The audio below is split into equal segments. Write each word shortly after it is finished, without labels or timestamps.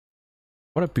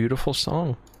What a beautiful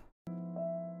song.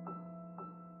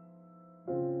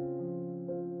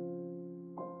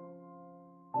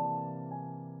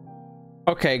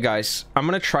 Okay, guys, I'm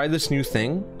gonna try this new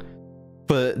thing.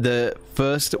 For the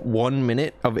first 1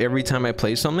 minute of every time I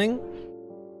play something,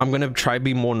 I'm gonna try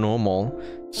be more normal.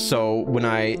 So when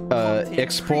I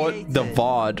export the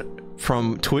VOD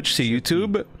from Twitch to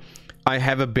YouTube, I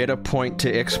have a better point to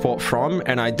export from,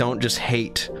 and I don't just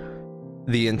hate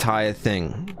the entire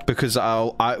thing. Because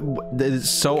so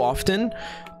often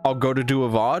I'll go to do a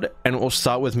VOD and it will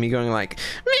start with me going like,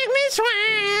 make me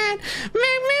sweat,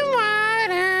 make me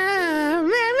water,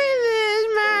 make me lose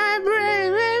my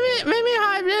brain, make me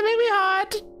hot, make me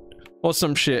hot, or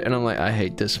some shit, and I'm like, I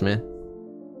hate this, man.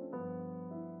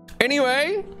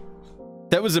 Anyway,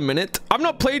 that was a minute. I've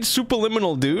not played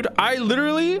Superliminal, dude.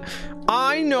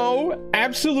 I know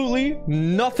absolutely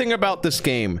nothing about this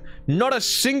game. Not a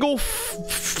single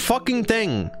fucking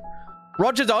thing.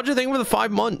 Roger Dodger, thank you for the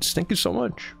 5 months. Thank you so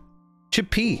much.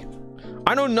 Chip P.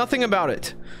 I know nothing about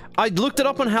it. I looked it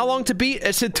up on how long to beat.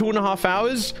 It said 2.5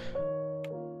 hours.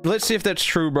 Let's see if that's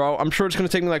true, bro. I'm sure it's gonna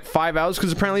take me like 5 hours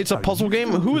because apparently it's a puzzle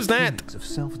game. Who is that? Of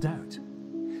self-doubt.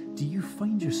 Do you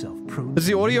find yourself prone is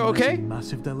the audio okay?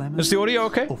 Massive dilemmas? Is the audio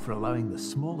okay? Or for allowing the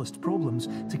smallest problems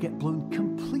to get blown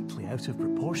completely out of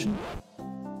proportion?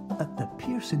 At the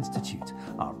Pierce Institute,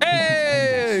 our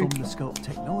Somnosculpt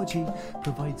technology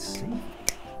provides safe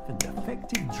and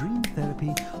effective dream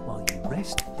therapy while you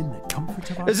rest in the comfort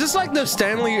of our... Is this like the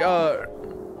Stanley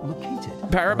located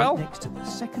Parabel? Right next to the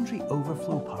secondary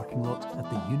overflow parking lot at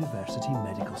the University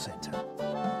Medical Center.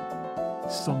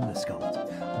 Somnosculpt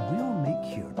will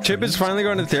make your... Chip is finally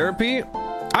going to therapy.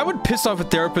 I would piss off a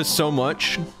therapist so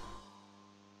much.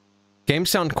 Games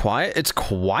sound quiet. It's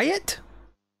quiet?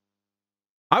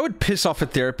 I would piss off a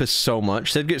therapist so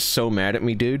much. They'd get so mad at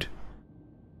me, dude.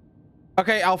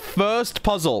 Okay, our first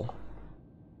puzzle.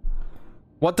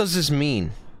 What does this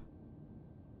mean?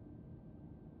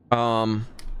 Okay.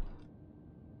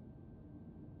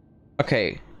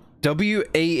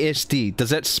 WASD. Does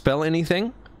that spell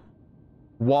anything?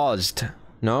 WASD.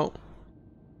 No.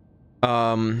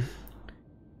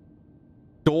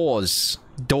 Doors.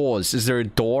 Doors. Is there a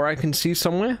door I can see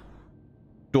somewhere?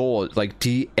 Door, like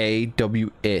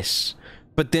DAWS.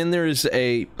 But then there is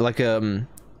a like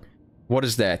what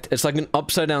is that? It's like an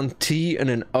upside down T and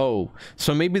an O.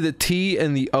 So maybe the T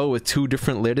and the O are two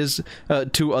different letters,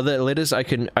 two other letters I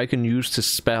can use to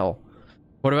spell.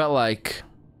 What about like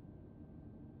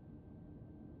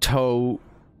toes,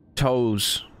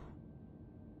 toads?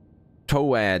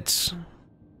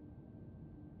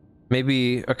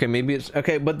 Maybe okay, maybe it's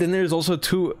okay, but then there's also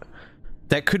two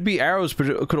that could be arrows, but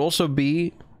it could also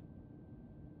be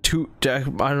two. I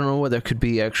don't know what that could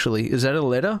be actually. Is that a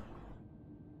letter?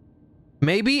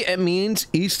 Maybe it means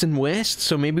east and west,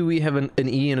 so maybe we have an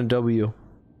E and a W.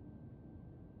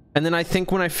 And then I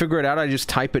think when I figure it out, I just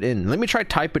type it in. Let me try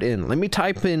type it in. Let me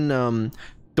type in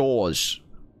doors.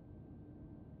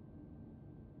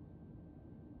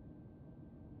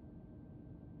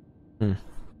 Didn't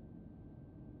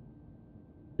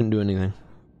do anything.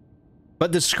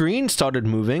 But the screen started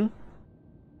moving.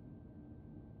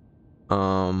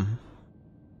 What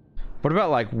about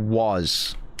like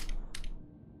was?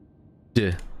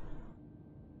 Duh.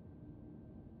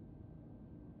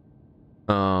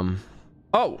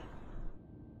 Oh.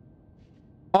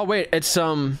 Oh wait, it's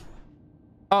oh.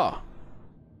 Oh,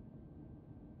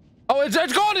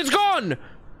 it's gone, it's gone!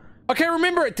 Okay,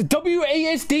 remember it.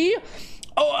 WASD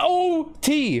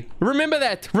OOT. Remember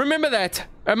that. Remember that.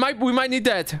 We might need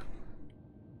that.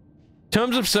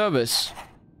 Terms of service.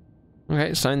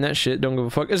 Okay, sign that shit. Don't give a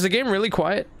fuck. Is the game really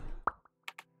quiet?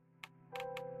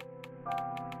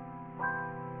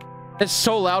 It's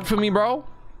so loud for me, bro.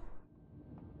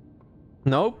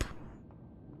 Nope.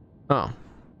 Oh.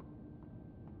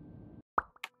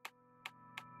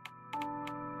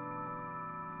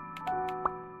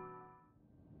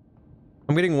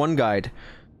 I'm getting one guide.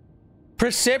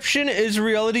 Perception is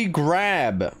reality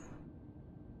grab.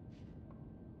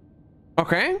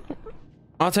 Okay.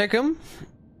 I'll take him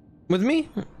with me.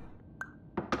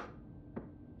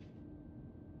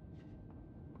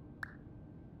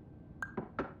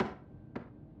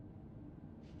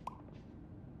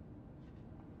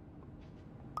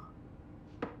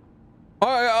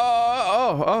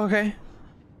 Oh, okay.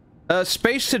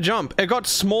 Space to jump. It got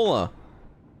smaller.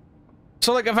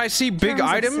 So like if I see big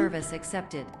item. Service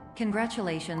accepted.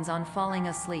 Congratulations on falling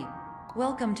asleep.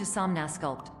 Welcome to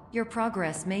Somnosculpt. Your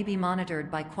progress may be monitored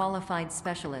by qualified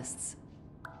specialists.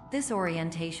 This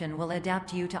orientation will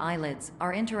adapt you to eyelids,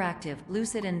 our interactive,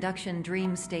 lucid induction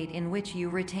dream state in which you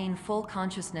retain full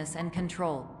consciousness and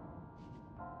control.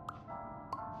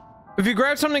 If you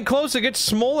grab something close, it gets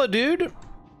smaller, dude.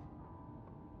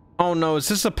 Oh no, is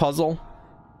this a puzzle?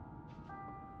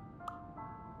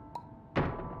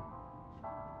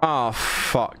 Oh,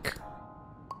 fuck.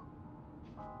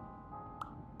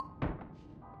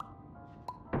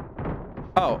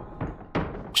 Oh.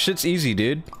 Shit's easy,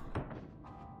 dude.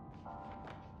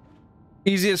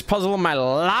 Easiest puzzle of my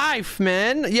life,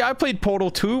 man. Yeah, I played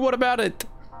Portal 2. What about it?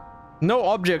 No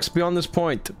objects beyond this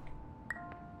point.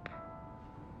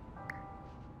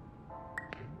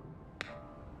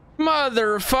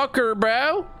 Motherfucker,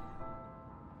 bro.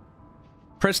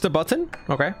 Press the button.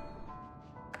 Okay.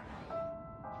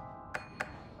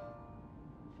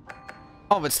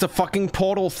 Oh, it's the fucking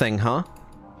portal thing, huh?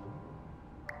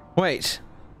 Wait.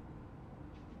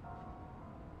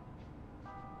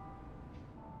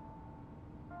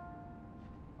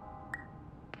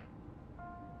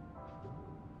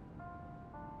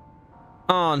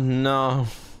 Oh no.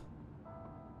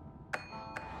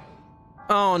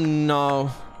 Oh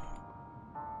no.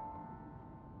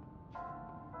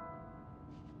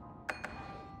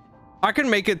 I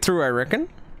can make it through, I reckon.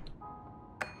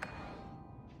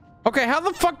 Okay, how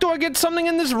the fuck do I get something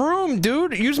in this room,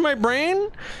 dude? Use my brain?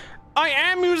 I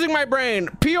am using my brain.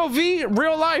 POV,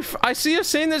 real life. I see a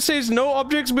sign that says no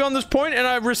objects beyond this point, and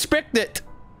I respect it.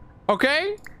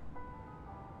 Okay?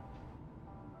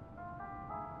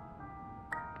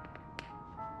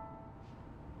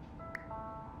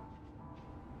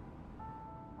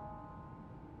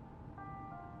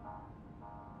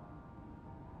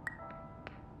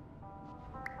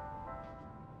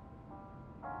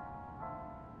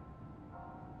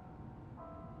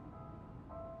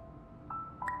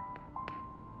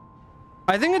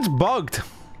 I think it's bugged.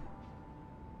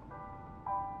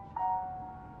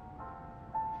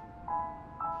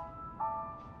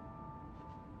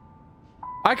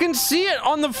 I can see it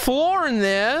on the floor in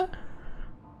there,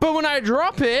 but when I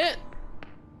drop it,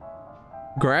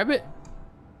 grab it.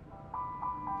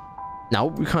 No,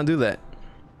 we can't do that.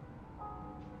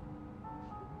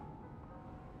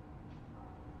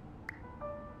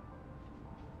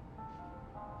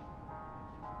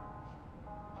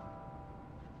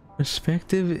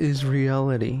 Perspective is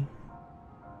reality.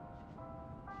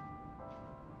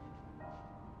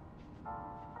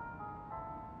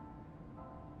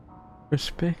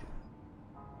 Respect.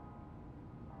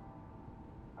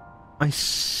 I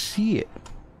see it.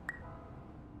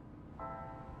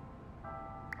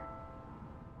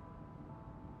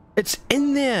 It's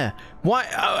in there. Why?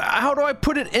 How do I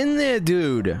put it in there,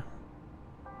 dude?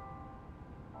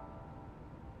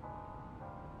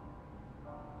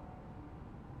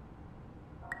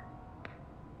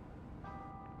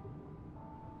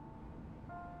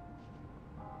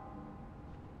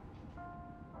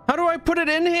 How do I put it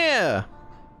in here?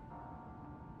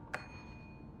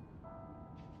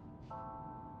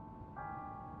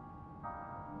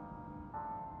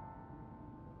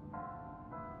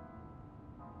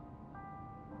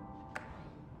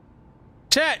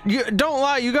 Chat, you don't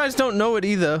lie, you guys don't know it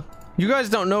either. You guys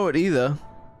don't know it either.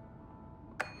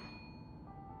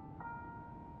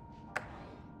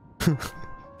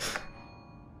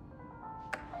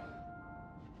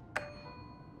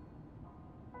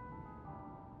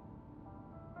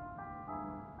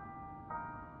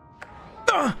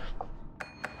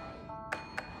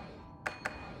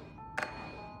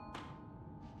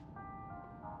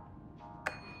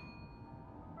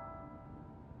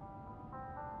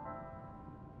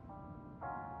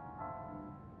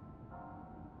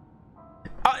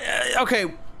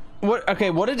 Okay,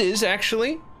 what it is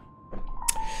actually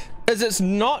is it's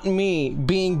not me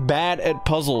being bad at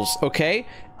puzzles, okay?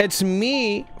 It's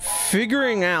me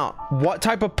figuring out what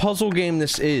type of puzzle game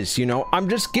this is, you know? I'm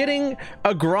just getting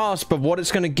a grasp of what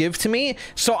it's going to give to me,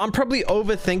 so I'm probably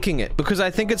overthinking it because I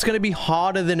think it's going to be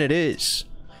harder than it is.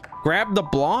 Grab the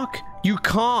block? You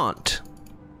can't.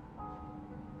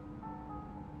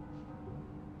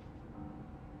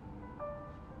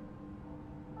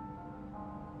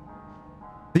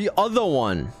 The other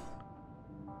one.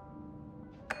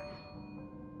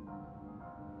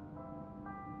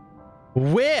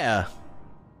 Where?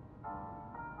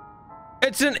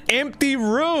 It's an empty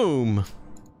room.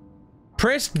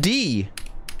 Press D.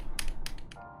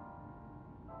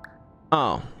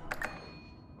 Oh.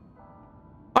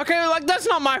 Okay, like, that's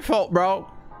not my fault,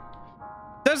 bro.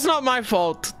 That's not my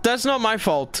fault. That's not my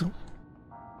fault.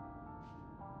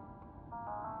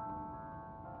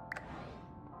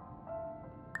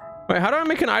 Wait, how do I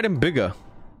make an item bigger?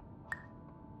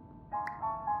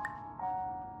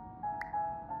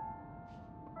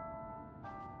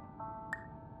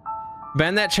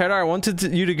 Ban that chatter. I wanted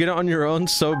you to get it on your own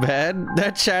so bad.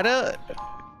 That chatter,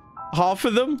 half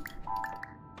of them.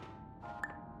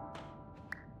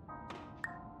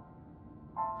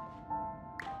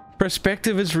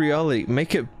 Perspective is reality.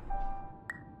 Make it...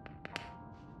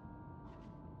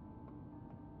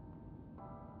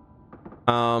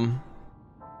 Oh.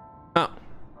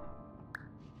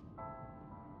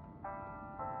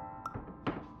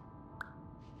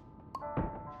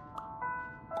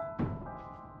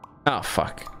 Oh,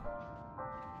 fuck.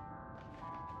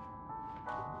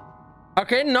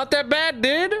 Okay, not that bad,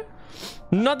 dude.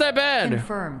 Not that bad.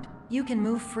 Confirmed. You can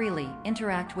move freely,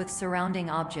 interact with surrounding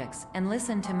objects, and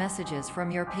listen to messages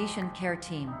from your patient care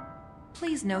team.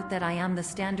 Please note that I am the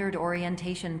standard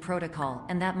orientation protocol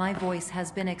and that my voice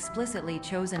has been explicitly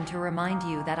chosen to remind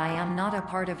you that I am not a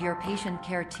part of your patient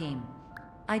care team.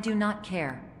 I do not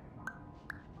care.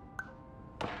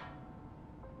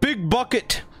 Big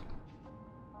bucket.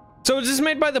 So is this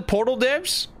made by the Portal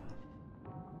devs?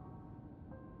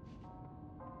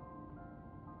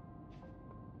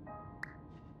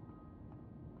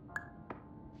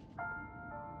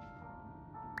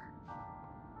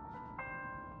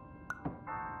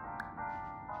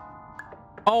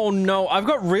 Oh no, I've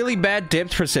got really bad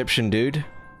depth perception, dude.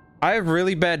 I have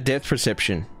really bad depth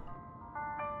perception.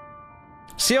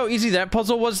 See how easy that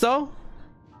puzzle was, though?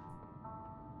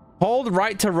 Hold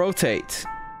right to rotate.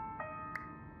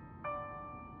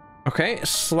 Okay,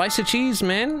 slice of cheese,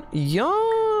 man. Yum.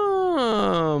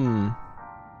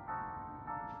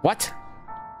 What?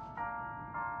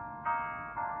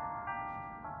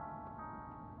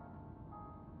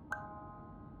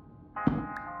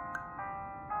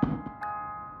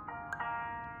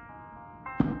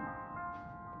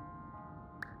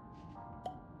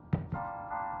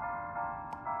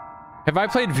 Have I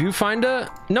played Viewfinder?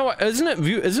 No, isn't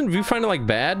Viewfinder like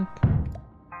bad?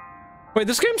 Wait,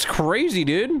 this game's crazy,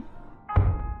 dude.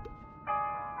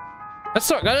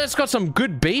 That's got some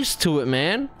good bass to it,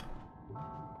 man.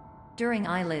 During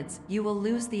eyelids, you will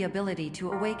lose the ability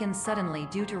to awaken suddenly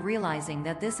due to realizing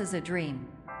that this is a dream.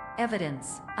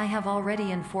 Evidence: I have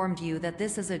already informed you that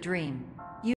this is a dream.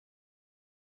 You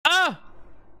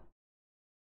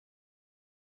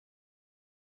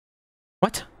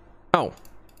What? Oh.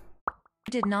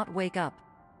 did not wake up.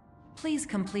 Please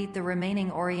complete the remaining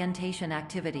orientation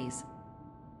activities.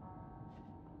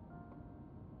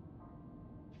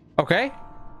 Okay.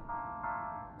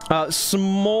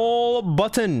 Small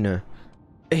button.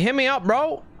 Hit me up,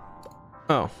 bro.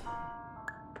 Oh.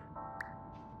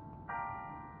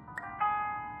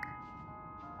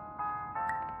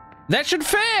 That should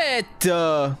fit.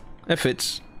 That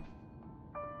fits.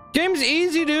 Game's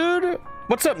easy, dude.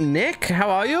 What's up, Nick? How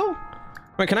are you?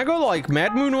 Wait, can I go like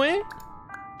Mad Moon way?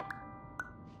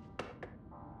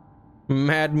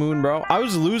 Mad Moon, bro. I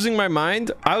was losing my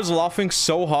mind. I was laughing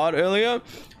so hard earlier.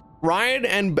 Ryan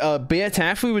and Bear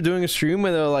Taffy were doing a stream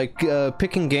where they were like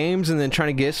picking games and then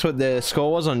trying to guess what the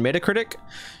score was on Metacritic.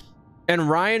 And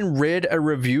Ryan read a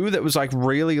review that was like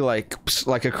really like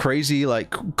a crazy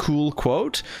like cool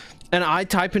quote. And I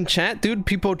type in chat, dude,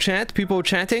 people chatting,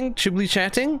 Chibli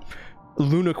chatting,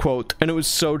 Luna quote. And it was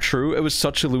so true. It was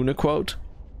such a Luna quote.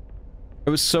 It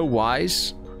was so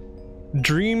wise.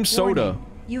 Dream soda. Warning.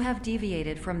 You have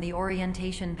deviated from the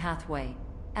orientation pathway.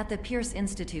 At the Pierce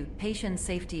Institute, patient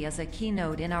safety is a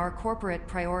keynote in our corporate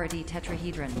priority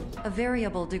tetrahedron. A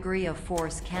variable degree of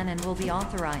force can and will be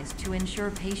authorized to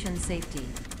ensure patient safety.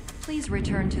 Please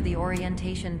return to the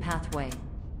orientation pathway.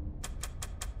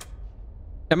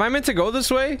 Am I meant to go this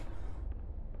way?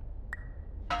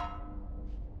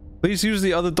 Please use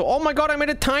the other door. Oh my god, I made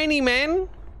it tiny, man.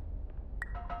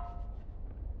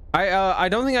 I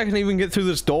don't think I can even get through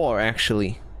this door,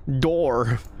 actually.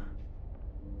 Door.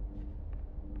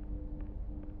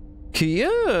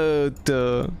 Cute.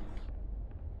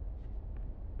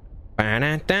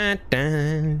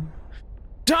 Ba-da-da-da.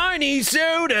 Tiny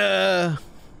soda.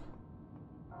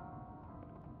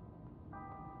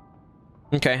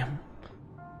 Okay.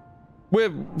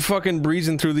 We're fucking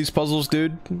breezing through these puzzles,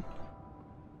 dude.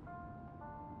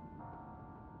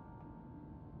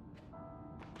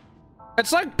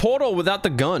 It's like Portal without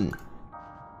the gun.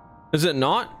 Is it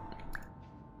not?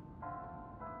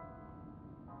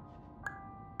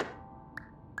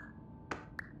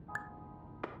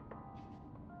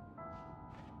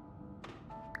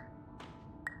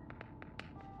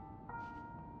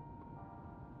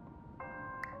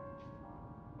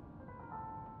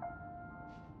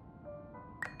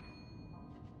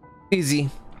 Easy.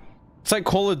 It's like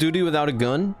Call of Duty without a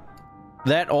gun.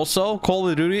 That also, Call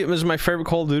of Duty, it was my favorite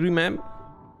Call of Duty map.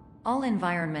 All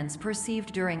environments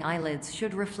perceived during eyelids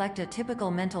should reflect a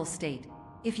typical mental state.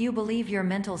 If you believe your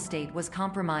mental state was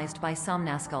compromised by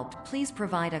Somnasculpt, please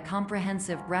provide a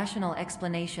comprehensive, rational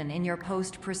explanation in your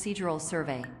post-procedural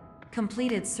survey.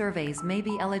 Completed surveys may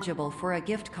be eligible for a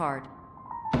gift card.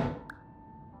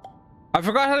 I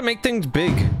forgot how to make things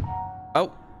big.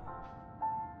 Oh.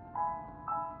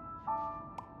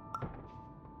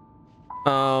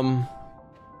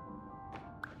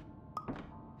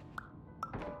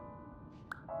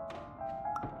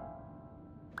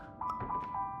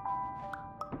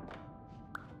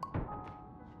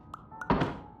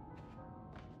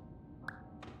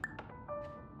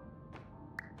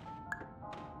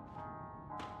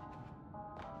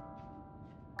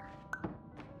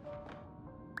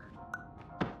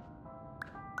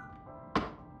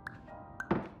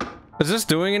 Is this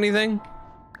doing anything?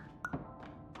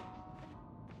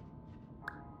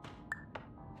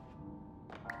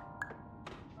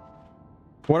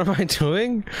 What am I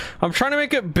doing? I'm trying to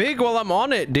make it big while I'm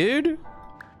on it, dude.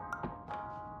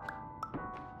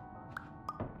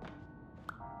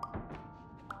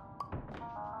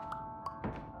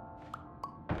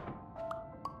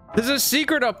 There's a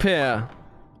secret up here.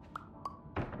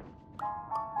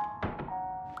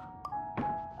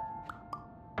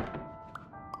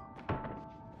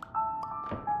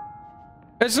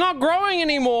 It's not growing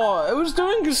anymore. It was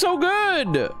doing so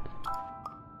good.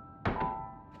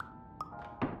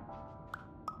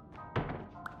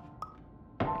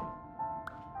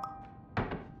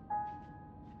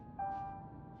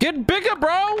 Get bigger,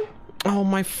 bro. Oh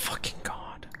my fucking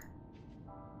god.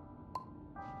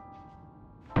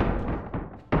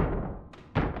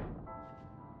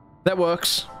 That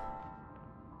works.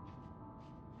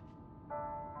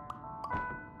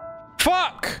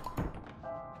 Fuck.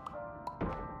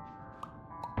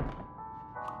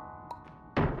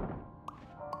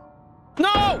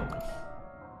 No!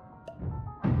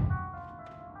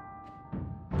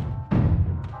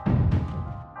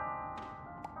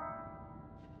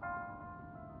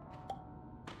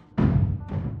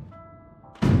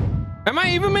 Am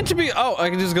I even meant to be? Oh, I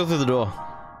can just go through the door.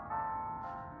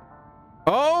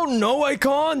 Oh, no, I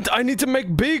can't. I need to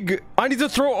make big. I need to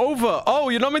throw over. Oh,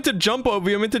 you're not meant to jump over.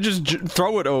 You're meant to just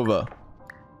throw it over.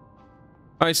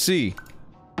 I see.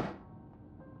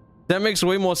 That makes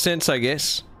way more sense, I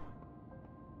guess.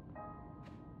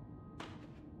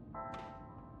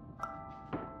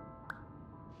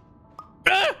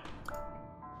 Ah!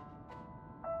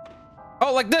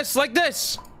 Oh, like this, like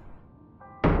this.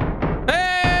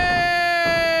 Hey!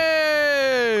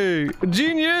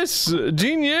 Genius!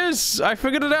 Genius! I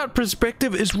figured it out.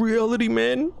 Perspective is reality,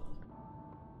 man.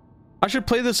 I should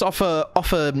play this off a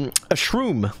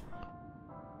shroom.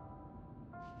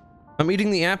 I'm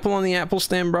eating the apple on the apple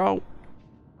stand, bro.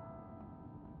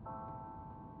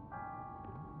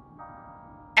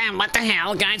 What the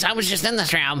hell, guys? I was just in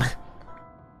this room.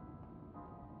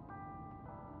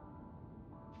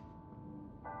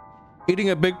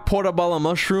 Eating a big portobello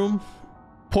mushroom.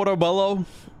 Portobello.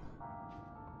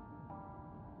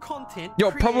 Content.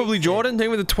 Yo, probably created. Jordan. Thank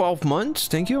you for the 12 months.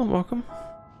 Thank you. Welcome.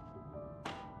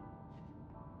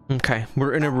 Okay,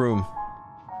 we're in a room.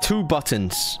 2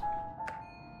 buttons.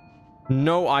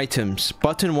 No items.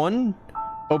 Button 1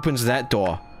 opens that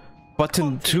door.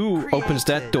 Button 2 opens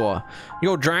that door.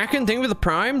 Yo, Draken, thank you for the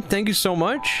prime. Thank you so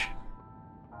much.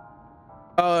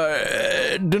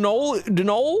 Denoli?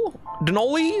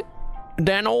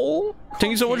 Danol?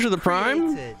 Thank you so much for the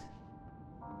prime. Created.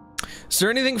 Is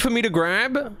there anything for me to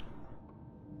grab?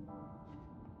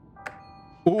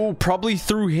 Ooh, probably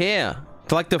through here.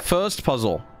 Like the first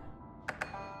puzzle.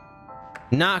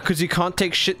 Nah, because you can't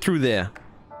take shit through there.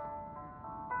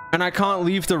 And I can't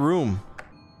leave the room.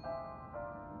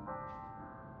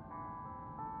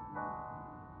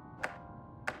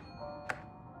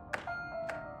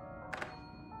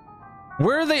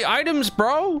 Where are the items,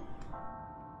 bro?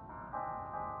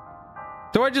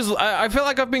 Do I feel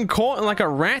like I've been caught in like a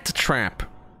rat trap.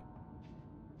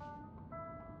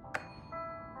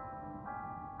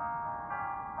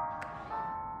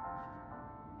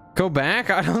 Go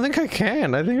back? I don't think I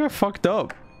can. I think I fucked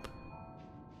up.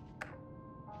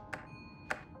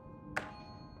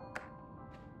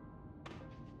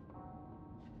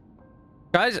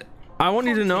 Guys, I want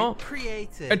you to know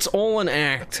Created. it's all an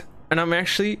act. And I'm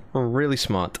actually really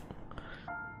smart.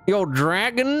 Yo,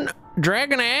 Dragon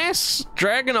ass,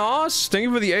 thank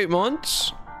you for the 8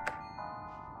 months.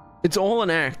 It's all an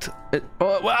act.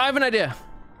 Well, I have an idea.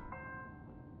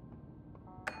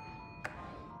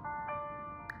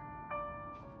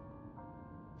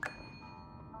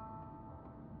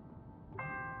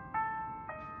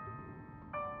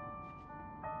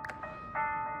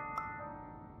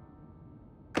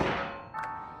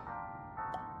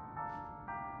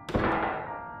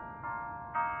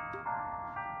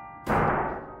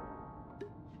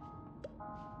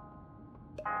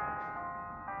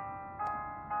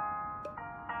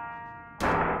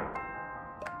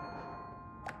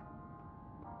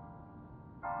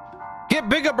 get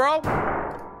bigger, bro.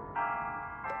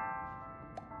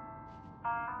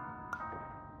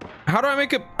 How do I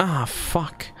make it? Ah,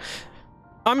 fuck.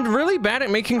 I'm really bad at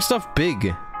making stuff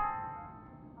big.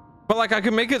 But like, I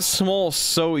can make it small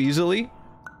so easily.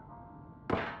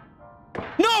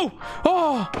 No!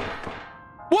 Oh!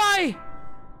 Why?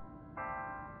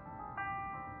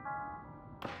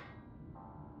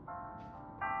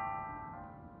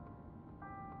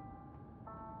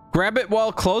 Grab it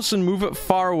while close and move it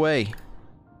far away.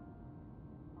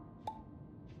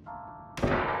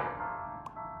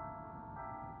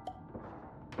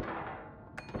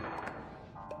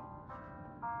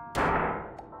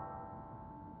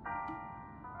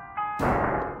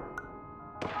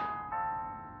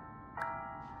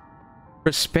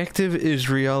 Perspective is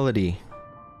reality.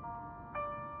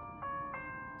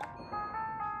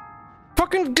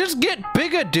 Fucking just get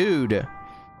bigger, dude.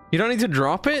 You don't need to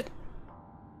drop it?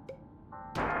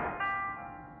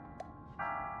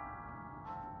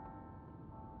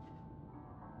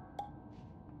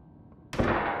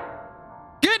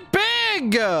 Get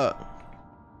big!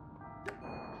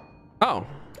 Oh.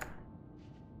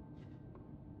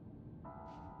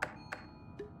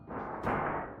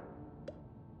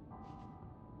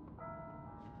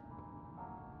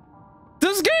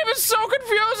 This game is so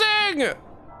confusing!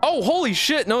 Oh, holy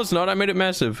shit. No, it's not. I made it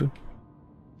massive.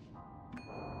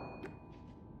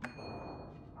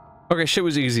 Okay, shit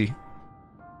was easy.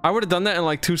 I would have done that in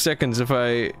like 2 seconds if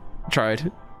I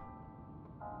tried.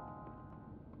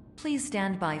 Please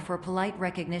stand by for polite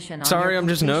recognition. Sorry, I'm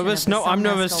just nervous. No, I'm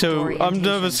nervous too. I'm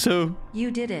nervous too.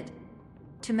 You did it.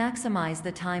 To maximize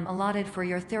the time allotted for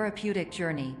your therapeutic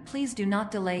journey, please do not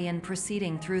delay in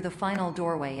proceeding through the final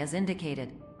doorway as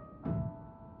indicated.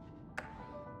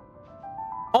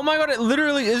 Oh my god, it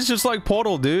literally is just like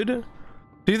Portal, dude.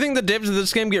 Do you think the devs of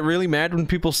this game get really mad when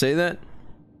people say that?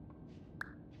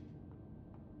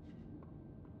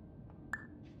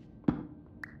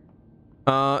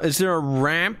 Is there a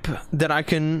ramp that I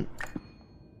can...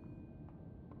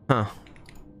 Huh.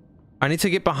 I need to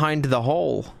get behind the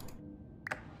hole.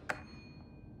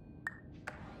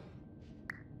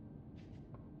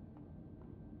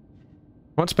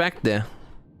 What's back there?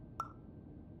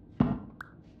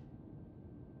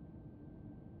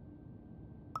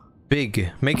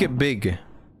 Big. Make it big.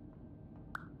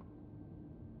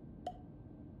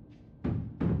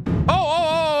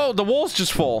 Oh, the walls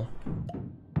just fall.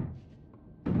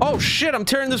 Oh shit, I'm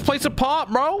tearing this place apart,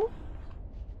 bro.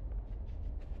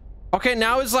 Okay,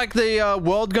 now is like the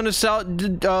world gonna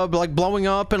like blowing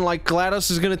up, and like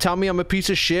GLaDOS is gonna tell me I'm a piece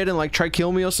of shit and like try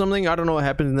kill me or something. I don't know what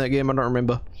happened in that game. I don't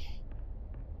remember.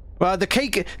 The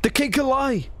cake a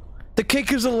lie. The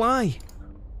cake is a lie.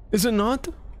 Is it not?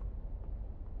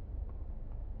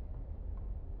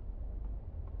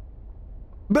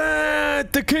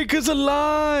 But the cake is a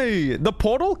lie. The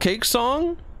Portal cake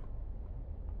song?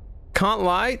 Can't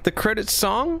lie. The credits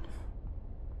song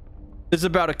is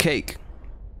about a cake.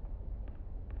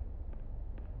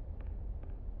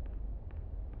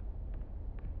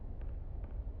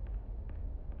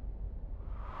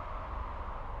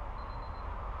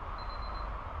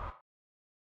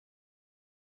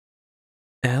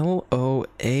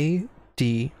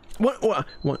 L-O-A-D. What?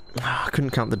 I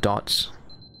couldn't count the dots.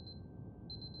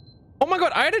 Oh my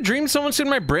god, I had a dream someone said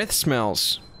my breath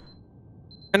smells.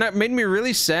 And that made me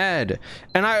really sad.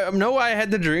 And I know I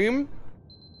had the dream.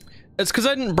 It's because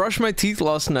I didn't brush my teeth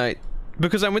last night.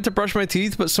 Because I went to brush my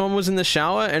teeth, but someone was in the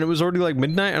shower and it was already like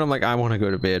midnight. And I'm like, I want to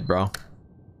go to bed, bro.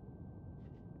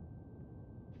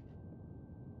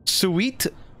 Sweet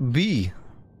B.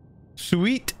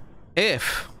 Sweet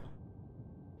F.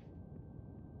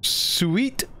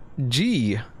 Sweet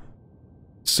G.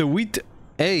 Sweet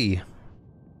A.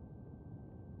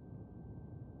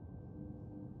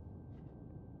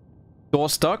 Door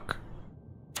stuck.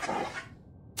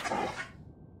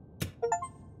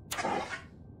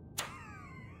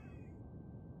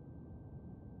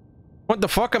 What the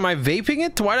fuck? Am I vaping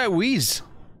it? Why'd I wheeze?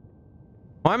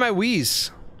 Why am I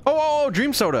wheeze? Oh,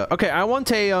 dream soda. Okay, I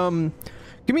want a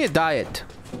give me a diet.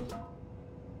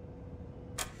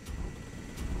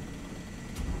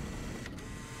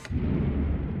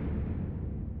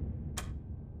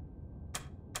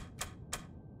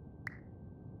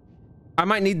 I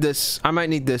might need this. I might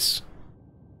need this.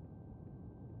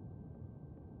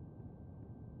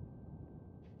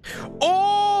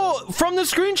 Oh, from the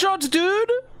screenshots,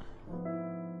 dude.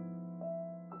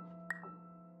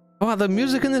 Wow, the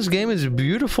music in this game is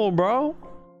beautiful, bro.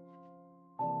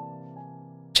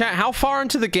 Chat, how far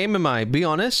into the game am I? Be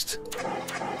honest.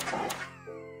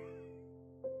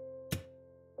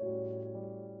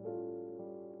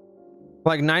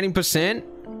 Like 90%?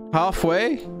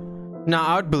 Halfway?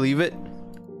 Nah, I'd believe it.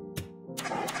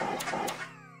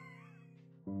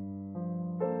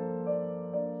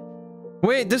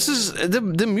 Wait, this is the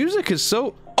music is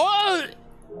so. Oh!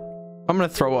 I'm gonna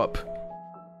throw up.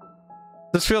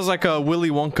 This feels like a Willy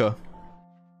Wonka.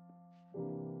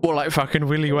 Or like fucking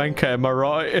Willy Wonka, am I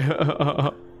right?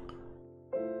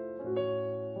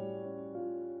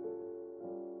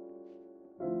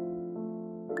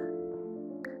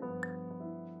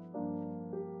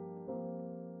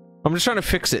 I'm just trying to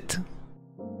fix it.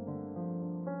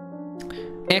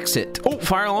 Exit. Oh,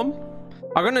 fire alarm.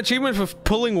 I got an achievement for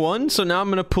pulling one, so now I'm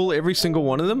gonna pull every single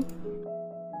one of them.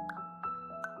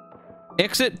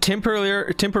 Exit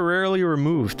temporarily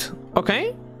removed.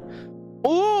 Okay.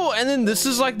 Oh, and then this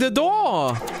is like the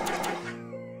door.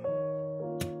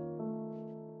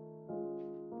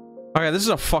 Okay, this is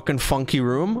a fucking funky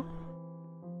room.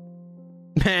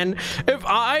 Man, if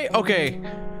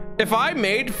I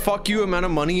made fuck you amount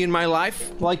of money in my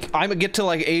life, like I get to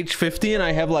like age 50 and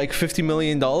I have like $50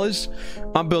 million,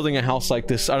 I'm building a house like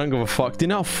this. I don't give a fuck. Do you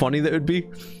know how funny that would be?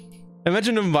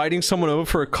 Imagine inviting someone over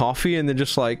for a coffee and they're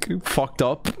just like fucked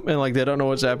up and like they don't know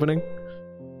what's happening.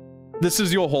 This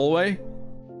is your hallway.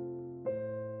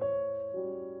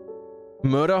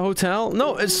 Murder hotel?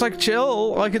 No, it's like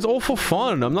chill. Like it's all for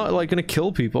fun. I'm not like gonna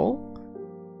kill people.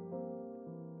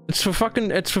 It's for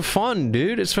fun,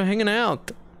 dude. It's for hanging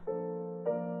out.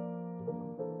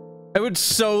 I would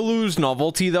so lose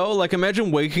novelty though. Like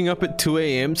imagine waking up at 2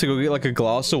 AM to go get like a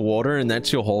glass of water and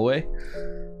that's your hallway.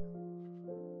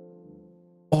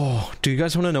 Oh, do you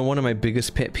guys want to know one of my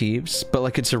biggest pet peeves? But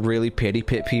like it's a really petty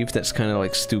pet peeve that's kind of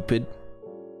like stupid.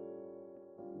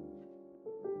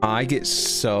 I get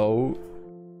so...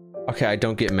 Okay, I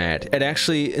don't get mad. It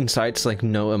actually incites like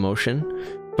no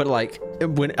emotion. But like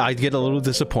when I get a little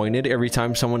disappointed every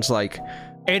time someone's like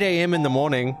 8 AM in the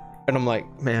morning and I'm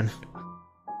like, man,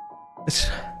 it's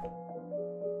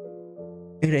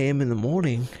 8 AM in the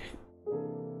morning.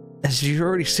 As you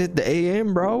already said the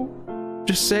AM, bro.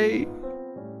 Just say...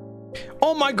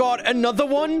 Oh my god, another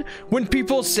one when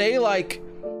people say like,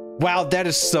 wow, that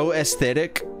is so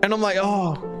aesthetic. And I'm like,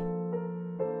 oh,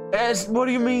 what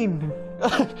do you mean?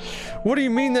 What do you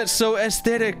mean that's so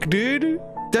aesthetic, dude?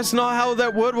 That's not how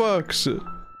that word works.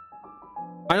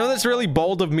 I know that's really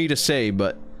bold of me to say,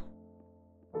 but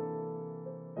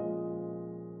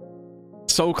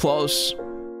so close.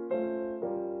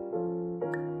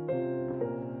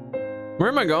 Where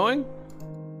am I going?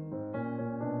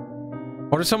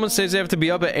 What if someone says they have to be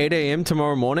up at 8 AM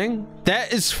tomorrow morning?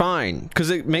 That is fine, because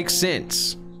it makes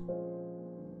sense.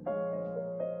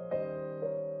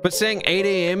 But saying 8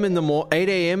 AM in the 8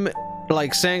 AM,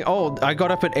 like saying, oh, I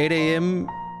got up at 8 AM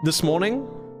this morning?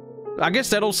 I guess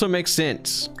that also makes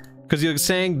sense. Because you're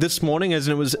saying this morning as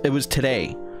in it was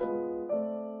today.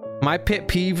 My pet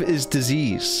peeve is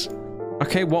disease.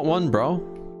 Okay, what one, bro?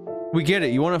 We get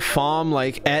it. You want to farm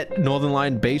like at Northern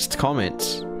Line based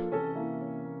comments.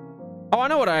 Oh, I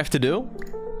know what I have to do.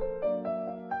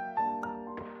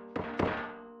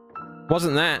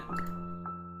 Wasn't that?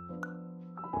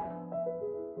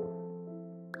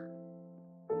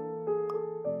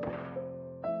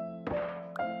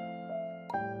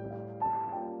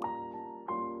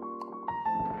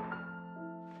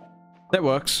 That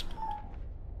works.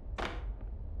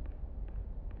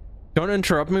 Don't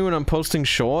interrupt me when I'm posting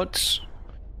shorts.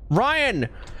 Ryan!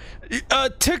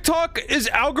 TikTok is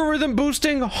algorithm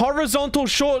boosting horizontal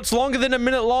shorts longer than a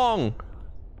minute long.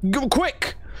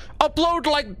 Quick! Upload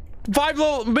like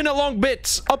 5-minute long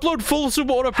bits. Upload full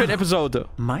Super Auto Pit episode.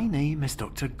 My name is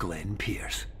Dr. Glenn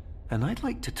Pierce, and I'd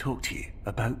like to talk to you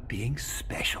about being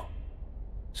special.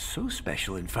 So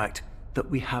special, in fact, that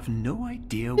we have no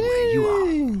idea where you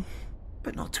are.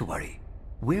 But not to worry,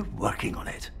 we're working on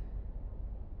it.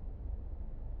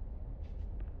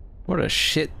 What a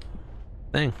shit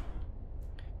thing.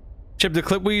 Chip, the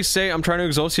clip where you say I'm trying to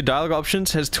exhaust your dialogue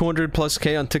options has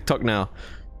 200+K on TikTok now.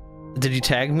 Did you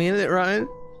tag me in it, Ryan?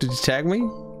 Did you tag me?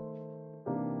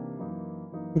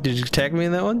 Did you tag me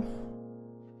in that one?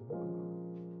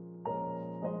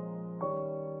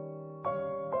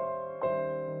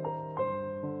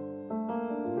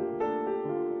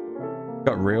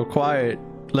 Got real quiet.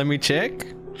 Let me check.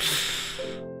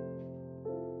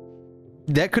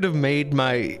 That could have made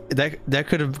my that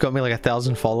could have got me like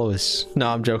 1,000 followers. No,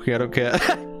 I'm joking. I don't care.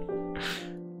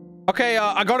 Okay,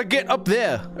 I gotta get up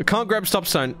there. I can't grab stop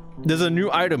sign. There's a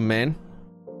new item, man.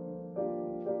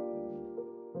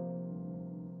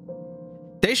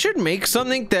 They should make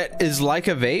something that is like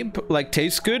a vape, like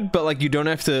tastes good, but like you don't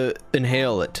have to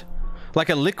inhale it. Like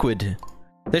a liquid.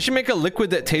 They should make a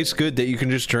liquid that tastes good that you can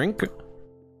just drink.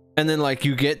 and then like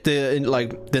you get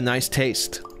the nice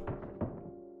taste.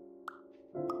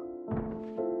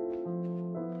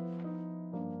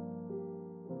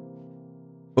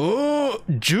 Oh,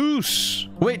 juice.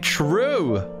 Wait,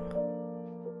 true.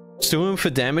 Sue him for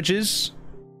damages.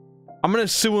 I'm gonna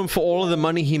sue him for all of the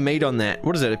money he made on that.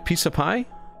 What is that, a piece of pie?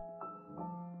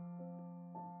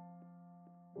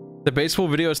 The baseball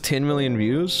video has 10 million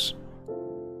views.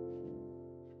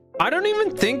 I don't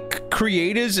even think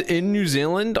creators in New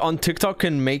Zealand on TikTok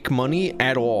can make money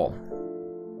at all.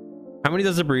 How many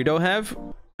does the burrito have?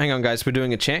 Hang on, guys, we're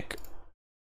doing a check.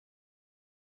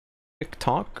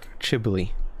 TikTok Chibli.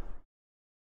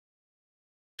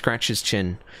 Scratch his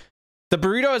chin. The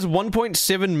burrito has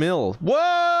 1.7 mil.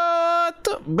 What?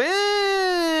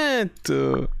 Bet.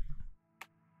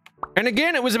 And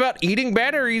again, it was about eating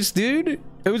batteries, dude.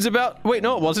 It was about... Wait,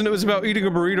 no, it wasn't. It was about eating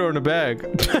a burrito in a bag.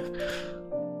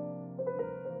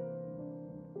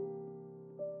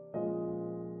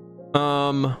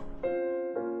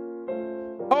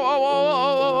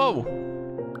 Oh.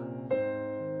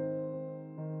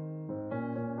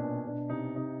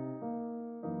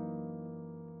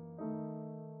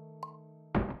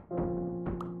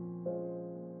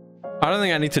 I don't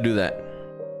think I need to do that.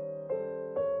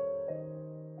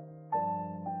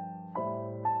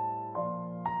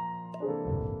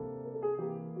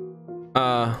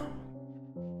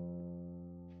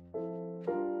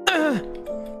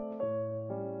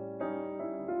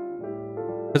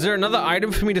 Is there another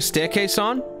item for me to staircase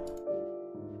on?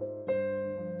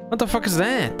 What the fuck is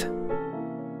that?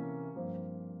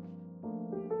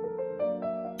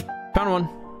 Found one.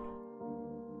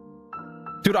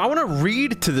 Dude, I want to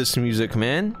read to this music,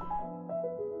 man.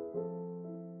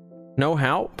 No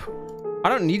help? I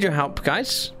don't need your help,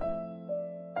 guys.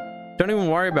 Don't even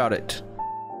worry about it.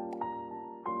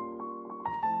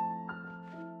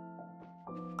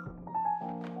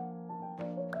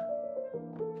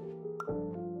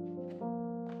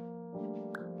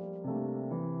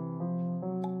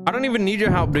 I don't even need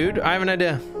your help, dude. I have an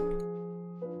idea.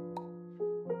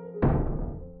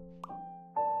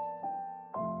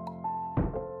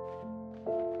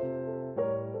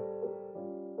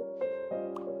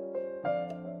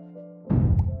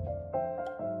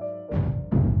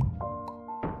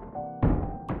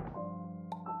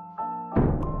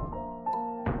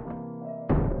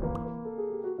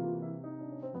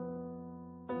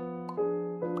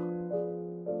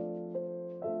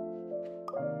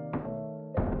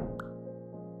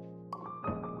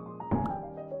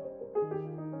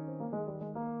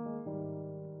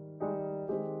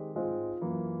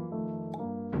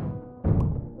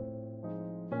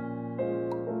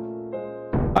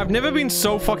 I've never been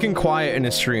so fucking quiet in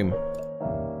a stream.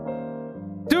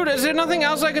 Dude, is there nothing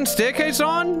else I can staircase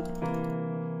on?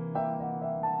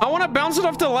 I want to bounce it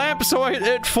off the lamp so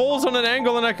it falls on an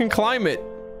angle and I can climb it.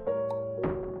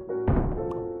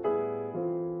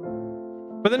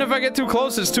 But then if I get too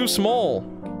close, it's too small.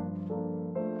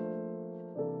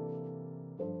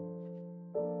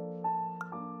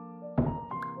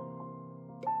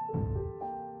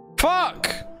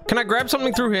 Fuck! Can I grab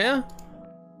something through here?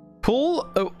 Pull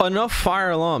enough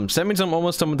fire alarms. That means I'm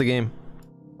almost done with the game.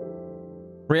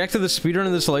 React to the speedrun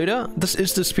of this later. This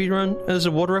is the speedrun. Is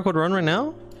a world record run right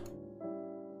now?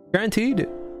 Guaranteed.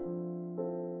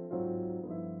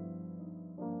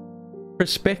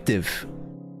 Perspective.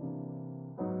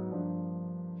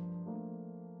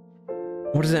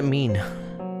 What does that mean?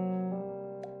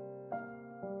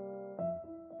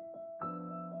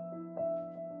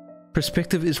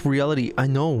 Perspective is reality. I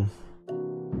know.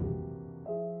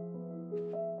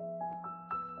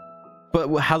 But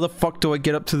how the fuck do I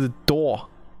get up to the door?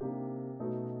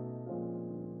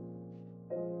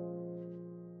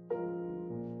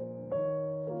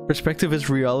 Perspective is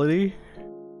reality?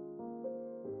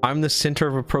 I'm the center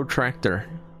of a protractor.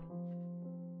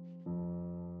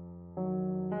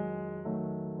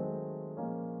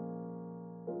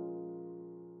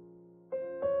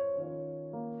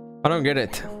 I don't get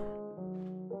it.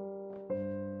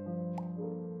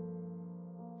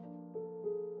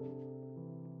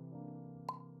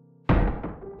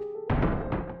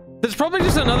 There's probably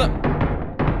just another...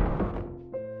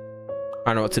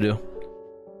 I know what to do.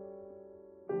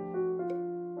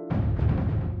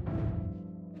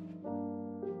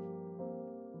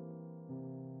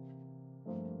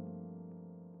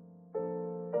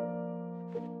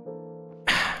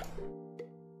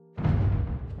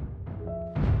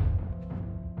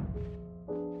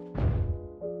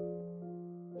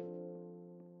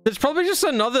 There's probably just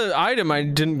another item I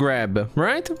didn't grab,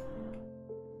 right?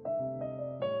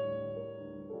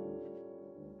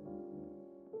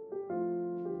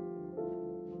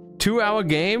 2-hour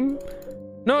game?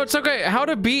 No, it's okay. How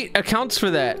to beat accounts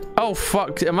for that. Oh,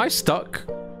 fuck. Am I stuck?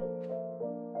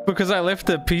 Because I left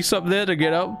the piece up there to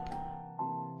get up?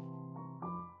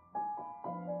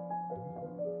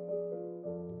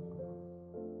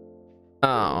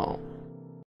 Oh.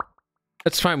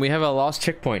 It's fine. We have a lost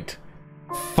checkpoint.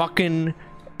 Fucking...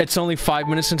 It's only 5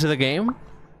 minutes into the game?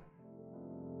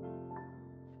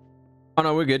 Oh,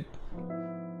 no. We're good.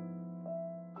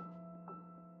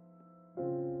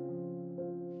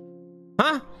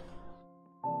 Huh?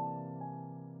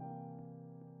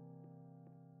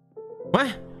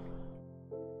 What?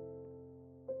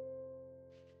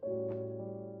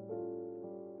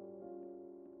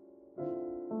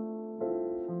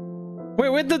 Wait,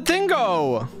 where'd the thing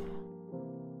go?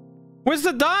 Where's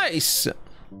the dice?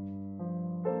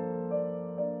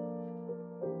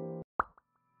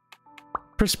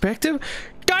 Perspective?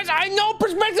 Guys, I know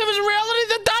perspective is reality.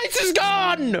 The dice is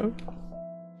gone.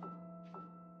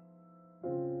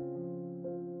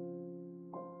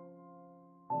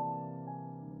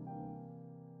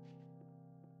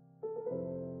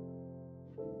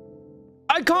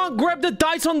 I can't grab the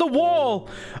dice on the wall.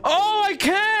 Oh, I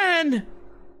can.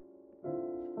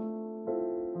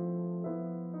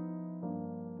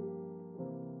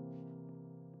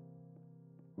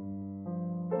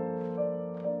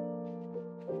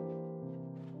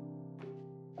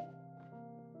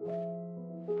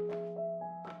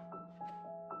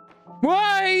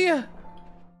 Why?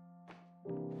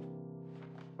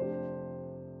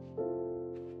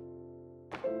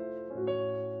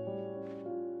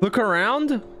 Look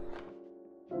around.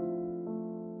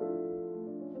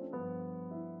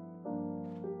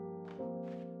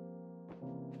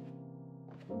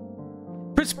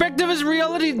 Perspective is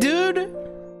reality, dude.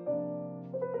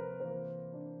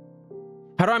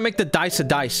 How do I make the dice a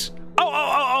dice?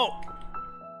 Oh.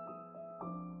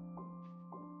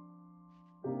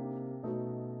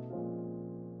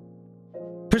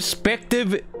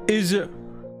 Perspective is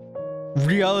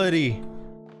reality.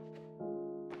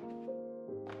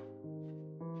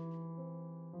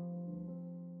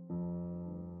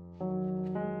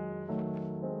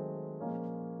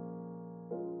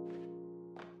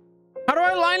 How do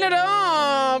I line it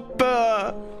up?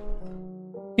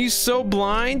 He's so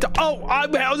blind. Oh,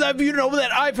 how have you know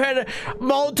that I've had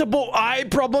multiple eye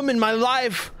problem in my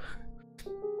life?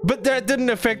 But that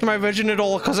didn't affect my vision at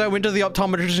all because I went to the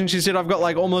optometrist and she said I've got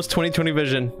like almost 20/20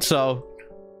 vision. So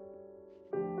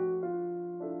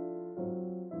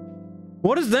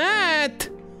what is that?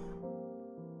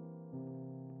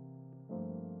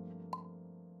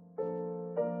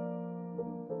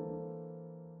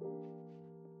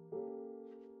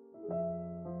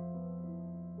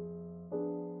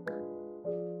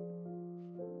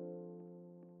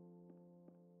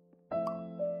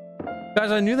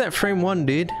 Guys, I knew that frame 1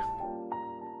 did.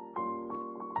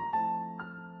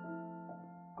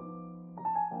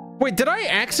 Wait, did I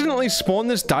accidentally spawn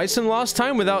this Dyson last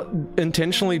time without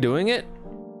intentionally doing it?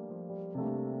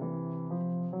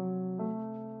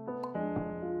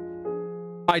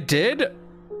 I did?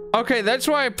 Okay, that's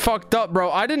why I fucked up,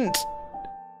 bro. I didn't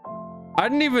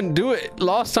even do it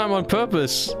last time on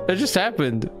purpose. It just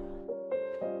happened.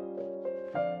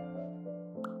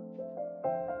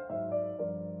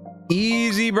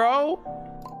 Easy, bro.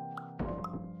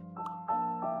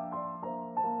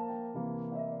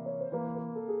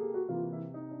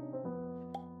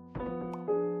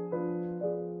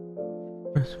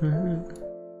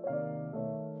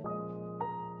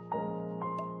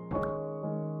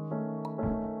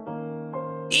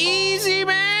 Easy,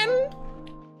 man.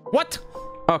 What?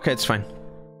 Okay, it's fine.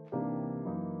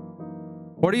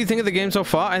 What do you think of the game so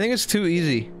far? I think it's too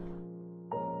easy.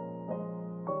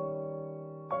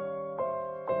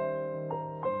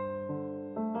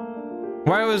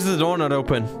 Why was the door not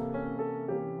open?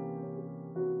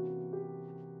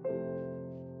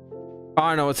 Oh,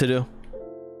 I know what to do.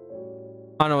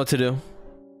 I know what to do.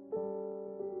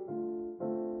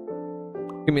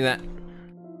 Give me that.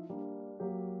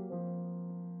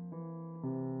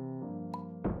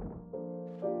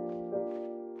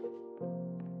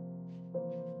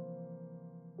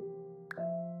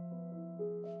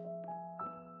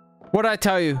 What'd I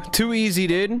tell you? Too easy,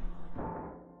 dude.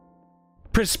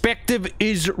 Perspective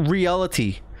is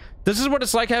reality. This is what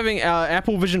it's like having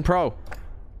Apple Vision Pro.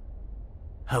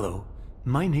 Hello,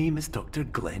 my name is Dr.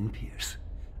 Glenn Pierce,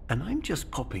 and I'm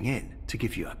just popping in to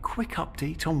give you a quick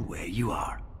update on where you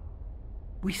are.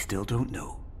 We still don't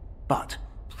know, but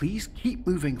please keep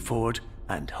moving forward,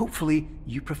 and hopefully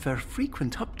you prefer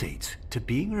frequent updates to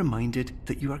being reminded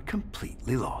that you are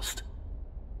completely lost.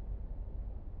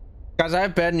 Guys, I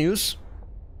have bad news.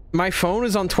 my phone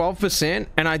is on 12%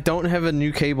 and I don't have a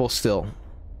new cable still.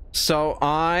 So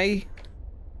I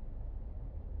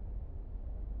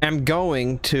am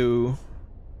going to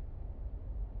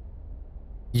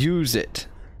use it.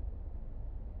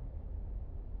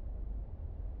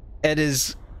 It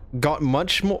has got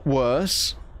much more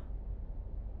worse.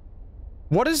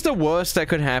 What is the worst that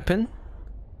could happen?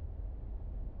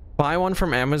 Buy one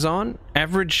from Amazon,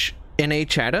 average NA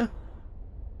chatter.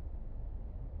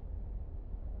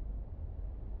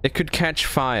 It could catch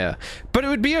fire, but it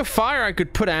would be a fire I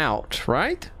could put out,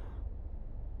 right?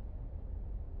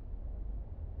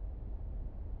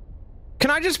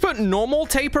 Can I just put normal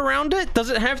tape around it?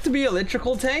 Does it have to be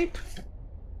electrical tape?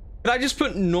 Could I just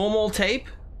put normal tape?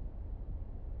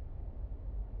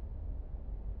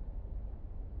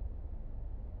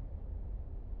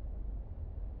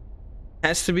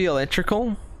 Has to be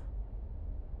electrical?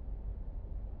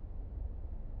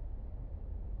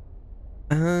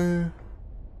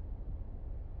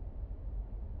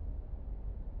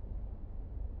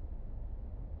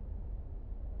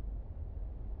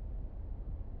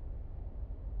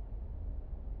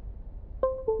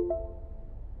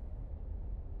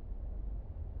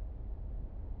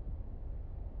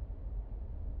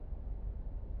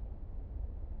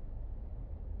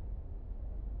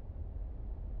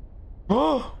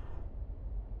 Oh!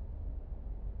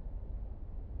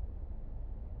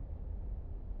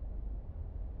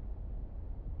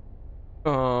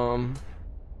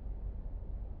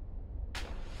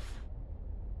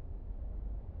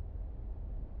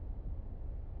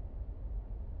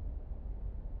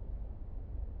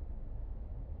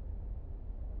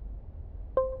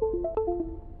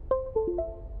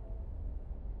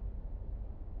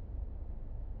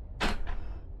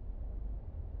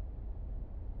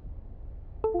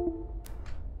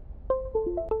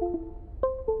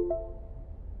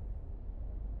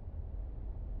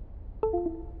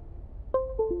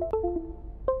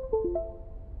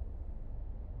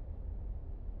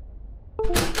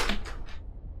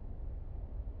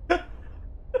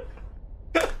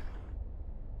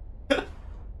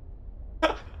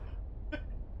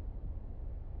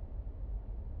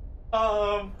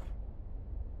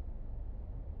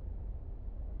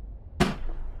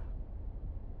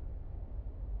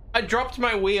 I dropped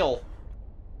my wheel.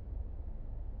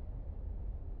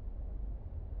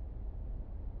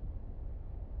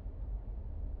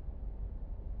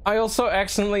 I also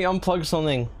accidentally unplugged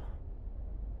something.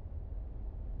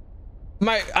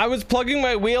 I was plugging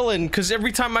my wheel in because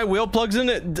every time my wheel plugs in,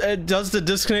 it does the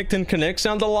disconnect and connect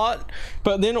sound a lot.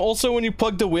 But then also when you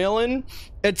plug the wheel in,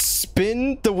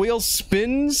 the wheel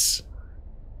spins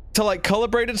to like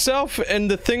calibrate itself,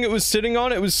 and the thing it was sitting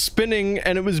on, it was spinning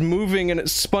and it was moving and it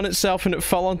spun itself and it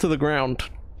fell onto the ground.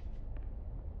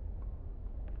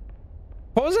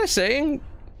 What was I saying?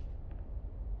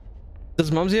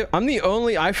 Does Mumsy I'm the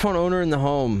only iPhone owner in the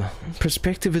home.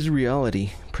 Perspective is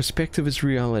reality. Perspective is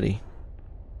reality.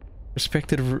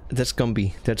 Perspective, that's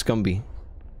Gumby. That's Gumby.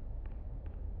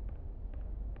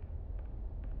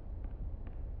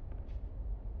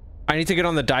 I need to get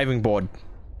on the diving board.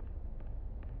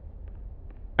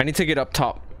 I need to get up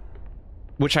top,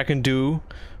 which I can do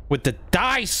with the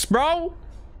dice, bro.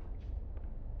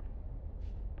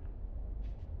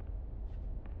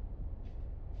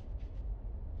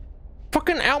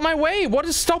 Fucking out my way. What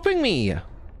is stopping me?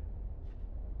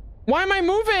 Why am I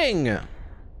moving?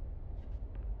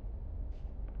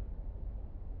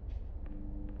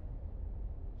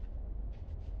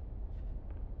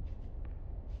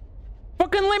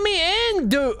 Fucking let me in,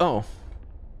 dude. Oh.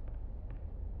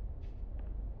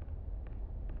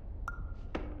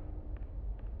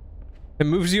 It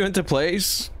moves you into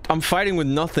place. I'm fighting with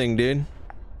nothing, dude.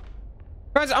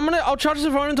 Guys, I'll charge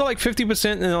the phone until like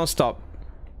 50% and then I'll stop.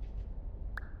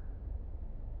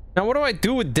 Now what do I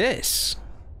do with this?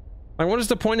 Like, what is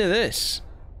the point of this?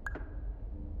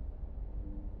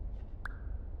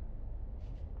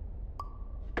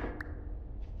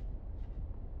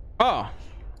 Oh.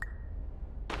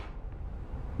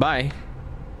 Bye.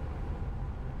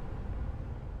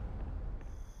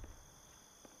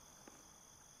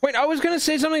 Wait, I was gonna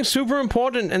say something super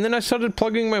important and then I started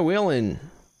plugging my wheel in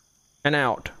and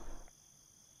out.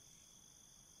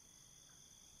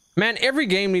 Man, every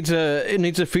game needs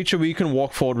a feature where you can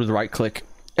walk forward with right click.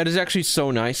 It is actually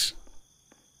so nice.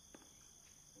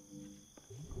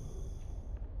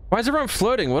 Why is everyone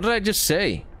flirting? What did I just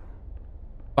say?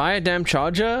 Buy a damn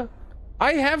charger?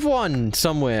 I have one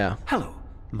somewhere. Hello,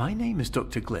 my name is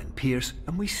Dr. Glenn Pierce,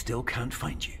 and we still can't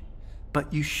find you.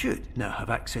 But you should now have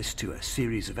access to a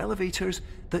series of elevators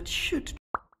that should...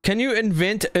 Can you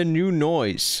invent a new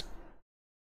noise?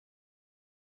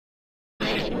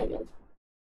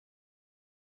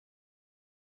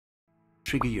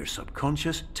 trigger your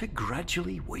subconscious to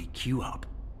gradually wake you up.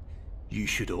 You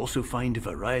should also find a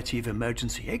variety of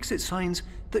emergency exit signs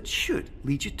that should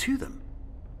lead you to them.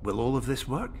 Will all of this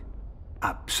work?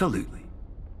 Absolutely.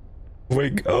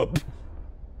 Wake up.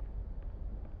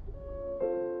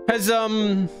 Has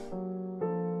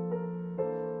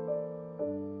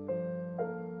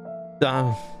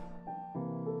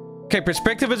okay,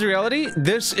 perspective is reality.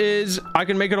 This is, I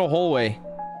can make it a hallway.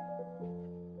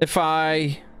 If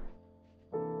I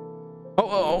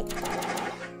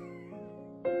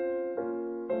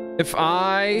if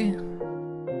I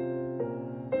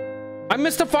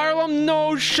missed a fire alarm.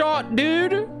 No shot,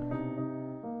 dude.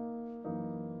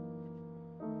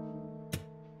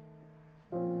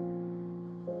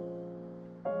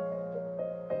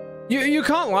 You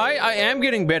can't lie. I am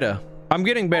getting better. I'm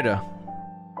getting better.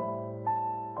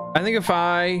 I think if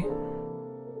I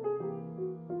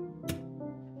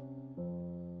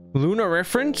Luna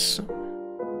reference?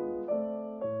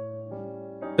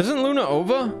 Isn't Luna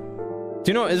over? Do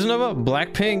you know what isn't over?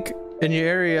 Blackpink in your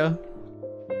area.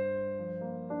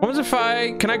 What was if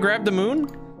I... Can I grab the moon?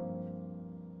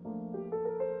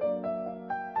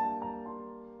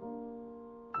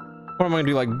 What am I gonna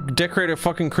do? Like decorate a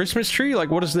fucking Christmas tree? Like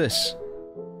what is this?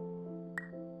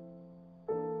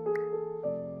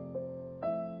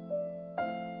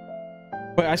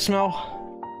 Wait, I smell...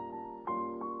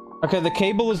 Okay, the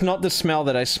cable is not the smell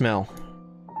that I smell.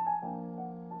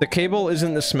 The cable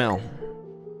isn't the smell.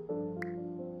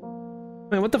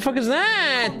 Wait, what the fuck is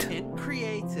that? Content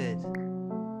created.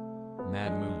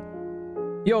 Mad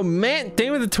Moon. Yo, man,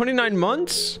 thing with the 29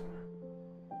 months?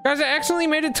 Guys, I accidentally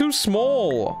made it too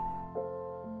small.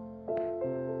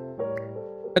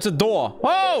 It's a door.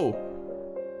 Whoa!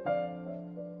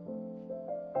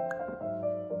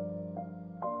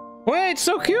 Wait, it's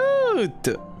so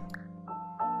cute!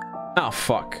 Oh,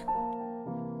 fuck.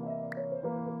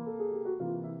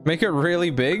 Make it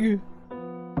really big?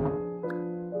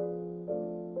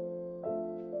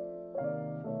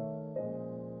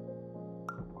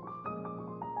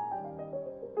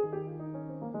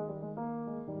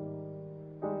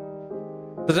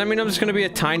 Does that mean I'm just gonna be a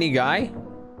tiny guy?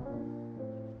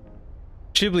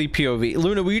 Ghibli POV.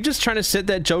 Luna, were you just trying to set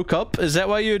that joke up? Is that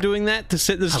why you're doing that? To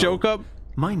set this joke up?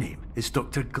 My name is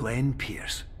Dr. Glenn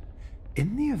Pierce.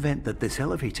 In the event that this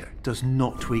elevator does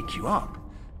not wake you up,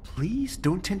 please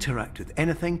don't interact with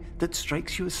anything that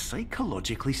strikes you as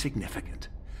psychologically significant,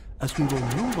 as we will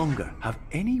no longer have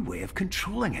any way of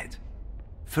controlling it.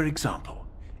 For example,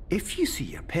 if you see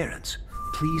your parents,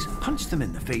 please punch them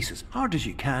in the face as hard as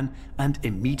you can and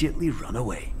immediately run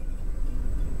away.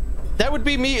 That would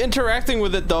be me interacting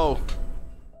with it, though.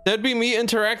 That'd be me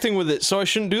interacting with it, so I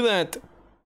shouldn't do that.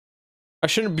 I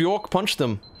shouldn't Bjork punch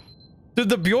them. Dude,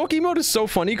 the Bjork emote is so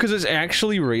funny because it's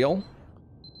actually real.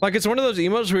 Like, it's one of those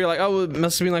emotes where you're like, oh, it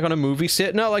must have been like on a movie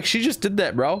set. No, like, she just did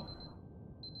that, bro.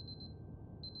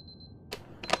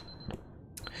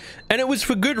 And it was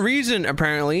for good reason,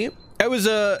 apparently. It was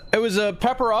a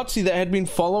paparazzi that had been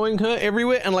following her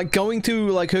everywhere and like going to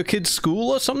like her kid's school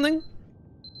or something.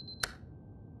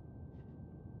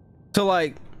 So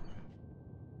like,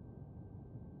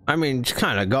 I mean, just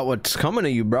kind of got what's coming to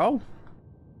you, bro.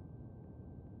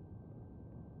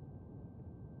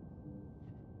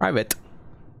 Private.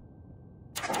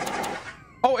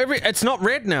 Oh, it's not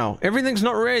red now. Everything's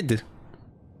not red.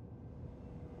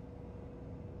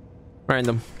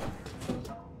 Random.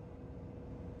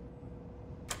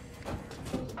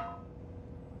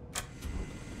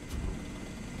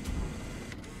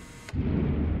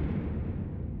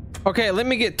 Okay, let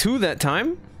me get 2 that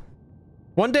time.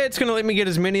 One day it's gonna let me get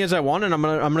as many as I want, and I'm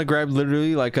gonna grab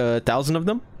literally like 1,000 of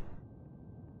them.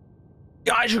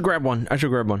 Yeah, I should grab one. I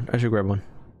should grab one. I should grab one.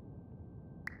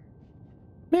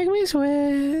 Make me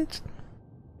switch.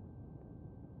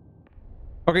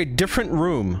 Okay, different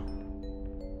room.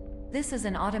 This is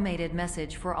an automated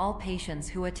message for all patients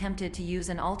who attempted to use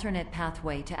an alternate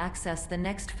pathway to access the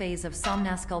next phase of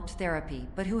Somnasculpt therapy,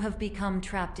 but who have become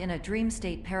trapped in a dream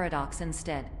state paradox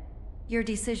instead. Your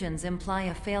decisions imply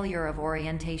a failure of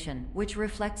orientation, which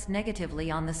reflects negatively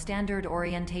on the standard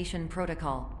orientation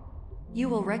protocol. You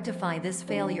will rectify this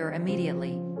failure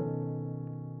immediately.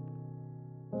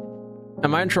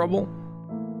 Am I in trouble?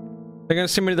 They're gonna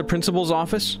send me to the principal's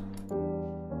office?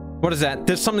 What is that?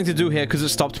 There's something to do here because it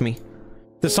stopped me.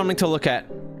 There's something to look at.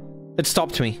 It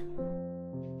stopped me.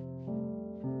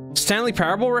 Stanley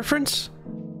Parable reference?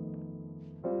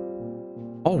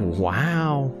 Oh,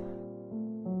 wow.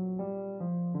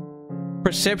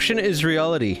 Perception is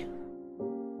reality.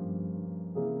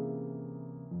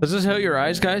 Does this hurt your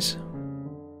eyes, guys?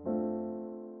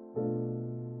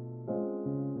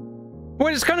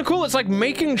 but it's kind of cool. It's like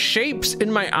making shapes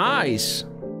in my eyes.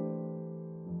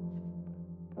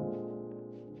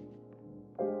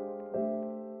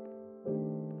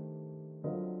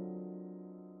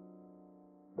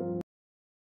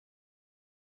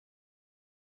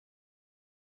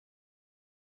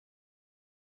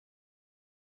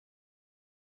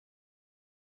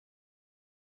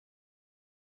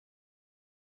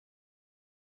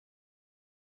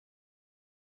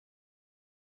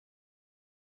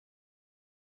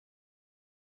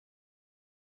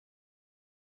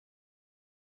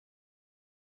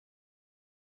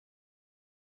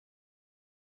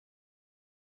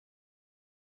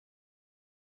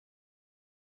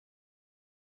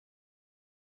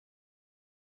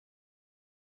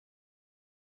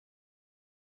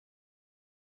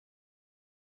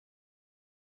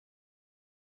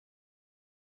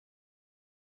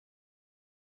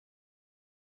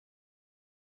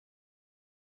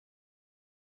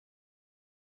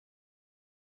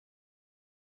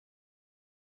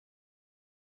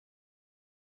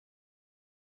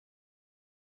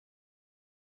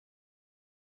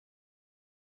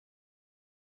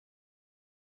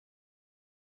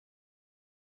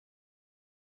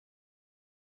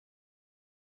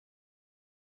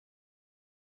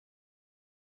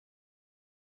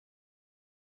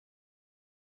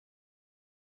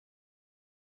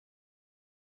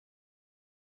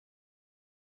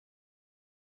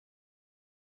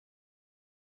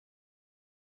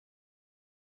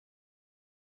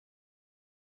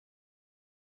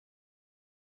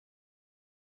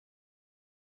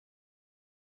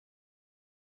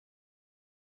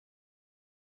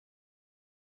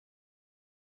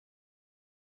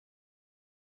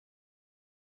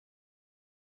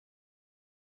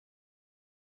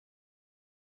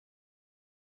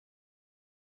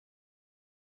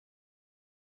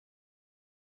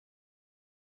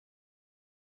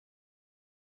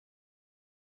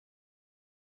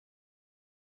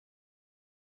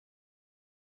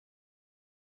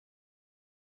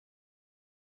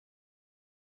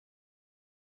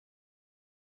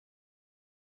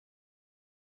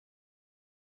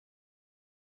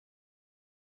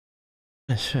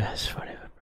 That's whatever.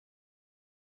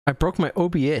 I broke my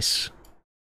OBS.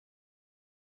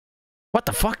 What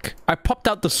the fuck? I popped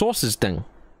out the sources thing.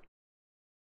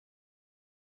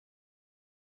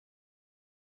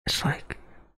 It's like,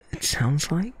 it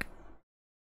sounds like,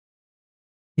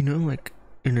 you know, like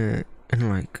in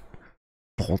like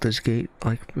Baldur's Gate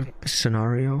like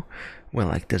scenario where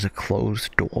like there's a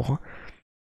closed door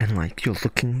and like you're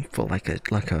looking for like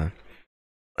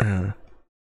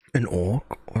an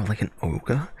orc or like an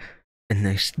ogre, and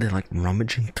they're like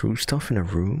rummaging through stuff in a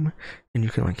room, and you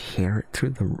can like hear it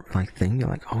through the like thing. You're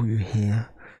like, oh,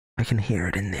 I can hear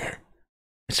it in there.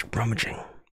 It's rummaging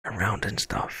around and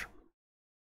stuff.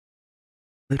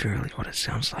 Literally what it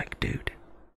sounds like, dude.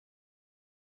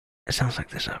 It sounds like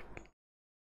there's like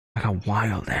a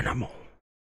wild animal.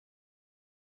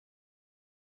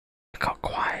 It got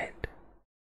quiet.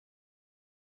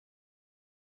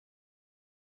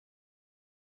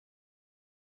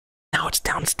 Now it's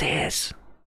downstairs.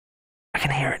 I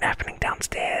can hear it happening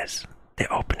downstairs.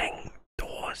 They're opening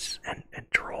doors and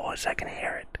drawers. I can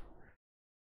hear it.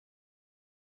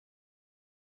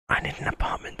 I need an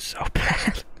apartment so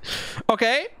bad.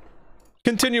 Okay.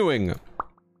 Continuing.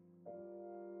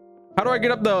 How do I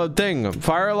get up the thing?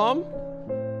 Fire alarm?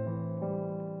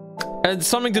 And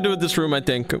something to do with this room, I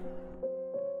think.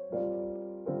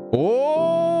 Oh!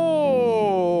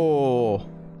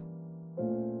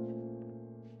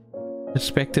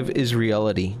 Perspective is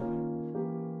reality.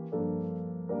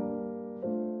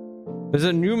 There's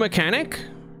a new mechanic?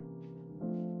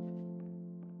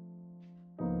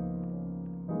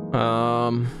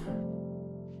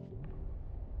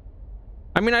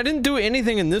 I mean, I didn't do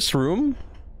anything in this room.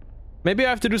 Maybe I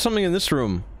have to do something in this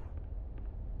room.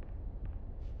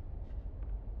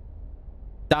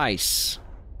 Dice.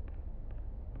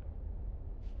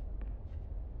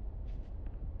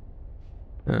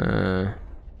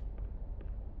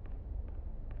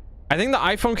 I think the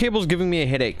iPhone cable is giving me a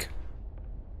headache.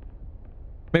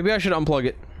 Maybe I should unplug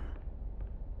it.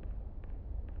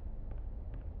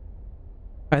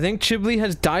 I think Chiblee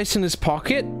has dice in his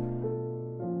pocket,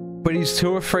 but he's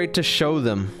too afraid to show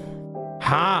them.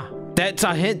 Ha! That's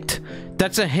a hint.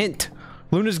 That's a hint.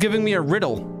 Luna's giving me a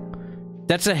riddle.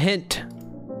 That's a hint.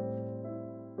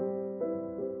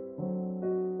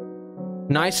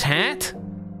 Nice hat?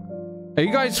 Are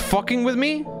you guys fucking with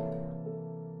me?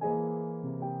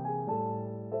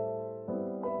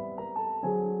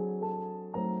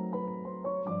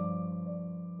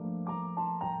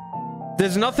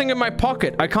 There's nothing in my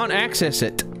pocket. I can't access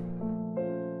it.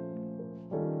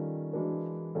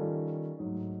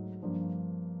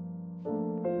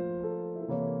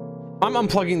 I'm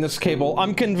unplugging this cable.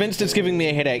 I'm convinced it's giving me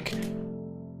a headache.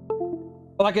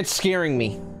 Like it's scaring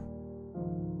me.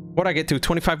 What'd I get to?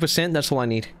 25%? That's all I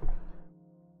need.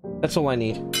 That's all I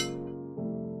need.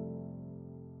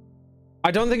 I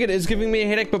don't think it is giving me a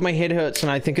headache, but my head hurts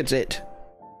and I think it's it.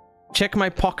 Check my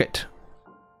pocket.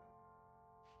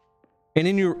 And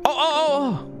in your...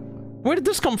 Oh! Where did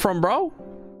this come from, bro?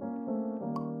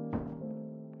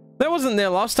 That wasn't there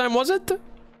last time, was it?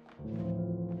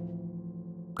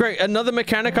 Great, another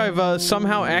mechanic I've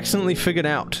somehow accidentally figured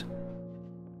out.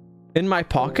 In my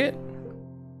pocket?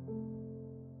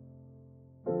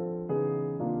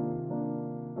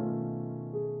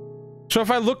 So if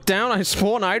I look down, I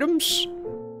spawn items?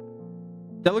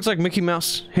 That looks like Mickey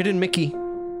Mouse. Hidden Mickey.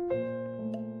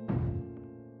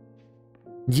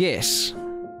 Yes.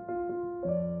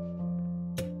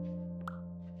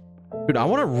 Dude, I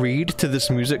want to read to this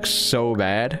music so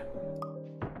bad.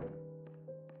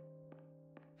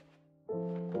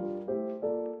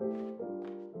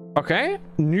 Okay,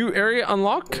 new area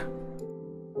unlock.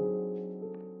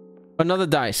 Another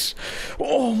dice.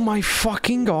 Oh my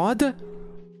fucking god.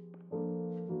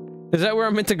 Is that where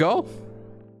I'm meant to go?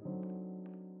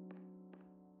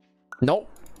 Nope.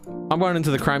 I'm going into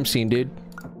the crime scene, dude.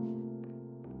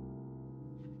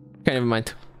 Okay, never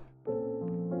mind.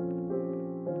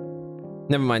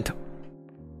 Never mind.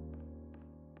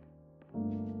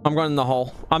 I'm going in the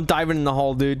hole. I'm diving in the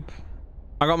hole, dude.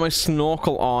 I got my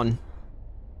snorkel on.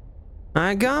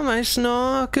 I got my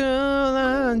snorkel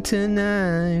on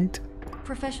tonight.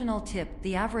 Professional tip: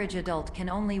 the average adult can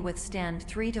only withstand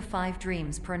 3 to 5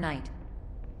 dreams per night.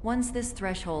 Once this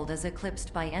threshold is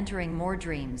eclipsed by entering more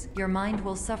dreams, your mind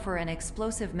will suffer an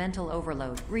explosive mental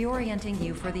overload, reorienting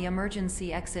you for the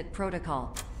emergency exit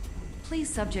protocol. Please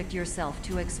subject yourself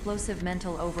to explosive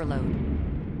mental overload.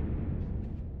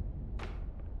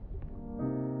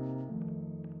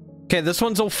 Okay, this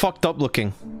one's all fucked up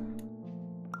looking.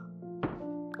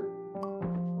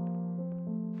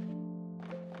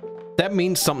 That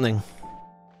means something.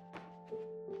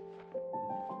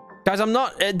 Guys, I'm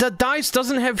not... The dice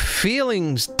doesn't have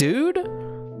feelings, dude.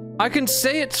 I can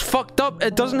say it's fucked up.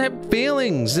 It doesn't have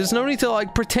feelings. There's no need to,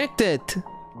 like, protect it.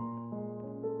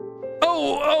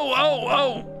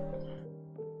 Oh!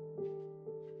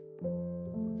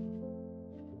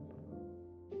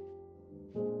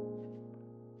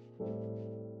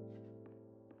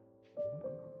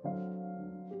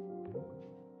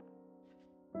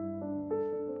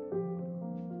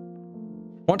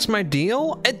 What's my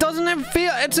deal? It doesn't have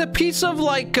feel. It's a piece of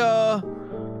like I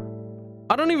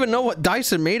don't even know what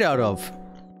dice are made out of.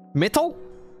 Metal?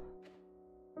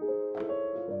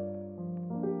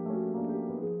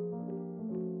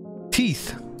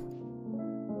 Teeth.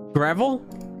 Gravel?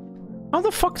 How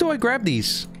the fuck do I grab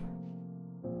these?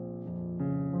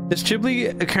 This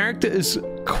Ghibli character is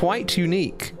quite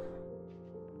unique.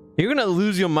 You're gonna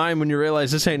lose your mind when you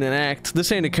realize this ain't an act.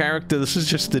 This ain't a character. This is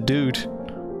just a dude.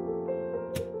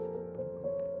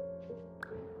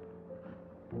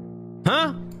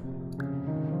 Huh?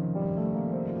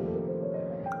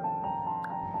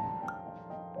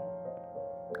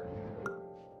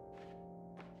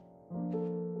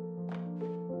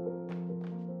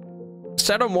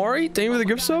 Satomori, thank you for the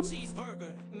gift sub.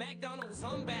 Cheeseburger, McDonald's,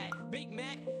 I'm back. Big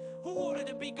Mac, who ordered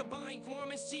a big combined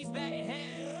form and cheese back in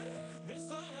hand? It's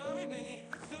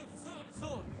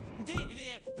so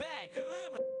back.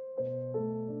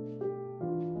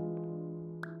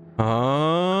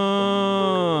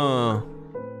 Ah.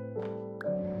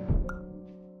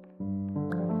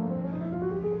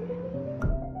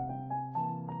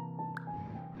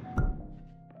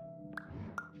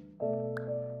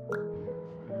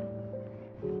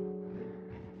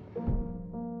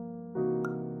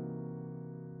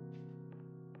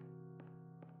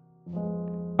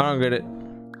 I don't get it.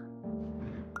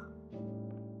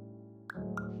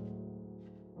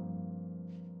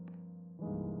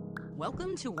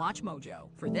 Welcome to Watch Mojo.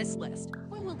 For this list,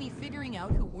 we will be figuring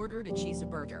out who ordered a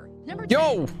cheeseburger. Number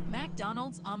 10,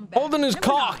 McDonald's Holding his Number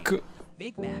cock. 9,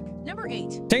 Big Mac. Number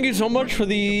 8. Thank you so much for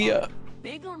the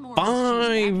Big or normal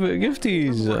 5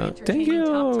 gifties. Thank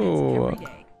you.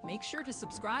 Make sure to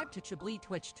subscribe to Chablis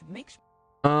Twitch to make sure.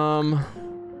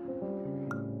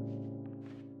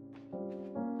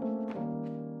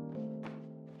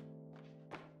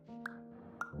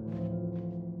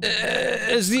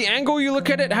 Is the angle you look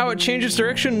at it how it changes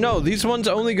direction? No, these ones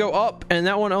only go up and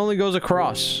that one only goes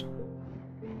across.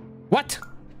 What?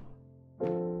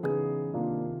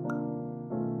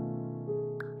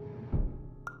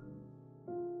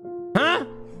 Huh?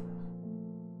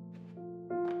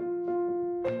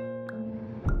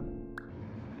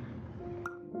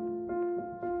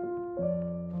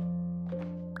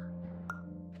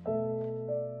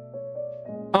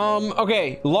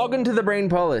 Okay, log into the Brain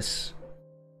Palace.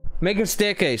 Make a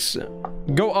staircase.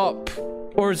 Go up.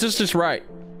 Or is this just right?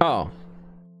 Oh.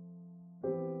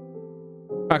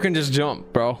 I can just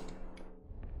jump, bro.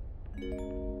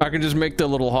 I can just make the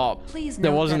little hop. Please that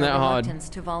note wasn't that hard. Reluctance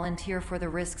to volunteer for the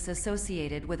risks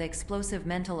associated with explosive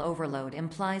mental overload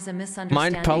implies a Mind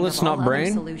misunderstanding palace, of all not brain?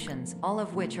 other solutions, all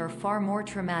of which are far more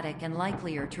traumatic and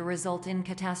likelier to result in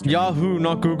catastrophe. Yahoo,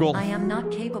 not Google. I am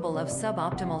not capable of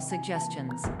suboptimal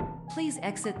suggestions. Please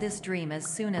exit this dream as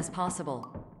soon as possible.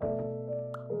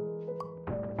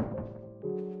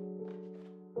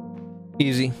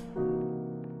 Easy.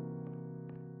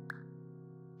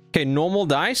 Okay, normal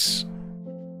dice.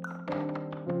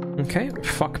 Okay,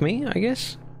 fuck me, I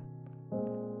guess.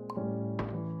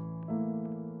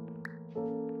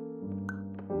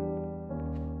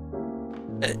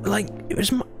 Like,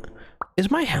 is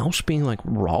my house being like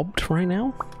robbed right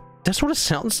now? That's what it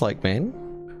sounds like, man.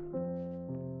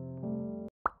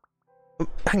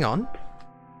 Hang on.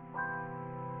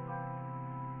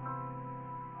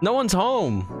 No one's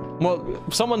home. Well,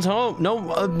 someone's home.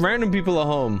 No, random people are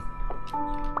home.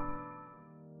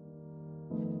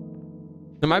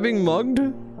 Am I being mugged?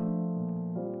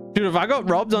 Dude, if I got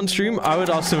robbed on stream, I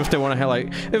would ask them if they want to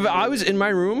like, if I was in my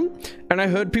room and I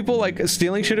heard people like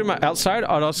stealing shit in my outside,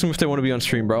 I'd ask them if they want to be on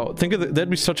stream, bro. Think of that'd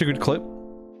be such a good clip.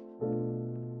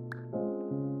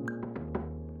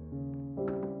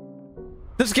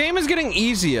 This game is getting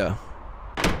easier.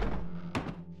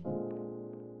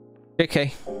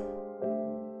 Okay.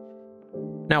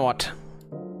 Now what?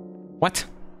 What?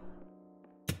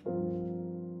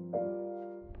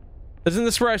 Isn't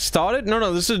this where I started?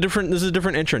 No, this is a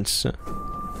different entrance.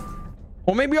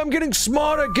 Or maybe I'm getting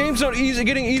smarter. Game's not easy,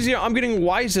 getting easier. I'm getting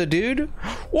wiser, dude.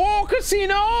 Whoa,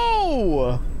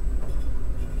 casino!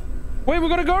 Wait, we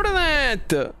gotta go to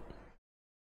that.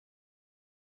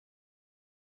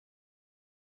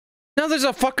 Now there's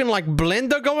a fucking like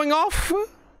blender going off.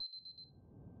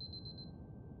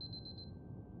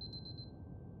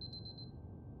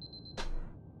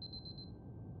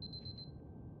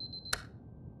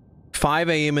 5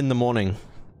 a.m. in the morning.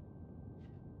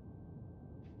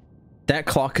 That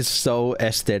clock is so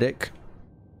aesthetic.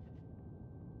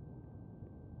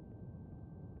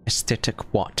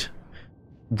 Aesthetic what?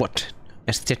 What?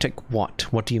 Aesthetic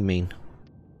what? What do you mean?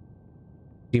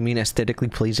 Do you mean aesthetically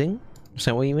pleasing? Is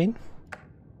that what you mean?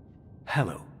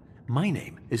 Hello, my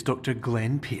name is Dr.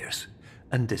 Glenn Pierce,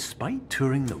 and despite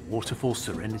touring the Waterfall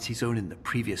Serenity Zone in the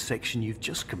previous section you've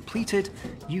just completed,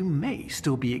 you may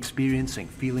still be experiencing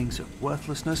feelings of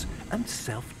worthlessness and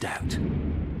self-doubt.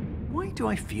 Why do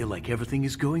I feel like everything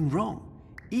is going wrong,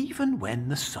 even when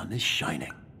the sun is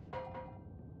shining?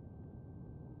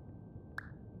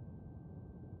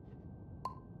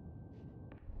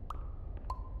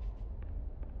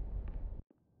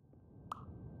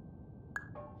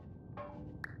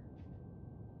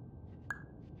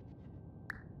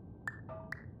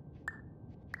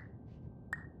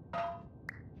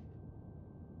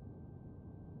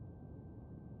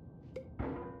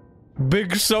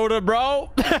 Big soda, bro.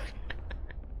 Does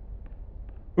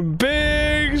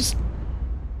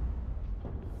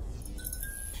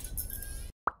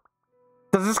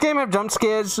this game have jump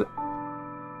scares?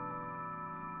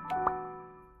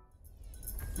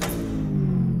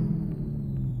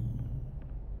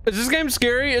 Is this game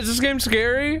scary? Is this game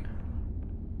scary?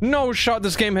 No shot,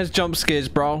 this game has jump scares,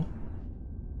 bro.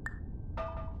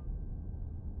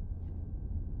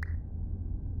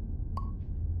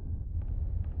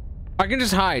 I can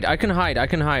just hide. I can hide. I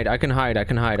can hide. I can hide. I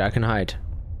can hide. I can hide.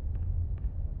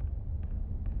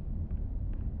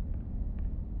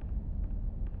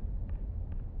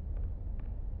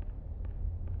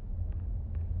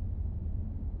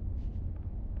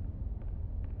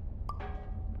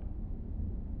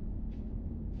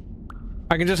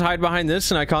 I can just hide behind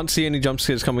this and I can't see any jump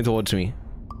scares coming towards me.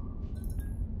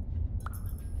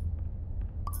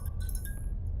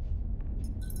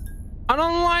 I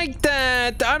don't like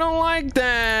that. I don't like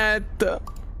that.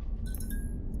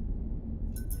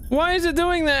 Why is it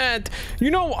doing that?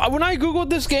 You know, when I googled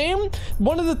this game,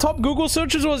 one of the top Google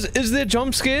searches was, is there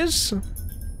jump scares?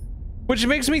 Which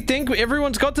makes me think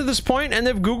everyone's got to this point and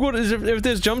they've googled if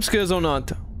there's jump scares or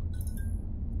not.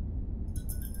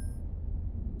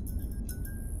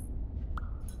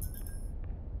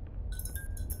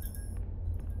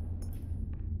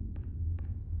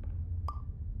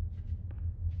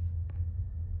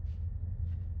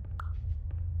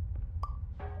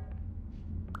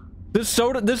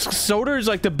 This soda is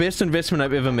like the best investment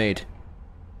I've ever made.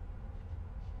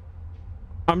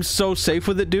 I'm so safe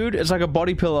with it, dude. It's like a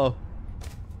body pillow.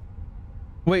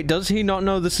 Wait, does he not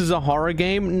know this is a horror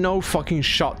game? No fucking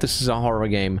shot this is a horror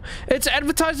game. It's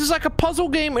advertised as like a puzzle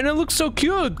game and it looks so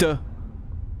cute.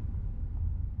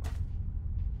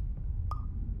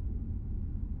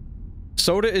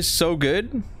 Soda is so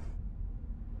good.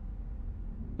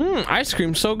 Ice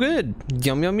cream so good.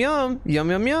 Yum yum yum. Yum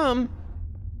yum yum.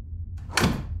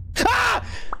 Ah!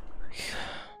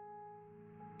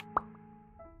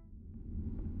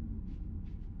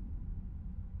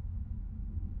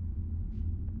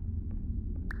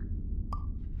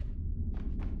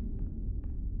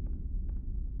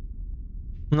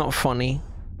 Not funny.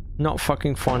 Not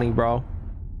fucking funny, bro.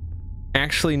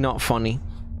 Actually not funny.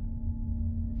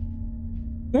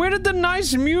 Where did the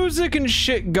nice music and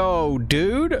shit go,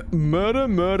 dude? Murder,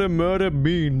 murder, murder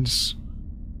beans.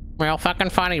 Real fucking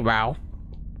funny, bro.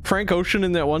 Frank Ocean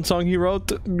in that one song he wrote,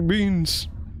 beans.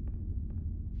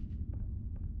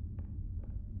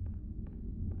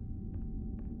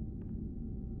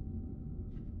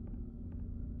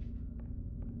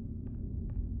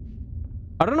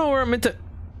 I don't know where I'm meant to...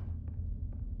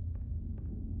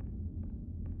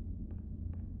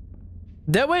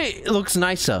 That way it looks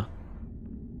nicer.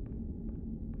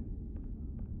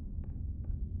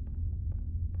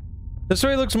 This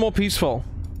way it looks more peaceful.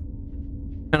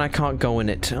 And I can't go in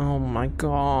it. Oh my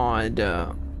god.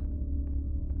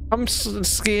 I'm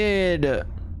scared.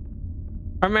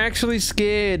 I'm actually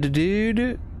scared,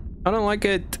 dude. I don't like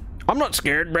it. I'm not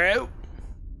scared, bro.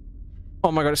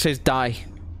 Oh my god, it says die.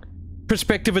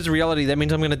 Perspective is reality. That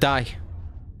means I'm gonna die.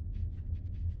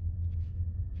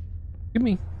 Give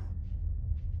me.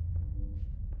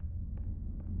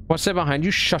 What's that behind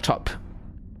you? Shut up.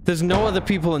 There's no other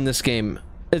people in this game.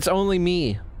 It's only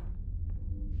me.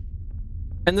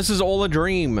 And this is all a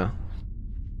dream.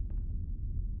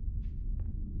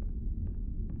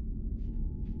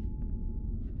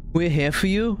 We're here for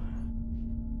you?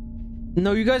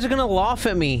 No, you guys are gonna laugh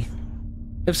at me.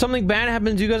 If something bad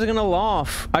happens, you guys are gonna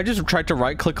laugh. I just tried to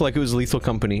right click like it was Lethal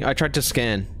Company. I tried to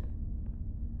scan.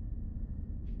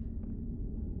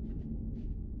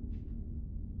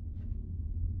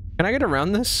 Can I get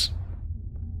around this?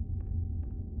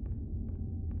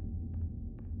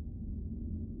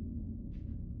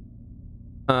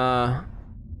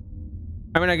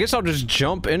 I mean, I guess I'll just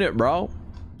jump in it, bro.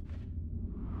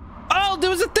 Oh, there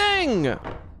was a thing!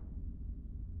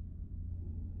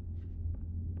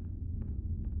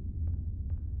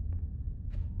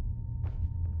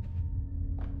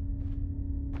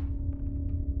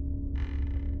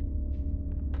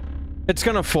 It's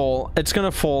gonna fall. It's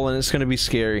gonna fall and it's gonna be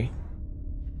scary.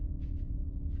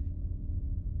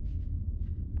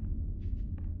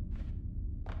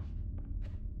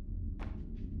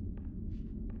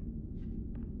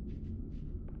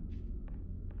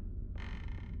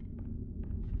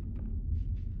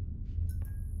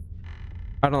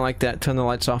 I don't like that. Turn the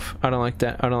lights off. I don't like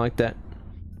that. I don't like that.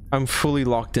 I'm fully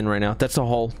locked in right now. That's a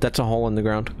hole. That's a hole in the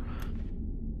ground.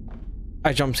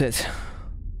 I jumped it.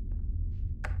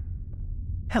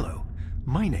 Hello,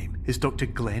 my name is Dr.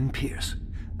 Glenn Pierce,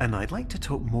 and I'd like to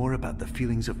talk more about the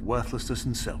feelings of worthlessness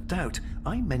and self-doubt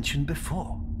I mentioned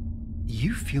before.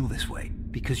 You feel this way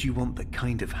because you want the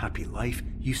kind of happy life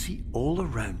you see all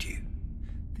around you,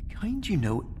 the kind you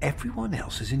know everyone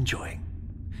else is enjoying.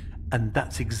 And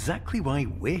that's exactly why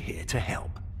we're here to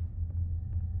help.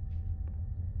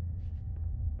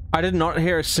 I did not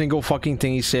hear a single fucking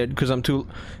thing he said because I'm too...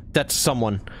 That's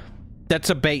someone. That's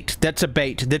a bait. That's a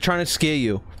bait. They're trying to scare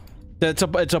you. It's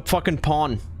a fucking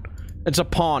pawn. It's a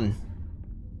pawn.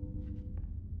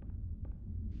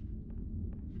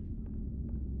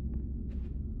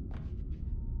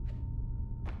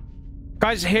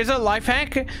 Guys, here's a life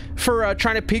hack for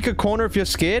trying to peek a corner if you're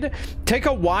scared. Take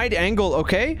a wide angle,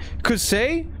 okay? Because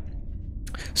say,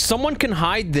 someone can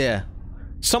hide there.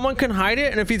 Someone can hide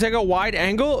it, and if you take a wide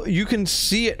angle, you can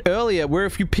see it earlier. Where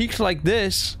if you peeked like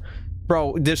this,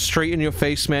 bro, this straight in your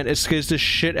face, man, it scares the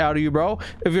shit out of you, bro.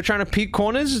 If you're trying to peek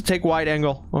corners, take wide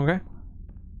angle, okay?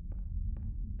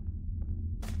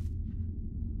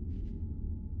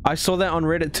 I saw that on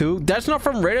Reddit too. That's not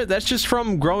from Reddit, that's just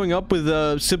from growing up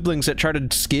with siblings that try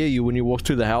to scare you when you walk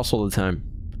through the house all the time.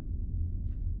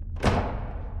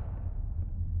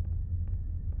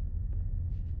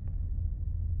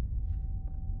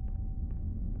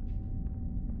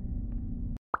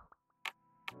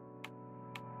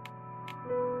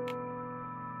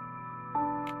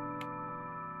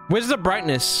 Where's the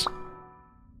brightness?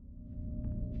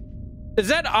 Is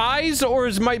that eyes or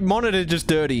is my monitor just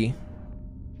dirty?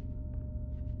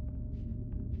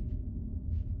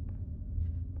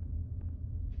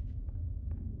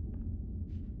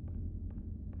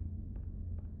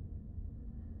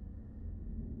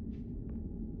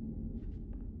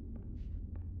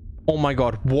 Oh my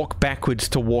god, walk backwards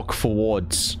to walk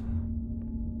forwards.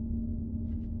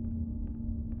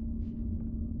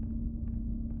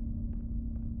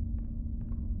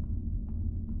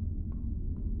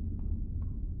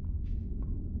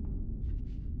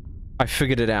 I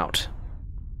figured it out.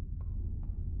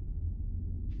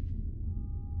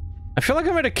 I feel like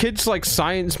I'm at a kid's like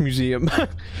science museum.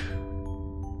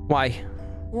 Why?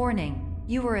 Warning.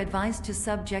 You were advised to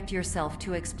subject yourself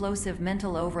to explosive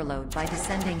mental overload by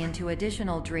descending into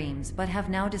additional dreams, but have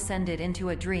now descended into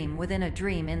a dream within a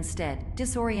dream instead,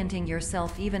 disorienting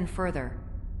yourself even further.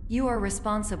 You are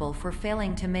responsible for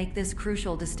failing to make this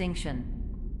crucial distinction.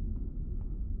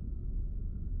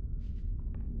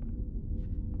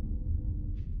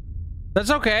 That's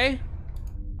okay.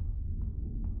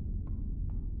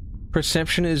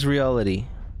 Perception is reality.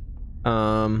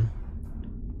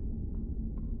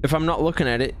 If I'm not looking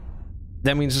at it,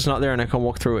 that means it's not there and I can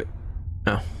walk through it.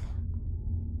 Oh.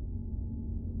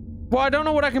 Well, I don't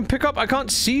know what I can pick up. I can't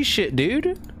see shit,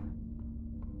 dude.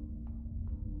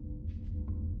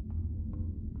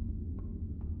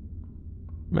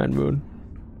 Mad Moon.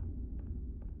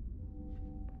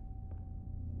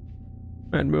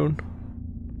 Mad Moon.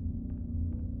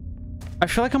 I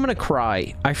feel like I'm gonna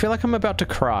cry. I feel like I'm about to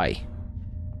cry.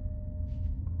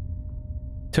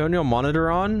 Turn your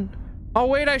monitor on? Oh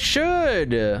wait, I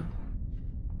should! Okay,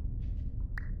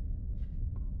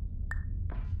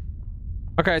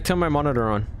 I turn my monitor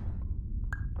on.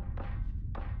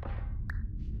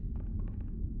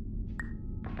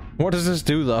 What does this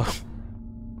do though?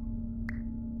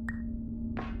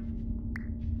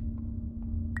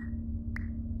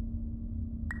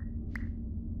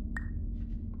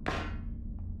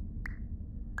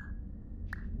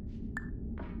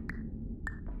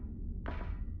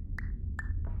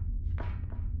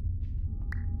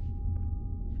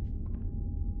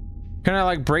 Can I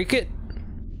like break it?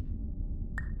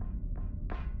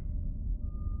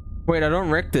 Wait, I don't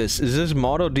wreck this. Is this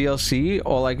mod or DLC,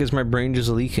 or like is my brain just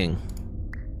leaking?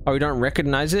 Oh, you don't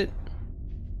recognize it?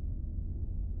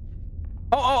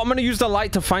 Oh, I'm gonna use the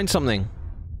light to find something.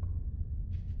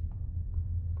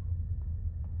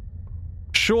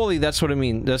 Surely that's what I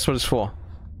mean. That's what it's for.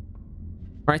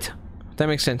 Right? That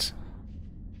makes sense.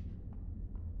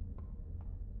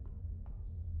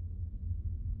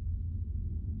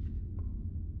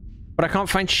 But I can't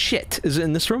find shit. Is it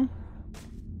in this room?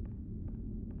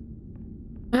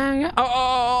 Yeah.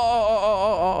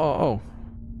 Oh.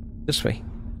 This way.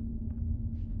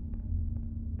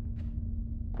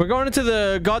 We're going into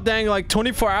the goddamn like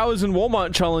 24 hours in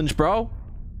Walmart challenge, bro.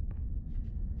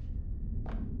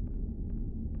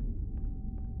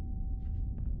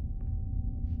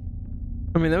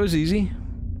 I mean, that was easy.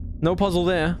 No puzzle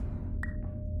there.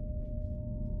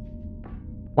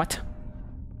 What?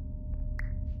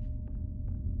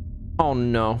 Oh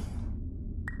no.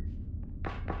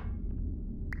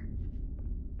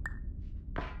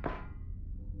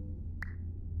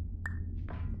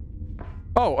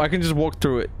 Oh, I can just walk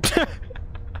through it.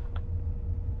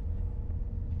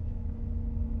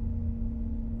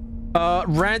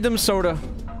 Random soda.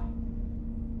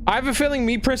 I have a feeling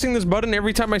me pressing this button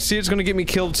every time I see it's gonna get me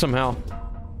killed somehow.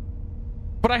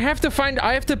 But I have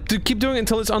to keep doing it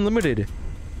until it's unlimited.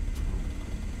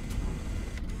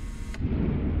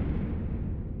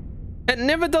 It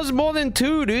never does more than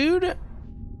 2, dude.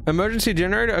 Emergency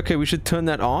generator. Okay, we should turn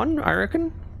that on, I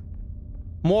reckon.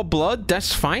 More blood.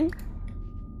 That's fine. Is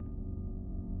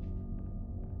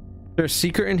there a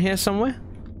secret in here somewhere?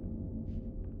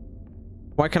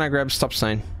 Why can't I grab stop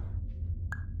sign?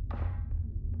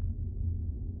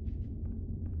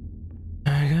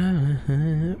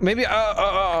 Maybe.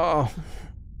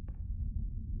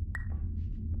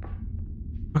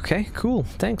 Okay, cool.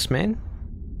 Thanks, man.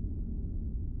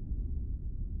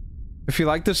 If you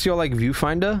like this, your like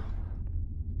viewfinder,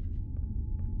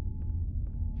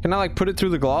 can I like put it through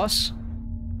the glass?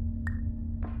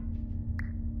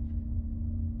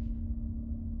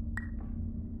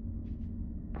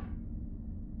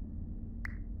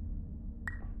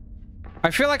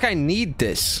 I feel like I need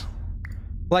this.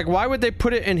 Like, why would they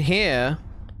put it in here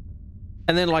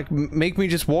and then like make me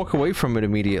just walk away from it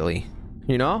immediately?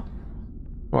 You know?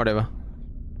 Whatever.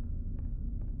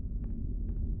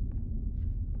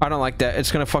 I don't like that.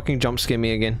 It's gonna fucking jump scare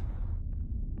me again.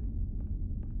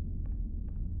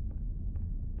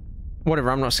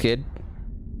 Whatever, I'm not scared.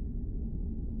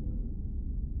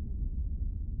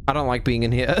 I don't like being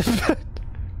in here.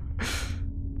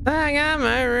 I got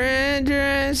my red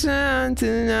dress on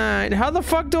tonight. How the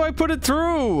fuck do I put it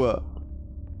through?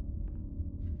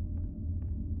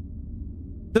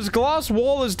 This glass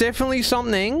wall is definitely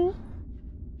something.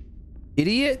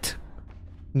 Idiot.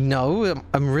 No,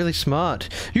 I'm really smart.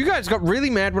 You guys got really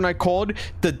mad when I called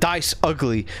the dice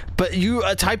ugly, but you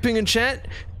are typing in chat,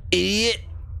 idiot.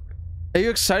 Are you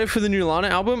excited for the new Lana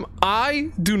album?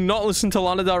 I do not listen to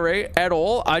Lana Del Rey at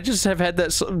all. I just have had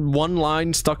that one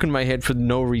line stuck in my head for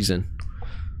no reason.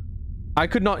 I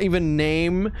could not even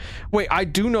name... Wait, I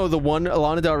do know the one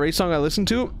Lana Del Rey song I listened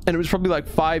to, and it was probably like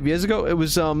 5 years ago. It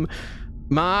was,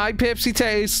 my Pepsi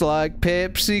tastes like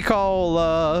Pepsi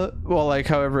Cola. Well, like,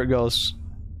 however it goes.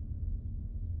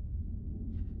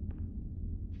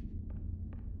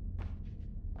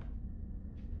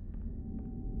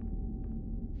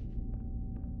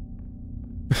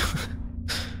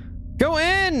 Go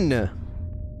in!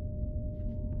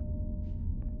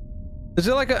 Is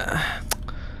it like a...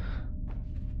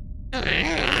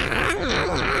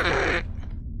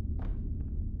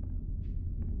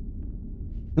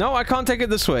 No, I can't take it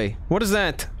this way. What is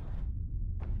that?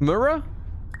 Mura?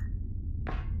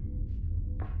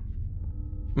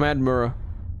 Mad Mura.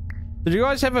 Did you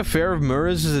guys have a fear of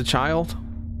Muras as a child?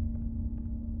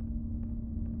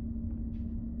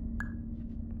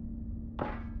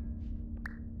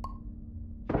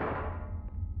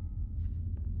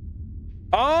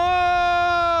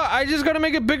 Oh, I just gotta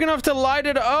make it big enough to light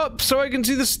it up so I can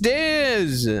see the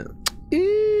stairs.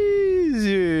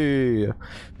 Easy.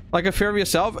 Like a fear of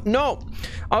yourself? No,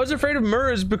 I was afraid of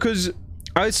mirrors because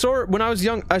I saw, when I was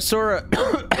young, I saw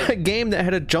a game that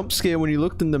had a jump scare when you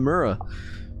looked in the mirror.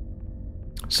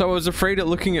 So I was afraid of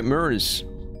looking at mirrors.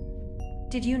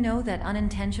 Did you know that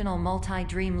unintentional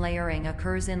multi-dream layering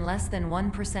occurs in less than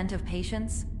 1% of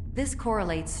patients? This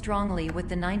correlates strongly with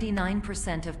the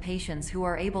 99% of patients who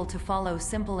are able to follow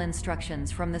simple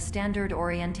instructions from the standard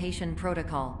orientation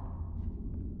protocol.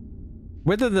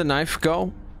 Where did the knife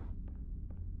go?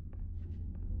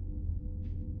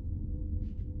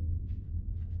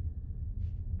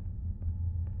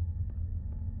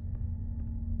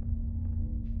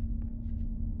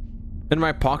 In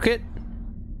my pocket?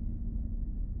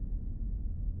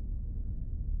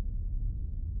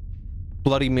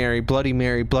 Bloody Mary, Bloody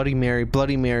Mary, Bloody Mary,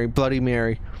 Bloody Mary, Bloody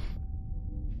Mary.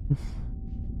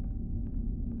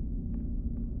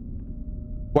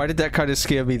 Why did that kind of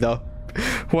scare me though?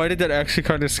 Why did that actually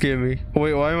kind of scare me?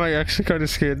 Wait, why am I actually kind of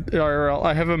scared? IRL,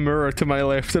 I have a mirror to my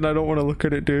left and I don't want to look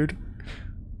at it, dude.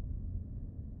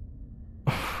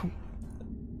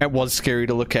 It was scary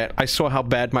to look at. I saw how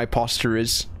bad my posture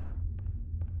is.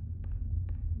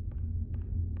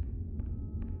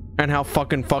 And how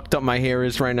fucking fucked up my hair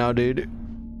is right now, dude.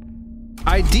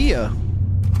 Idea.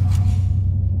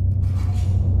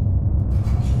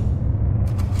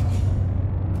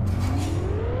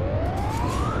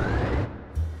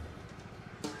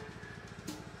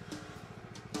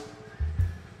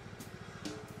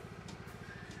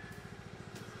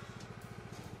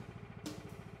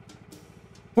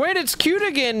 Wait, it's cute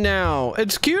again now.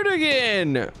 It's cute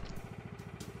again.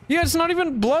 Yeah, it's not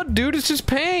even blood, dude. It's just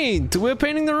paint. We're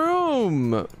painting the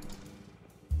room.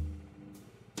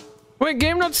 Wait,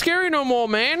 game not scary no more,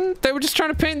 man. They were just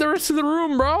trying to paint the rest of the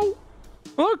room, bro.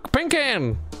 Look, paint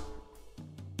can.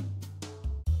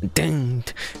 Ding,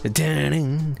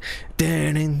 ding,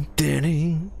 ding,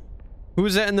 ding. Who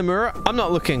is that in the mirror? I'm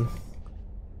not looking.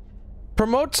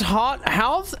 Promotes heart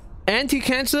health,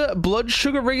 anti-cancer, blood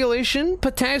sugar regulation,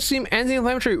 potassium,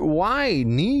 anti-inflammatory. Why?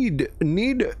 Need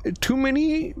too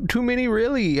many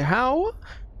really? How?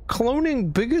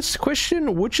 Cloning, biggest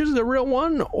question, which is the real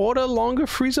one? Order longer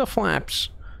freezer flaps.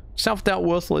 Self-doubt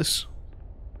worthless.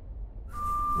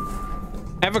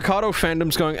 Avocado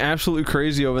fandom's going absolutely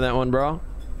crazy over that one, bro.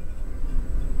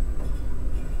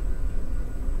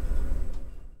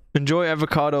 Enjoy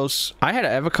avocados. I had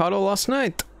an avocado last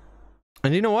night.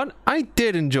 And you know what? I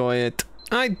did enjoy it.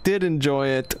 I did enjoy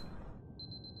it.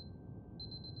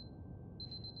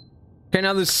 Okay,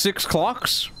 now there's 6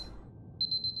 clocks.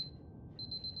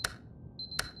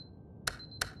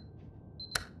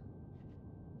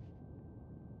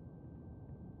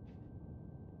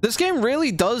 This game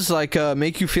really does like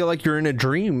make you feel like you're in a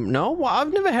dream. No? Well,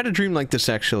 I've never had a dream like this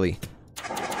actually.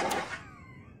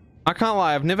 I can't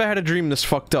lie, I've never had a dream this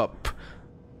fucked up.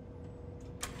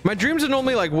 My dreams are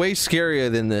normally like way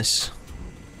scarier than this.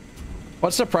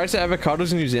 What's the price of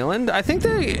avocados in New Zealand? I think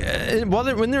they,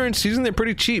 when they're in season, they're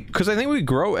pretty cheap because I think we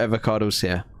grow avocados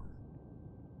here.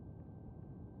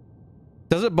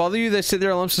 Does it bother you they set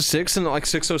their alarms to 6 and at like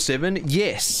 6:07?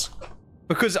 Yes.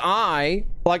 Because I'm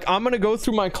gonna go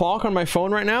through my clock on my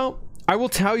phone right now. I will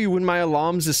tell you when my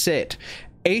alarms are set.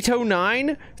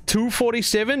 8:09,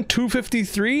 2:47,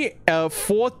 2:53,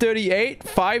 4:38,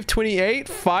 5:28,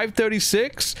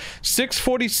 5:36,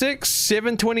 6:46,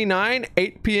 7:29,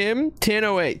 8 p.m,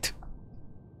 10:08.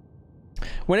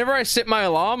 Whenever I set my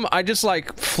alarm, I just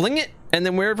like fling it, and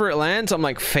then wherever it lands, I'm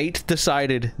like, fate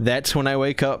decided. That's when I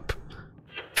wake up.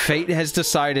 Fate has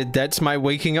decided that's my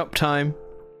waking up time.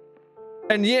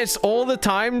 And yes, all the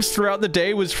times throughout the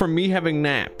day was from me having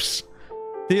naps.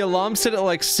 The alarm set at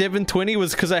like 7:20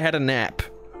 was because I had a nap.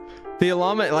 The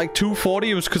alarm at like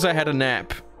 2:40 was because I had a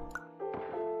nap.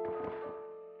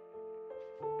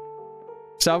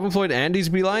 Self-employed Andy's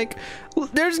be like,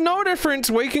 there's no difference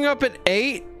waking up at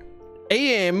 8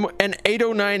 a.m. and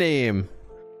 8:09 a.m.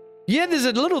 Yeah, there's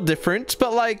a little difference,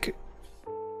 but like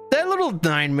that little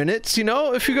 9 minutes, you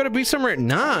know, if you gotta be somewhere at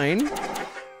 9,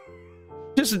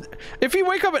 just if you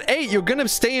wake up at 8, you're gonna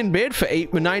stay in bed for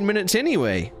 8 or 9 minutes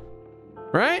anyway,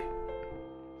 right?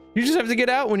 You just have to get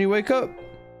out when you wake up.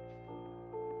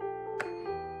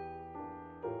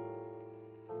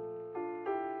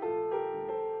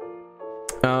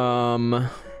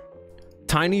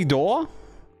 Tiny door.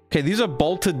 Okay, these are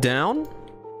bolted down.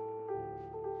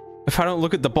 If I don't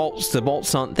look at the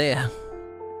bolts aren't there.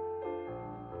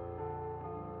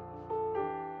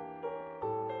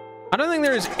 I don't think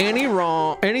there is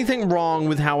anything wrong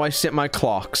with how I set my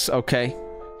clocks, okay?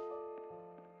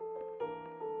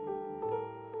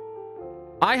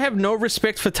 I have no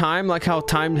respect for time like how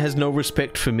time has no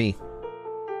respect for me.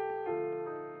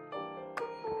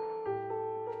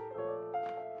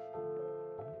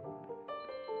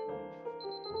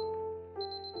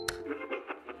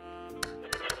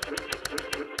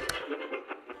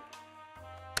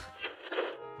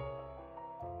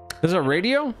 There's a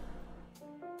radio?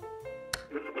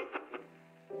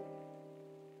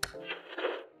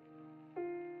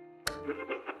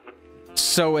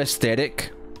 So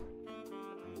aesthetic.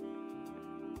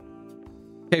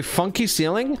 Okay, funky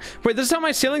ceiling? Wait, this is how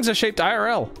my ceilings are shaped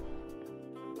IRL.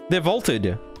 They're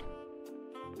vaulted.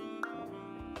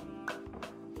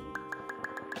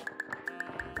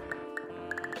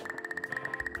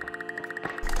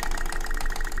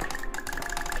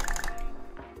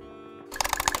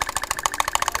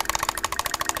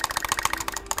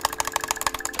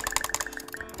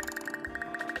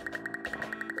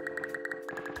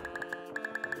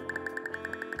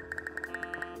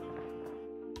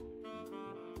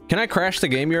 Can I crash the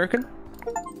game, you reckon?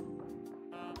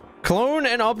 Clone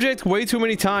an object way too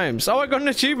many times. Oh, I got an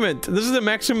achievement. This is the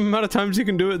maximum amount of times you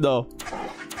can do it, though.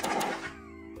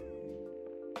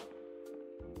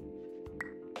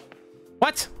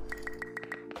 What?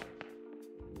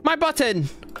 My button!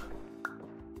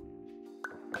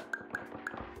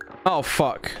 Oh,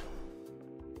 fuck.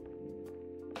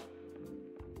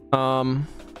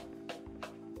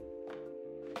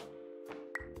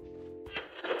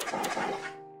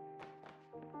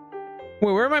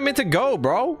 Wait, where am I meant to go,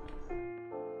 bro?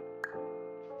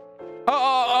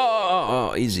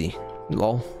 Oh, easy.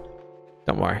 Lol.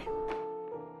 Don't worry.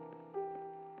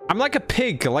 I'm like a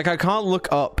pig. Like, I can't look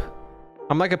up.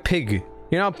 I'm like a pig.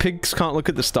 You know how pigs can't look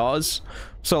at the stars?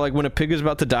 So, like, when a pig is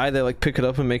about to die, they, like, pick it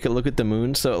up and make it look at the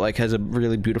moon, so it, like, has a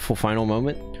really beautiful final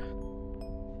moment.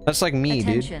 That's like me,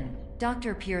 Attention. dude.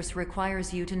 Dr. Pierce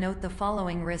requires you to note the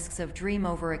following risks of dream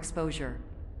overexposure.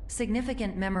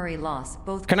 Significant memory loss,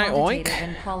 both quantitative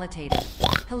and qualitative.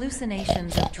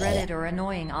 Hallucinations of dreaded or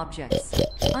annoying objects.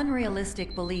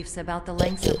 Unrealistic beliefs about the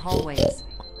lengths of hallways.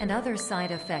 And other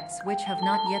side effects which have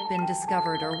not yet been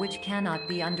discovered or which cannot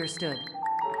be understood.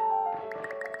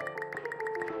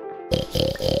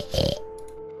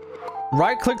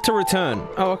 Right click to return.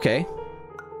 Oh, okay.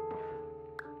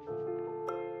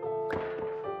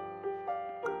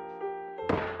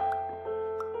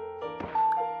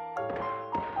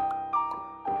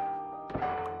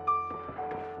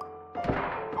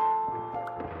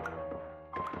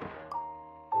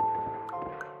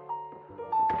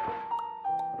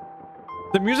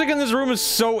 The music in this room is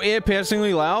so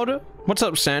ear-piercingly loud. What's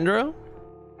up, Sandra?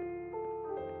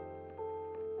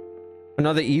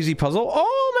 Another easy puzzle.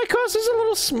 Oh my gosh, there's a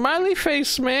little smiley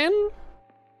face, man.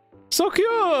 So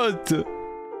cute.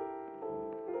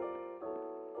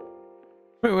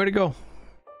 Wait, where'd it go?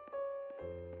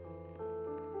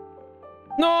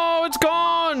 No, it's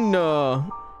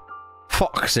gone.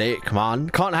 Fuck's sake, man.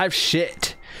 Can't have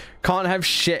shit. Can't have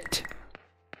shit.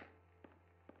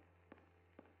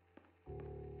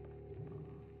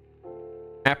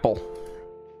 Apple.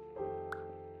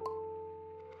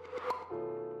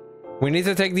 We need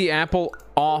to take the apple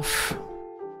off.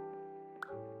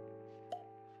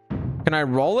 Can I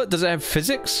roll it? Does it have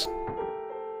physics?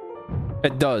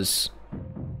 It does.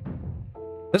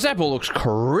 This apple looks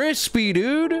crispy,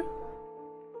 dude.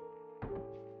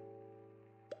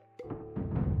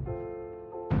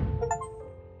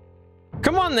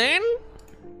 Come on, then.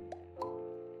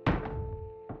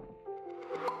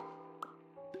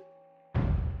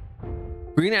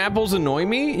 Green apples annoy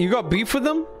me? You got beef with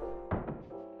them?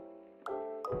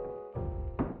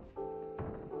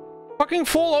 Fucking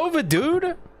fall over,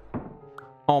 dude.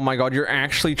 Oh my god, you're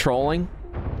actually trolling.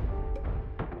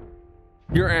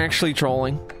 You're actually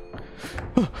trolling.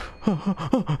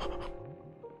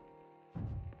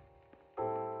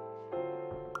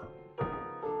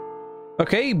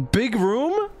 Okay, big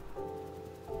room.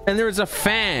 And there is a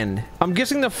fan. I'm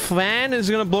guessing the fan is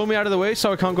gonna blow me out of the way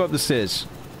so I can't go up the stairs.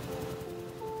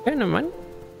 Okay, never mind.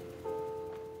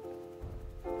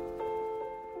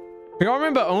 Y'all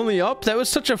remember Only Up? That was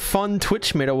such a fun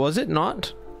Twitch meta, was it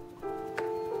not?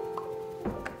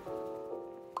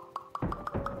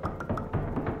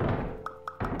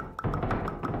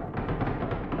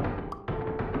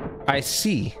 I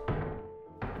see.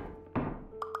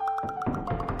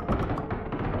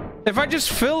 If I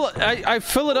just I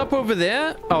fill it up over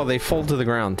there. Oh, they fall to the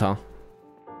ground, huh?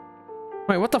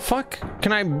 Wait, what the fuck?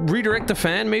 Can I redirect the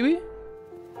fan, maybe?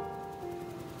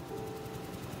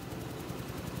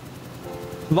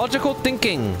 Logical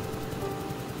thinking.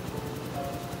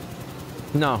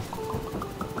 No.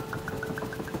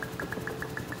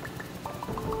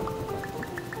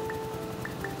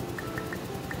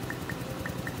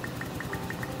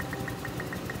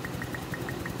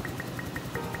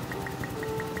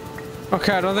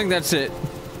 Okay, I don't think that's it.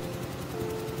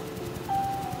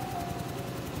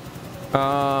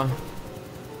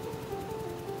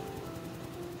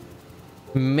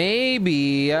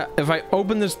 Maybe if I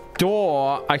open this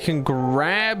door, I can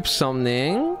grab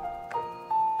something.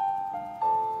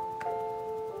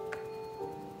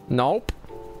 Nope.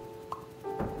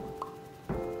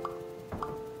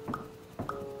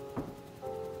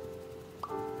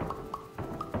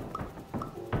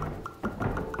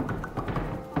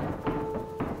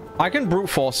 I can brute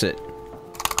force it.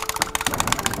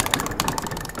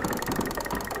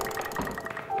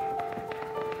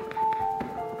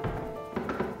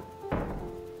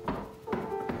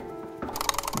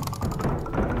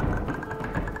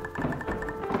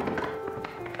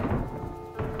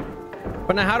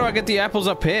 But now how do I get the apples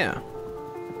up here?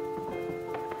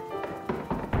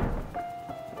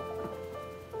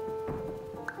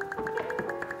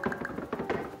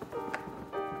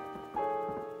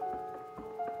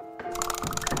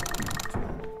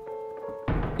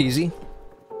 Easy.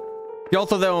 Y'all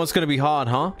thought that one was gonna be hard,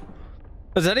 huh?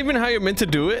 Is that even how you're meant to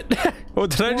do it? Or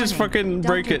did I just fucking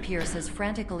break it? Dr. Pierce is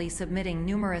frantically submitting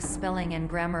numerous spelling and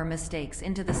grammar mistakes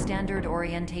into the standard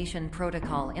orientation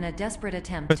protocol in a desperate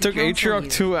attempt to counsel you. It took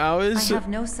Atriarch 2 hours? I have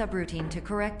no subroutine to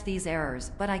correct these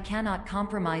errors, but I cannot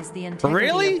compromise the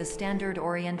integrity of the standard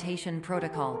orientation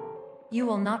protocol. You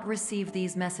will not receive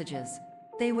these messages.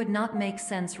 They would not make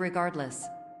sense regardless.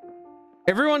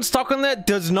 Everyone stuck on that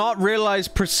does not realize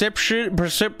perspective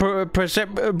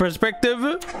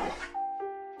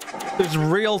is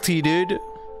realty, dude.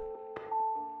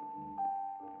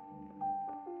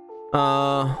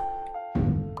 I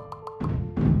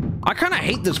kind of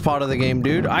hate this part of the game,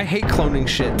 dude. I hate cloning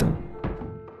shit.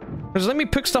 Just let me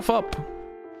pick stuff up.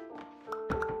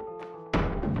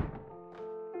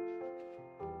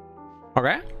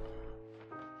 Okay.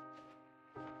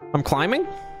 I'm climbing.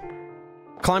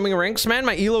 Climbing ranks, man.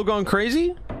 My elo going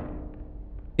crazy.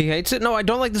 He hates it. No, I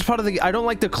don't like this part of the. I don't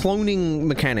like the cloning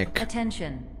mechanic.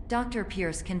 Attention. Dr.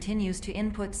 Pierce continues to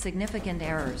input significant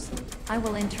errors. I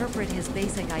will interpret his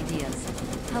basic ideas.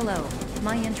 Hello.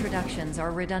 My introductions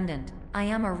are redundant. I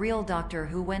am a real doctor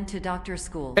who went to doctor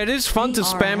school. It is fun to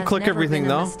spam click everything,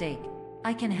 though. Mistake.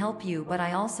 I can help you, but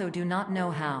I also do not know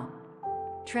how.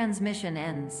 Transmission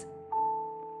ends.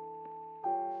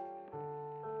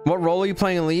 What role are you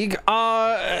playing in League?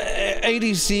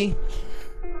 ADC.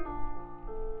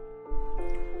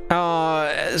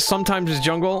 Sometimes it's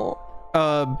jungle.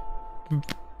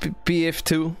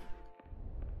 BF2.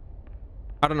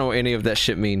 I don't know what any of that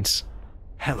shit means.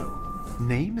 Hello.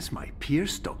 Name is my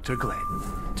Pierce Dr.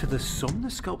 Glenn. To the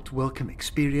Somnosculpt Welcome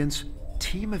Experience,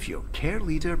 team of your care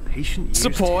leader, patient years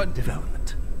support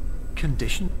development.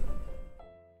 Condition.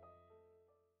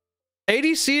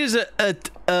 ADC is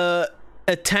a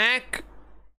attack,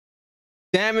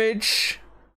 damage,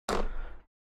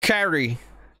 carry.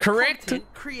 Correct?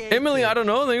 Emily, I don't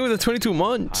know. They were the 22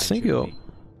 months. Thank you.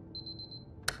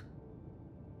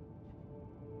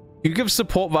 You give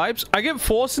support vibes. I get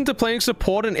forced into playing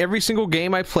support in every single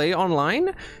game I play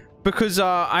online because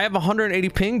I have 180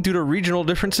 ping due to regional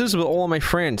differences with all of my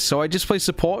friends. So I just play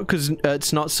support because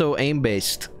it's not so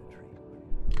aim-based.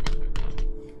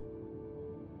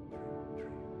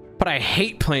 But I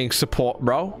hate playing support,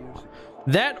 bro.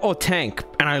 That or tank.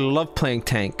 And I love playing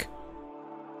tank.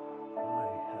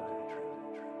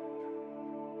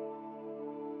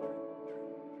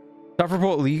 Staff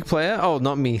report league player? Oh,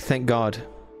 not me. Thank God.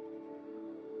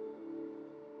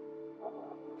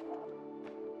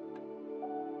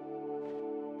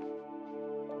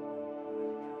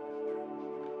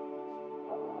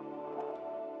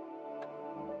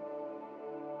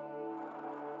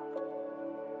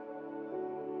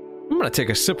 I'm gonna take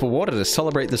a sip of water to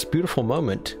celebrate this beautiful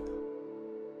moment.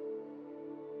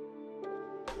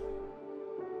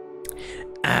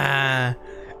 Ah,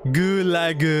 good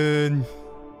lagoon.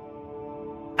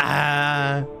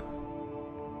 Ah.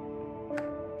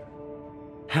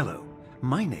 Hello,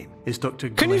 my name is Dr.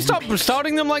 Can you stop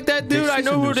starting them like that, dude? I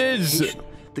know who it is.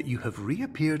 That you have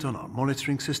reappeared on our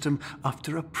monitoring system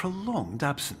after a prolonged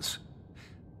absence.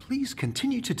 Please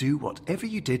continue to do whatever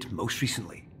you did most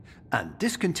recently, and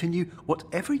discontinue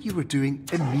whatever you were doing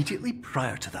immediately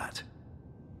prior to that.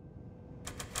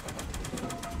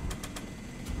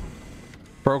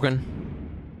 Broken.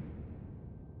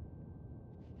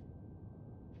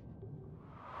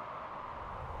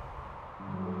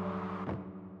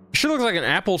 She looks like an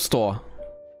Apple store.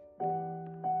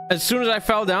 As soon as I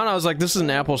fell down, I was like, this is an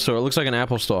Apple store. It looks like an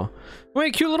Apple store.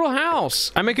 Wait, cute little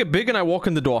house. I make it big and I walk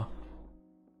in the door.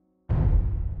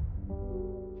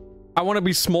 I want to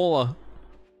be smaller.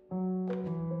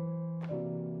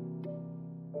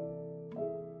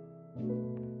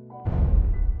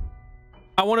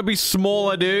 I want to be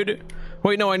smaller, dude.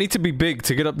 Wait, no, I need to be big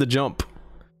to get up the jump.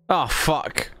 Oh,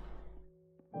 fuck.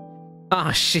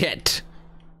 Ah, shit.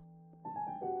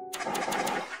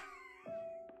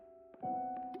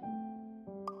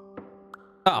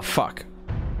 Oh, fuck.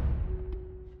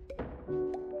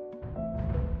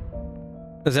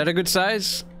 Is that a good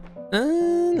size?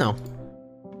 No.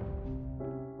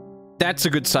 That's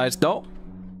a good size, though.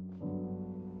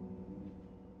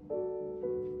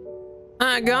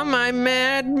 I got my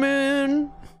Mad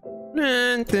Moon.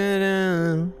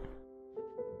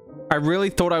 I really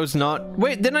thought I was not.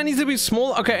 Wait, then I need to be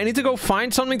small. Okay, I need to go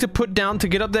find something to put down to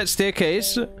get up that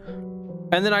staircase.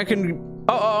 And then I can...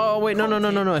 Oh, wait,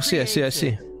 no. I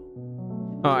see.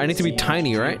 Oh, I need to be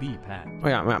tiny, right? Oh,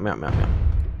 yeah.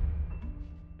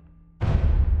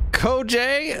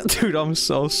 Koj? Dude, I'm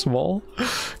so small.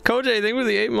 Koj, thank you for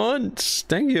the 8 months.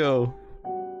 Thank you.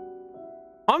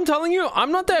 I'm telling you,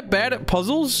 I'm not that bad at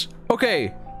puzzles.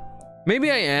 Okay,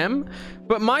 maybe I am,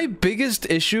 but my biggest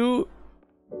issue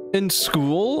in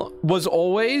school was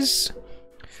always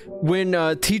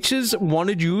when teachers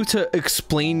wanted you to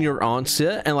explain your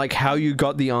answer and like how you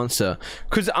got the answer.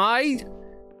 Because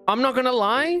I'm not gonna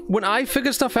lie, when I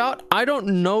figure stuff out, I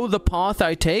don't know the path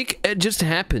I take. It just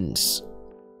happens.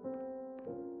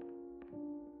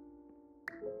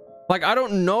 Like, I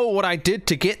don't know what I did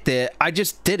to get there. I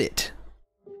just did it.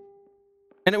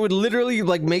 And it would literally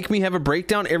like make me have a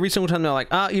breakdown every single time. They're like,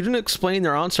 you didn't explain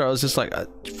their answer. I was just like,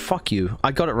 fuck you.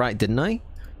 I got it right, didn't I?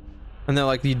 And they're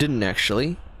like, you didn't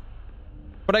actually.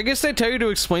 But I guess they tell you to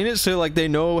explain it so like they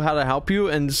know how to help you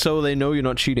and so they know you're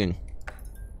not cheating.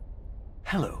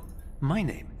 Hello, my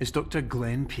name is Dr.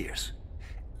 Glenn Pierce.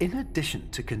 In addition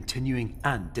to continuing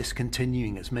and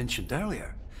discontinuing as mentioned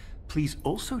earlier, please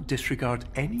also disregard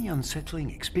any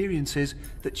unsettling experiences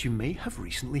that you may have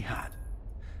recently had.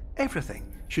 Everything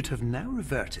should have now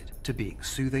reverted to being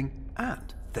soothing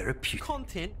and therapeutic.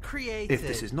 Content created. If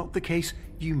this is not the case,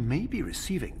 you may be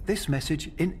receiving this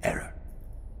message in error.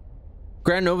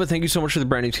 Grand Nova, thank you so much for the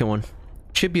brand new tier 1.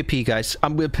 Chip your P, guys.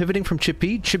 We're pivoting from Chip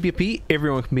P. Chip your P.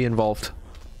 Everyone can be involved.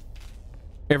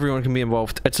 Everyone can be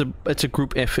involved. It's a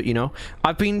group effort, you know.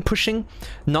 I've been pushing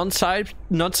non-subs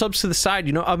to the side,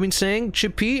 you know. I've been saying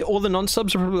Chip P. All the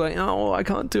non-subs are probably like, oh, I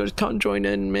can't do it. I can't join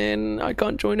in, man. I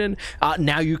can't join in.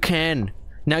 Now you can.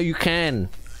 Now you can.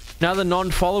 Now the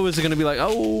non-followers are gonna be like,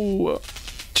 oh,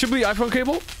 should be iPhone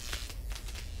cable.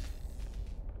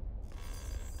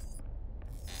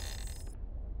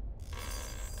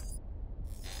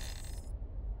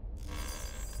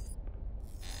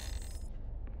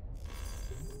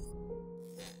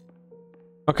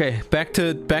 Okay, back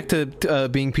to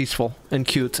being peaceful and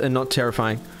cute and not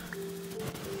terrifying.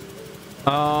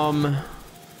 Oh,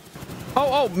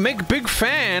 make big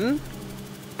fan.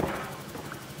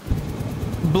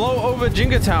 Blow over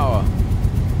Jenga tower.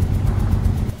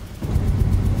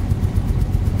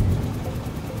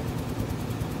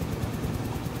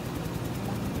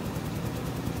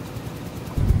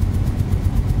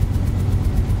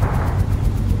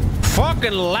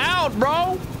 Fucking loud,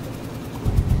 bro.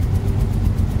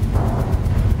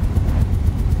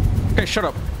 Okay, shut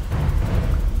up.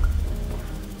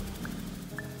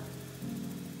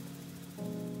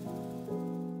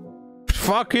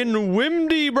 Fucking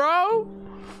windy, bro.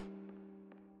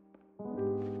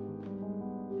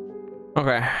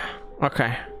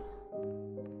 Okay.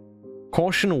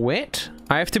 Caution wet.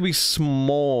 I have to be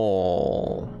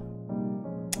small.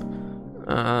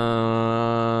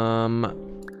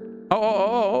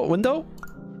 Oh, window?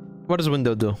 What does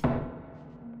window do?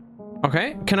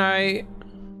 Okay, can I...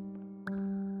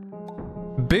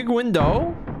 Big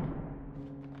window.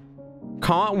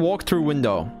 Can't walk through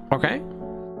window. Okay.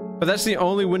 But that's the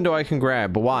only window I can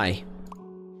grab. Why? Is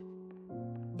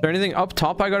there anything up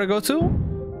top I gotta go to?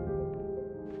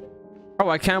 Oh,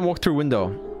 I can't walk through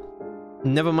window.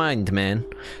 Never mind, man.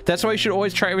 That's why you should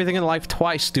always try everything in life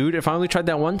twice, dude. If I only tried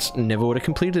that once, never would have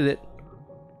completed it.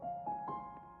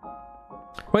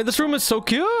 Wait, this room is so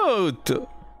cute.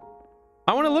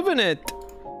 I want to live in it.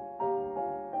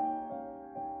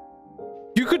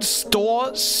 You could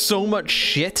store so much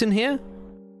shit in here.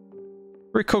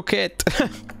 Very coquette.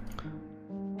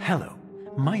 Hello,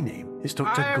 my name is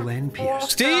Dr. Glenn Pierce.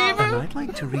 Steve? And I'd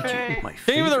like to read you my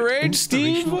Thank you for the favorite raid,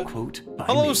 Steve. inspirational quote by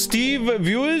Hello, me. Steve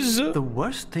viewers. The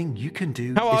worst thing you can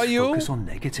do How are is you? focus on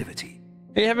negativity.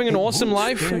 Are you having an awesome It won't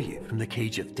life? spare you from the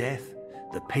cage of death,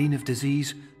 the pain of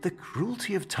disease, the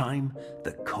cruelty of time,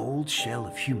 the cold shell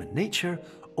of human nature,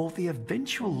 or the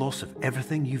eventual loss of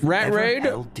everything you've Rat ever raid?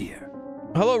 held dear.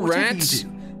 Hello, Whatever rats. you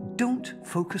do, don't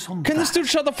focus on Can that. this dude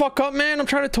shut the fuck up, man? I'm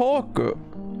trying to talk.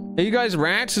 Are you guys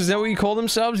rats? Is that what you call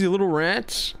themselves, you little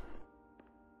rats?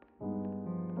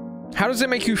 How does it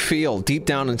make you feel deep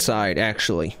down inside,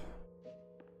 actually?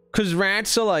 Because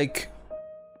rats are like...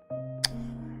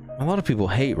 A lot of people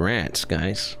hate rats,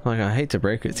 guys. Like, I hate to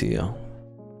break it to you.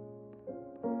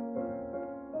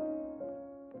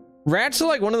 Rats are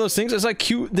like one of those things. It's like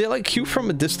cute. They're like cute from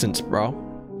a distance, bro.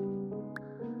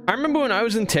 I remember when I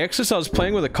was in Texas, I was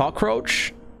playing with a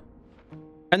cockroach.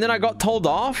 And then I got told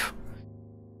off.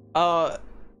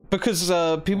 Because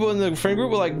people in the friend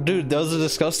group were like, dude, those are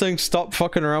disgusting. Stop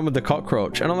fucking around with the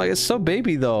cockroach. And I'm like, it's so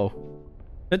baby, though.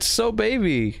 It's so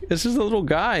baby. This is a little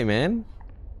guy, man.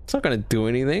 It's not gonna do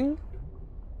anything.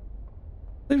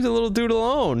 Leave the little dude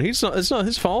alone. It's not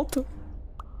his fault.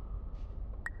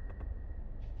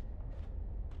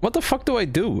 What the fuck do I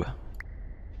do?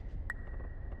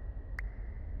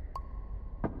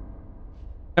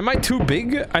 Am I too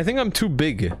big? I think I'm too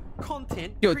big.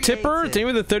 Content Yo, Tipper, created. thank you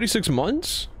for the 36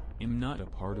 months. I'm not a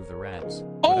part of the rats.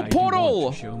 Oh, but I do Portal!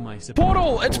 want to show my support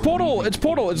Portal! It's for Portal! leaving It's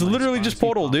Portal! It's my literally just spicy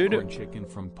Portal, dude. popcorn chicken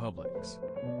from Publix.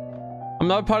 I'm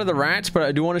not a part of the rats, but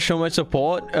I do want to show my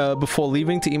support before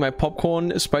leaving to eat my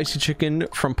popcorn spicy chicken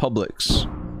from Publix.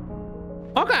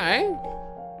 Okay.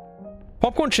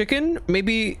 Popcorn chicken,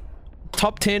 maybe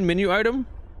top 10 menu item.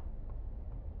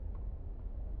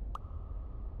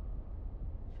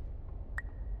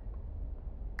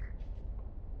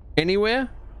 Anywhere?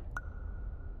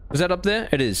 Is that up there?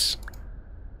 It is.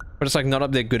 But it's like not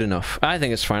up there good enough. I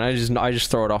think it's fine. I just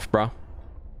throw it off, bro.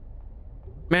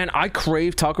 Man, I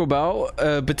crave Taco Bell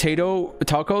potato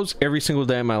tacos every single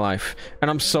day of my life.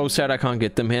 And I'm so sad I can't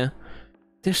get them here.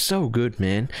 They're so good,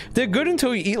 man. They're good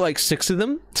until you eat like 6 of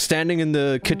them, standing in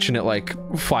the kitchen at like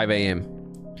 5 a.m.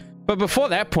 But before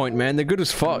that point, man, they're good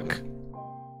as fuck.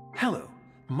 Hello,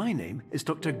 my name is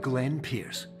Dr. Glenn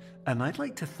Pierce, and I'd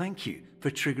like to thank you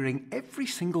for triggering every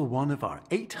single one of our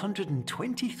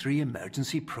 823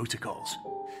 emergency protocols.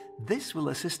 This will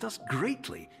assist us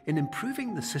greatly in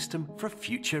improving the system for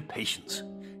future patients.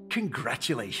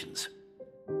 Congratulations.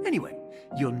 Anyway,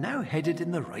 you're now headed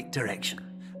in the right direction,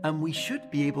 and we should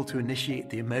be able to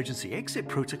initiate the emergency exit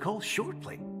protocol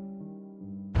shortly.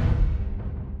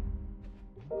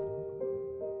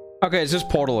 Okay, it's just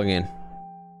Portal again.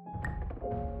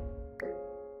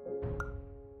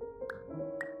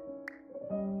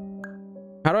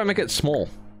 How do I make it small?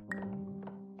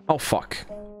 Oh, fuck.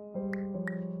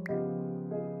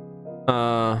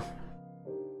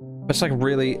 It's like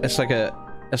really, it's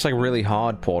like really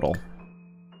hard Portal.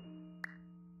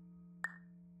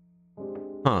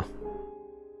 Huh.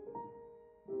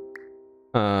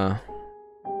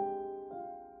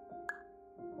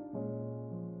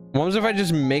 What was if I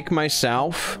just make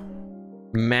myself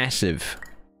massive?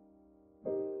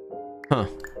 Huh.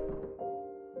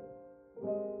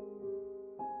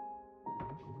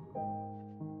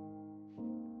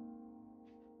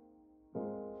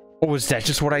 Oh, is that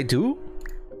just what I do?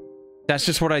 That's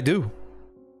just what I do.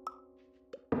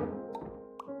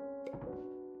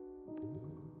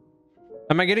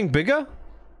 Am I getting bigger?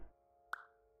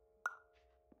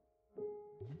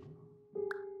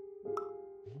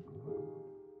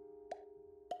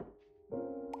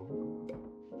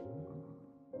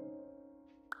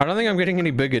 I don't think I'm getting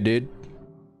any bigger, dude.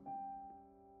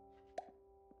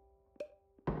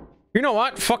 You know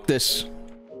what? Fuck this.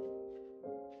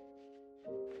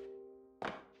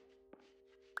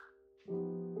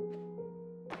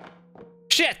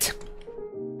 Shit!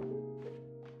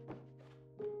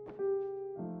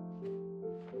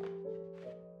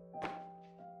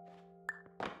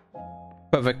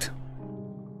 Perfect.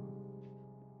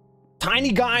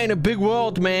 Tiny guy in a big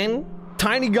world, man.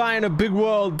 Tiny guy in a big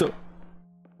world.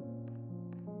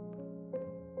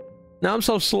 Now I'm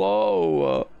so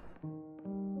slow.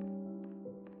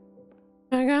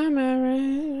 I got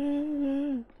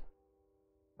married.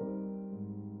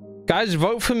 Guys,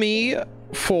 vote for me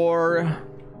for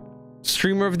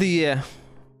Streamer of the Year.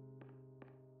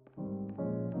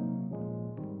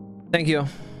 Thank you.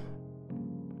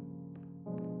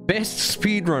 Best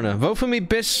speedrunner. Vote for me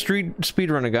best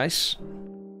speedrunner, guys.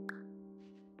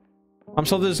 I'm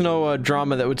sure there's no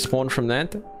drama that would spawn from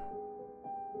that.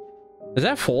 Is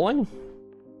that falling?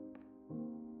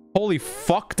 Holy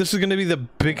fuck, this is gonna be the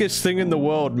biggest thing in the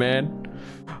world, man.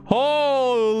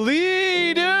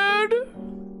 Holy dude!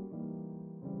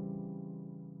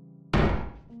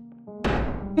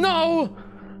 No!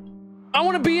 I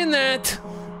want to be in that!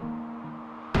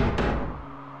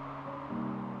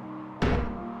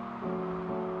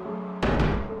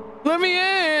 Let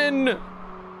me in!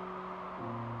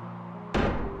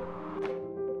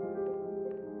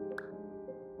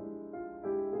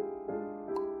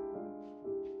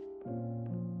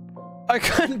 I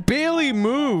can barely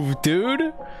move,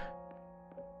 dude.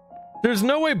 There's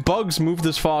no way bugs move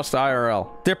this fast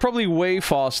IRL. They're probably way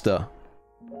faster.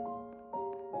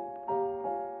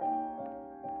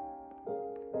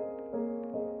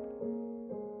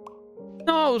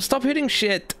 No, stop hitting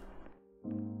shit.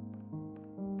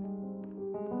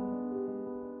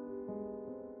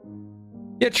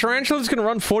 Yeah, Tarantula's gonna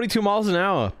run 42 miles an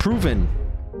hour. Proven.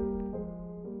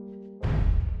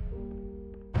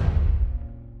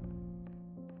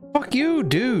 Fuck you,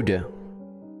 dude.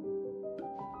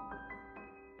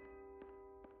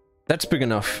 That's big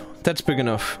enough. That's big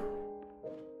enough.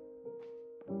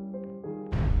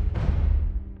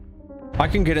 I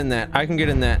can get in that. I can get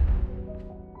in that.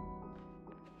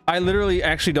 I literally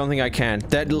actually don't think I can.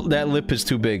 That lip is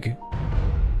too big.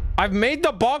 I've made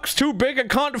the box too big. I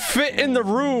can't fit in the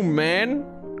room, man.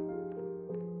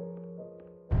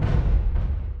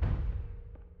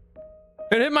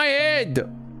 It hit my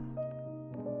head.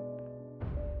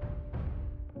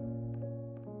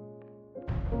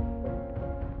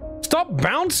 Stop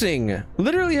bouncing.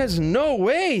 Literally has no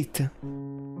weight.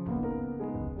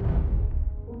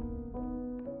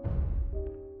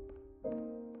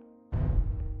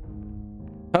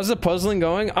 How's the puzzling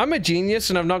going? I'm a genius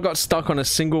and I've not got stuck on a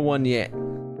single one yet.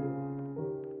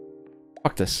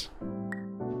 Fuck this.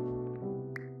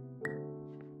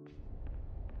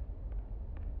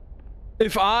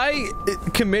 If I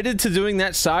committed to doing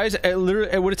that size, it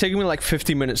would have taken me like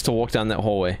 50 minutes to walk down that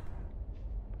hallway.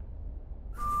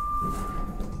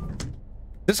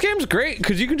 This game's great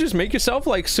because you can just make yourself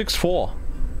like 6'4".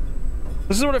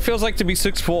 This is what it feels like to be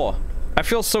 6'4". I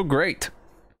feel so great.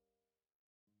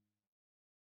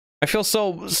 I feel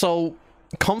so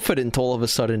confident all of a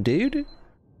sudden, dude.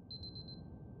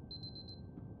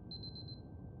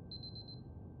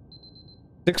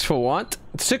 Six for what?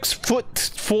 6 foot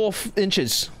 4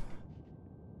 inches.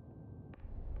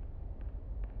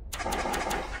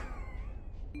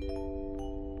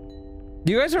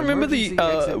 Do you guys remember the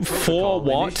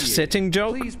 4-watt setting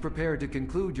joke? Please prepare to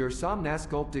conclude your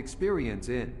Somnasculpt experience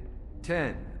in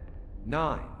 10,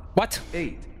 9, what?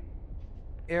 8.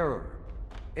 Error.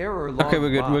 Error log. Okay, we're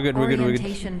good. We're good. We're good. We're good.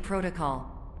 Orientation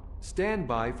protocol. Stand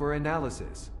by for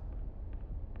analysis.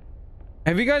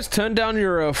 Have you guys turned down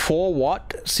your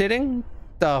 4-watt setting?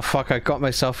 Oh fuck! I got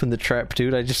myself in the trap,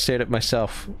 dude. I just said it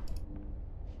myself.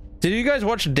 Did you guys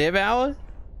watch Dev Hour?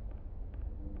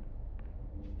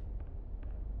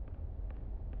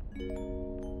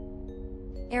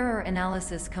 Error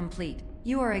analysis complete.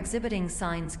 You are exhibiting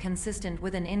signs consistent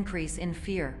with an increase in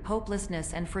fear,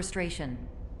 hopelessness, and frustration.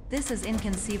 This is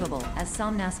inconceivable, as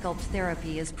Somnasculpt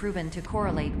therapy is proven to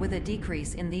correlate with a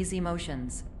decrease in these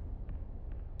emotions.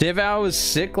 Dev Hour was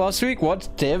sick last week? What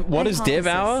is Dev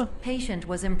Hour? Patient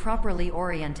was improperly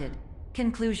oriented.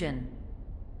 Conclusion.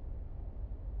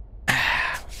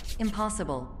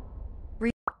 Impossible.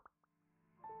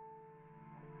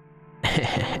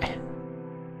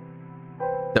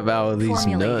 Devour these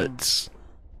nuts.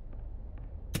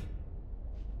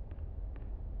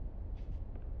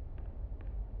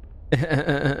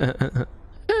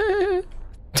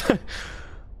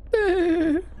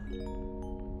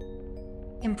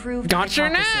 Improved Got your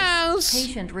nose.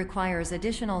 Patient requires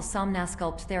additional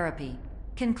Somnasculpt therapy.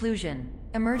 Conclusion.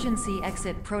 Emergency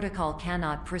exit protocol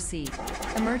cannot proceed.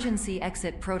 Emergency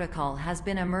exit protocol has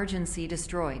been emergency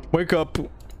destroyed. Wake up.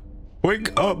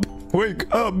 Wake up.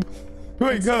 Wake up.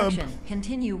 Wake up. Instruction.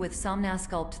 Continue with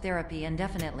Somnasculpt therapy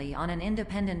indefinitely on an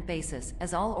independent basis,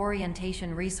 as all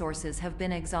orientation resources have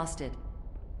been exhausted.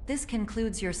 This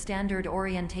concludes your standard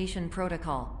orientation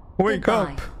protocol. Wake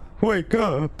Goodbye. up. Wake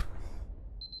up.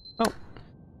 Oh.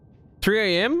 3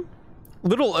 a.m.?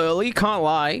 Little early, can't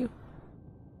lie.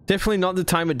 Definitely not the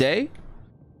time of day.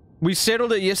 We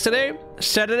settled it yesterday.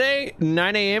 Saturday,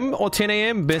 9 a.m. or 10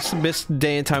 a.m. Best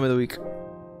day and time of the week.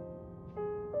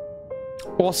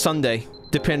 Or Sunday,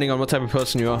 depending on what type of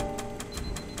person you are.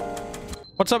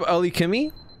 What's up, early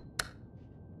Kimmy?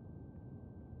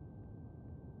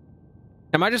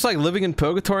 Am I just like living in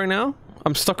purgatory now?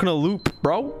 I'm stuck in a loop,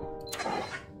 bro.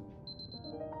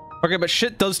 Okay, but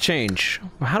shit does change.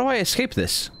 How do I escape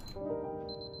this?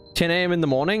 10 a.m. in the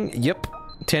morning? Yep.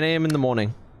 10 a.m. in the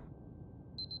morning.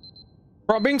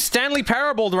 Bro, I'm being Stanley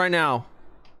Parabled right now.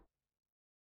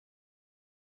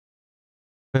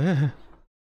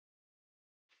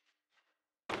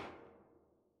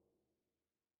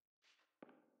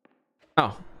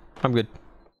 Oh, I'm good.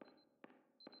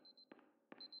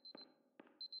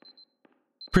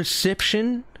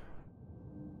 Perception.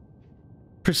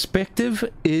 Perspective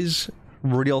is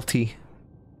reality.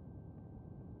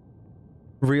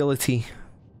 Reality.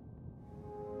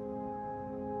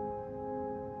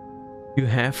 You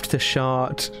have to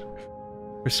shot.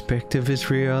 Perspective is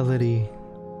reality.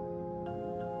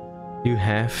 You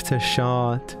have to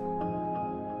shot.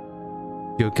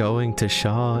 You're going to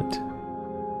shot.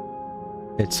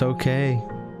 It's okay.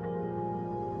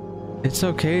 It's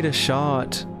okay to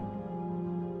shot.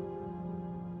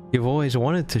 You've always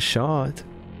wanted to shot.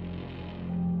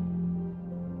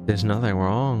 There's nothing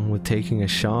wrong with taking a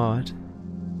shot.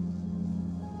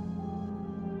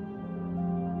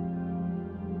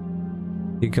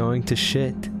 You're going to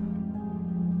shit.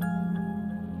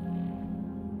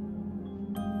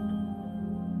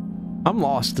 I'm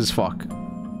lost as fuck.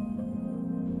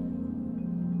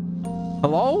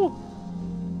 Hello?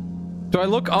 Do I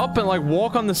look up and like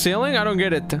walk on the ceiling? I don't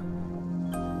get it.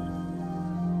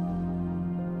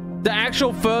 The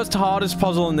actual first hardest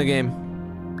puzzle in the game.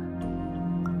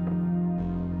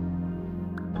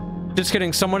 Just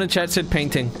kidding. Someone in chat said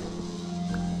painting.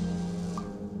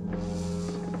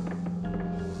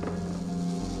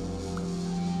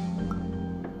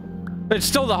 It's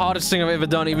still the hardest thing I've ever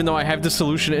done, even though I have the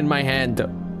solution in my hand.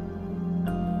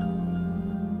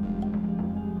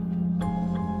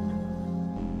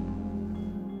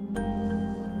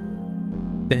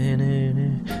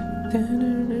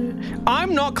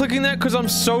 I'm not clicking that because I'm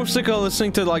so sick of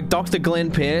listening to like Dr.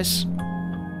 Glenn Pierce.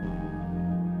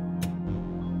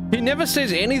 He never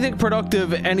says anything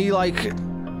productive and he like...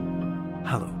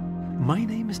 Hello, my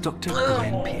name is Dr.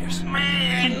 Glenn Pierce.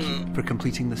 Thank you for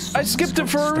completing the I skipped it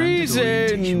for a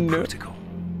reason. Protocol.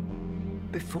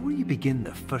 Before you begin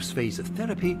the first phase of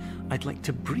therapy, I'd like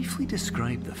to briefly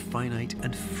describe the finite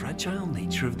and fragile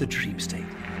nature of the dream state.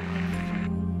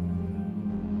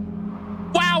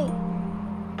 Wow!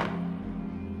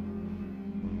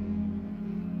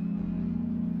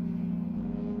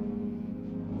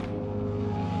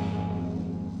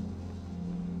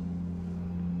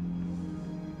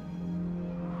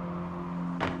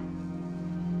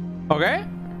 Okay.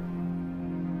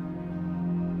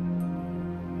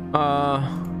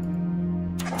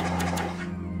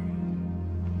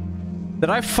 Did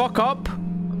I fuck up?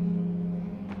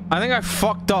 I think I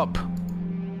fucked up.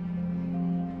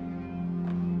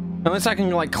 Unless I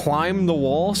can like climb the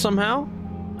wall somehow.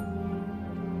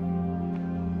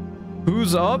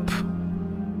 Who's up?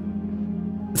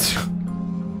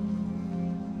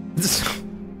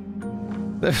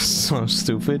 They're so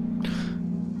stupid.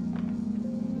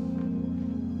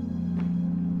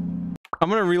 I'm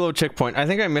gonna reload checkpoint. I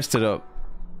think I messed it up.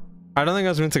 I don't think I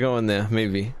was meant to go in there,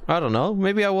 maybe. I don't know.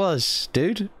 Maybe I was,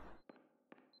 dude.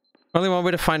 Only one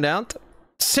way to find out.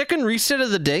 Second reset of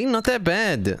the day? Not that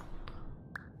bad.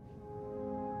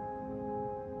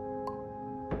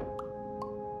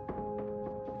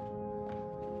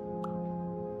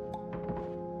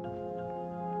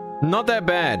 Not that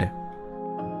bad.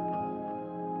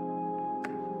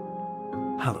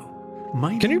 Hello,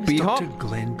 my Can you name is B-hop? Dr.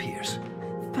 Glenn Pierce.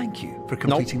 Thank you for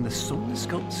completing the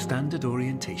Somnasculpt Standard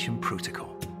Orientation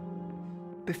Protocol.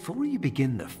 Before you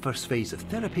begin the first phase of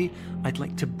therapy, I'd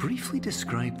like to briefly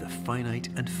describe the finite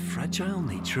and fragile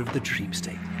nature of the dream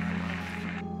state.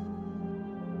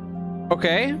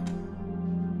 Okay.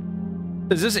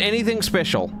 Is this anything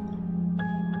special?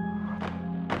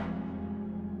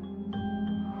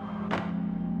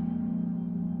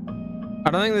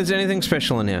 I don't think there's anything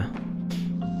special in here.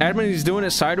 Admin, he's doing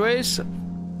it sideways.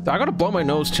 I gotta blow my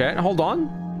nose, chat. Hold on.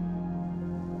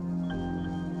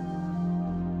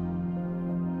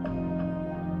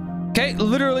 Okay,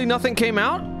 literally nothing came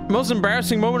out. Most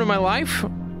embarrassing moment of my life.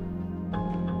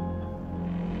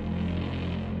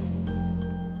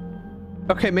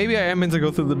 Okay, maybe I am meant to go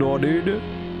through the door, dude.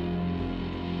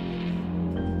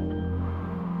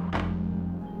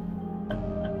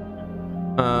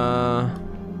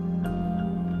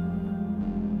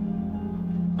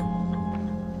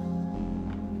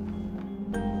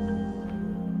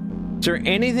 Is there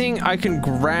anything I can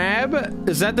grab?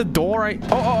 Is that the door?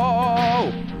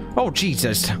 Oh,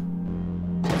 Jesus.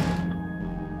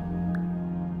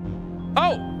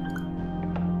 Oh!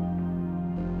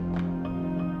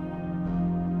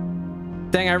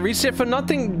 Dang, I reset for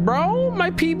nothing, bro.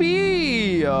 My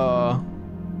PB.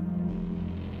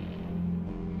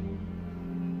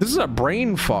 This is a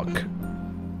brain fuck.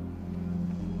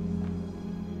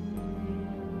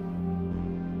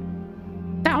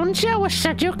 Don't you wish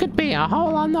that you could be a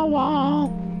hole on the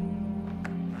wall?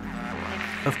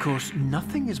 Of course,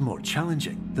 nothing is more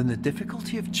challenging than the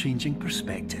difficulty of changing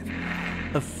perspective,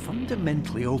 of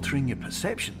fundamentally altering your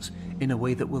perceptions in a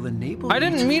way that will enable I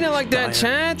didn't mean it like that,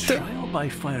 chat. Trial by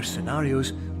fire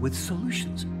scenarios with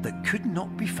solutions that could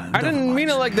not be found. I didn't mean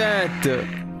it like that.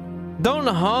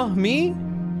 Don't me?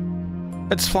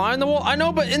 It's fly on the wall. I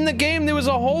know, but in the game there was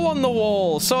a hole on the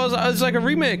wall, so it's like a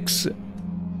remix.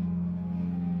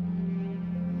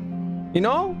 You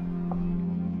know?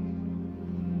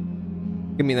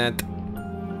 Give me that.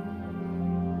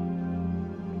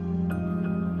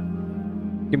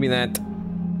 Give me that.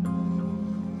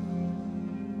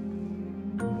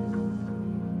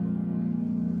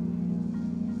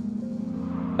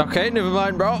 Okay, never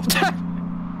mind, bro.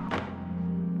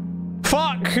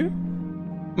 Fuck!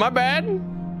 My bad.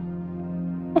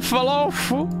 I fell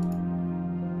off.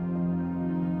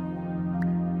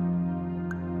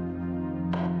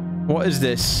 What is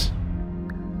this?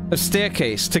 A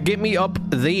staircase to get me up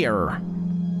there.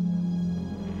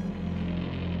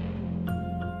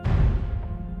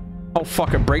 Oh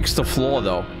fuck, it breaks the floor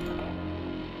though.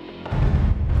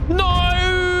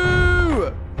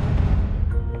 No!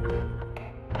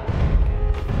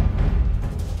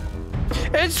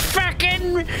 It's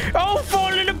fucking all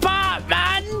falling apart,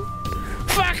 man!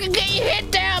 Fucking get your head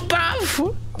down,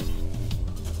 bruv!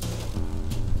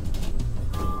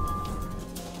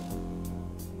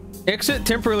 Exit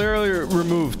temporarily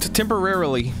removed.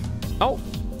 Temporarily. Oh,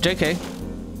 JK.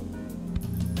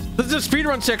 This is a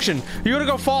speedrun section. You gotta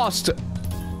go fast.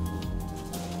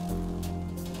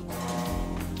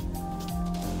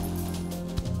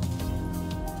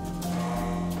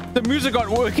 The music got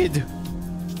wicked.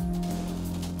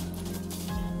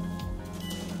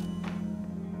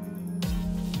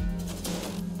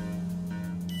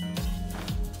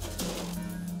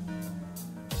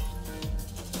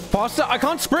 Faster! I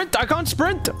can't sprint! I can't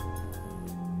sprint!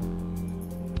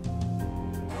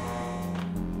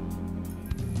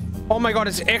 Oh my god,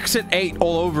 it's exit 8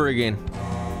 all over again.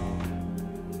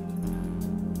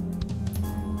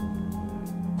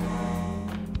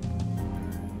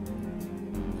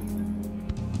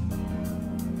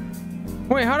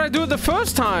 Wait, how did I do it the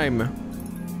first time?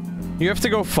 You have to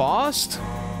go fast?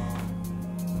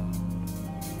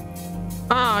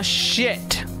 Ah,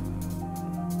 shit.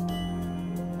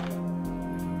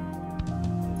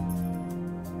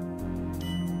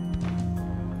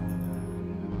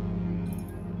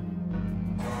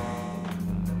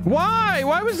 Why?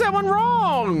 Why was that one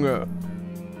wrong?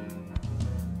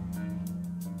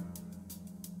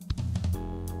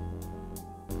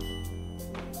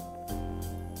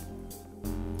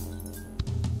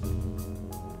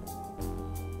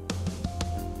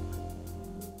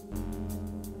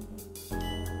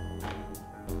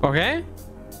 Okay.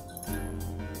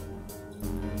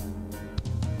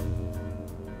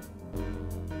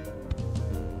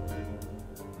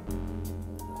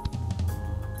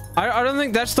 I don't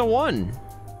think that's the one.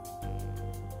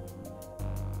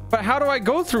 But how do I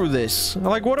go through this?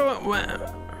 Like, what do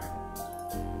I...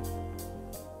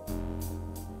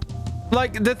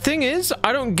 Like, the thing is,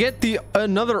 I don't get the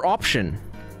another option.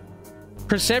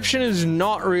 Perception is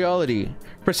not reality.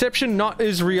 Perception not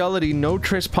is reality. No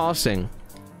trespassing.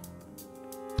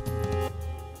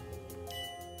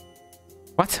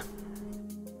 What?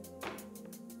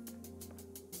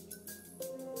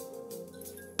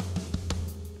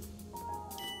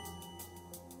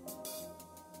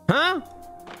 Huh?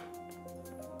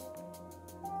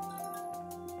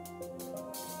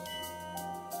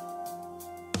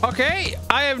 Okay,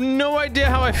 I have no idea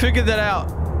how I figured that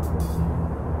out.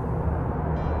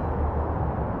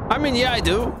 I mean, yeah, I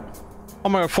do. Oh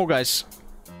my god, Fall Guys.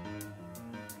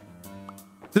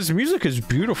 This music is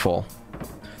beautiful.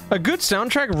 A good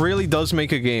soundtrack really does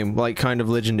make a game, like, kind of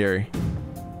legendary.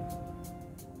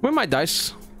 Where are my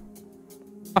dice?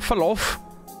 I fell off.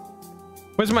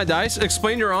 Where's my dice?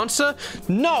 Explain your answer?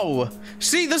 No!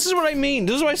 See, this is what I mean.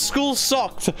 This is why school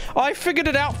sucked. I figured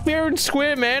it out fair and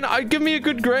square, man. Give me a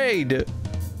good grade.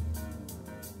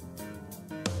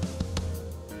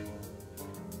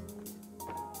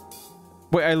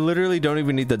 Wait, I literally don't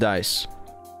even need the dice.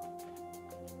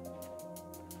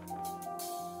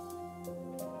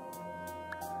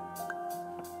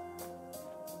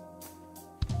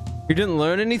 You didn't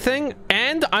learn anything?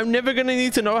 And I'm never gonna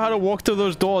need to know how to walk through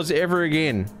those doors ever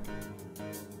again.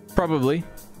 Probably.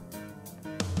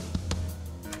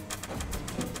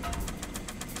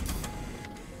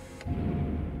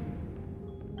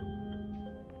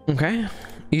 Okay.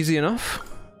 Easy enough.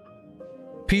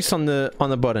 Piece on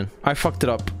the button. I fucked it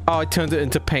up. Oh, I turned it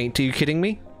into paint. Are you kidding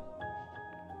me?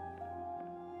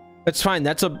 It's fine.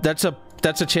 That's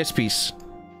a chess piece.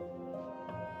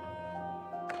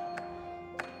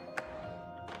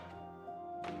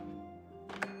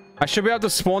 I should be able to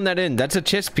spawn that in. That's a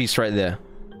chess piece right there.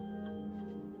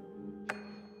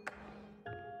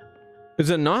 Is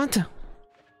it not?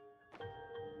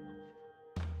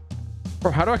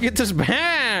 Bro, how do I get this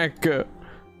back?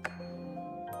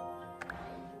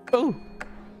 Oh.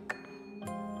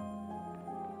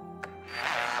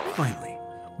 Finally,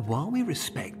 while we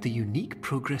respect the unique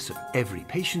progress of every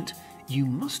patient, you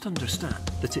must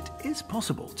understand that it is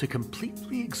possible to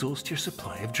completely exhaust your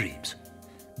supply of dreams,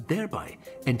 thereby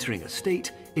entering a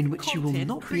state in which you will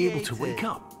not be able to wake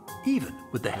up, even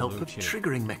with the help of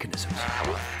triggering mechanisms.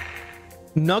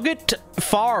 Nugget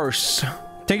Farce.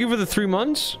 Thank you for the 3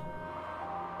 months.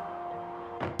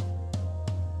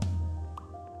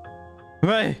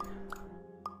 Hey.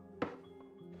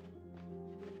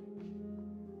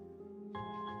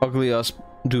 Ugly ass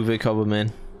duvet cover,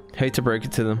 man. Hate to break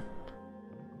it to them.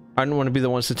 I don't want to be the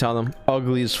ones to tell them.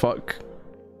 Ugly as fuck.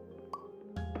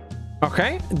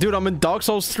 Okay, dude, I'm in Dark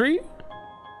Souls 3.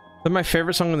 That's my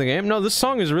favorite song in the game. No, this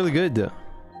song is really good.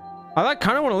 I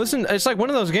kind of want to listen. It's like one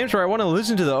of those games where I want to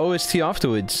listen to the OST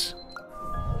afterwards.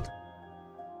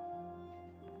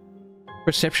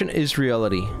 Perception is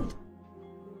reality.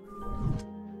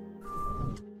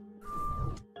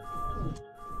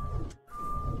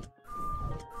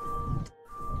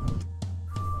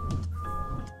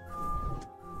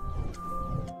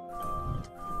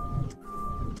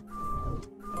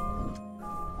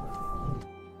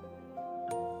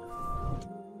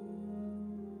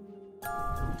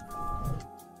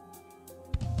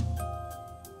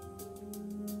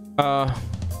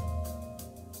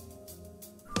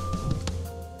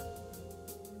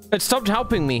 It stopped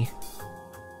helping me.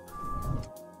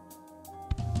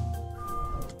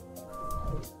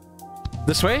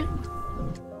 This way?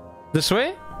 This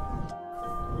way?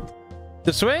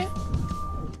 This way?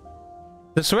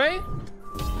 This way?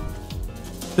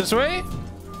 This way?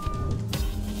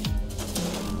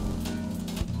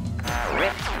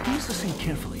 Please listen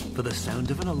carefully for the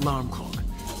sound of an alarm clock,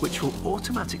 which will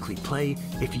automatically play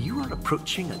if you are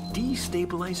approaching a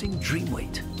destabilizing dream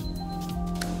weight.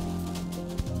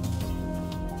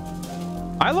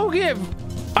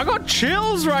 I got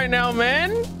chills right now, man.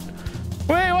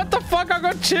 Wait, what the fuck? I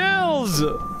got chills.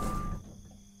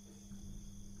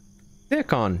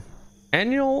 ThickCon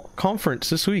annual conference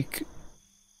this week.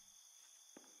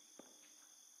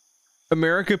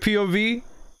 America POV.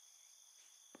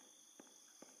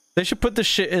 They should put this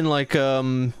shit in like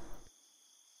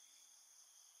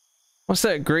what's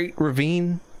that Great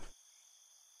Ravine?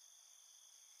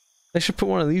 They should put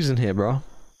one of these in here, bro.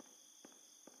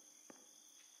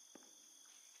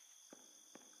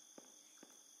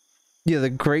 Yeah,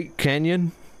 the Great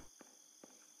Canyon.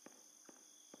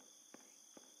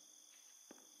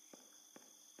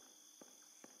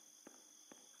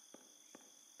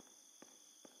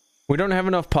 We don't have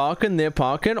enough parking. They're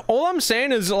parking. All I'm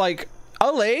saying is, like,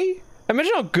 LA.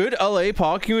 Imagine how good LA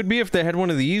parking would be if they had one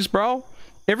of these, bro.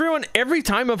 Every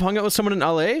time I've hung out with someone in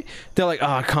LA, they're like, oh,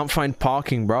 I can't find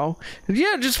parking, bro.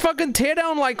 Yeah, just fucking tear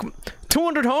down like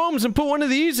 200 homes and put one of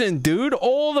these in, dude.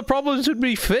 All the problems would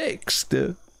be fixed.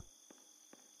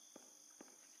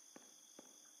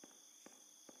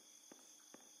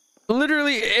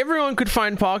 Literally, everyone could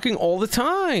find parking all the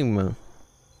time.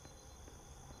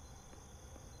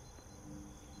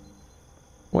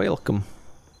 Welcome.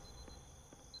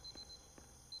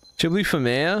 Chibli for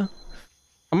mayor?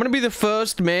 I'm gonna be the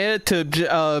first mayor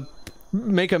to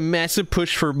make a massive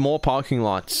push for more parking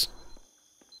lots.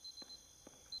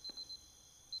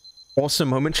 Awesome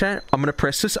moment, chat. I'm gonna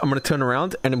press this, I'm gonna turn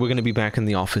around, and we're gonna be back in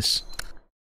the office.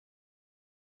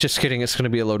 Just kidding, it's gonna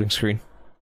be a loading screen.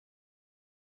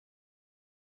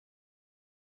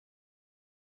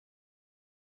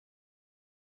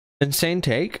 Insane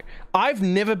take. I've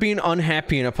never been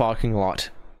unhappy in a parking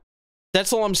lot.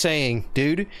 That's all I'm saying,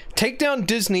 dude. Take down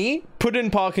Disney, put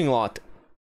in parking lot.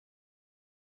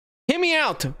 Hear me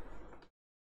out.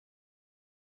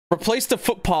 Replace the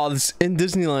footpaths in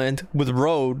Disneyland with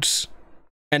roads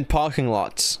and parking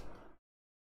lots.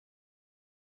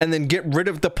 And then get rid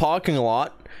of the parking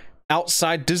lot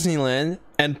outside Disneyland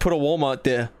and put a Walmart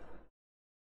there.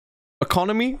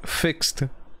 Economy fixed.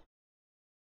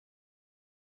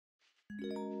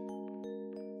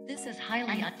 This is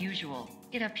highly unusual.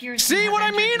 It appears. See what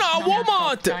I mean? A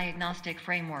Walmart! Diagnostic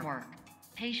framework.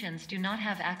 Patients do not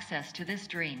have access to this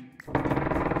dream.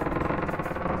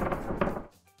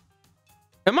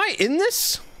 Am I in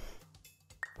this?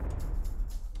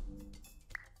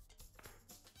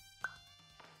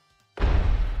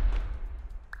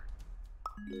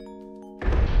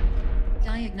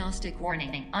 Diagnostic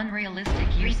warning.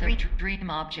 Unrealistic use of dream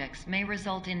objects may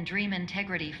result in dream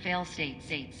integrity fail states.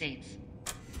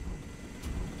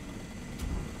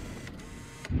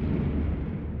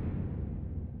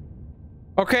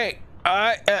 Okay,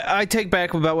 I take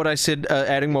back about what I said,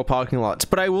 adding more parking lots,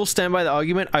 but I will stand by the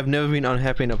argument. I've never been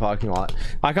unhappy in a parking lot.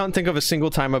 I can't think of a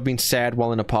single time I've been sad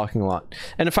while in a parking lot.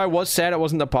 And if I was sad, it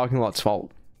wasn't the parking lot's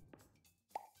fault.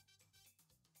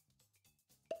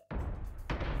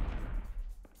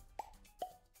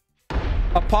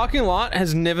 A parking lot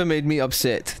has never made me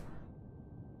upset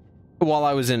while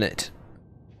I was in it.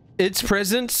 Its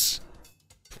presence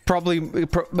probably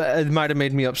might have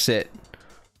made me upset.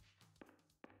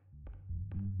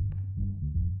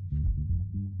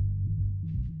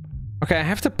 Okay, I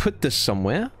have to put this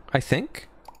somewhere, I think.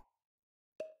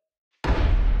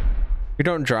 You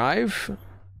don't drive?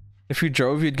 If you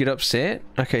drove, you'd get upset?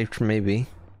 Okay, maybe.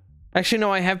 Actually,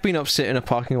 no, I have been upset in a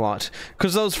parking lot.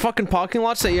 Because those fucking parking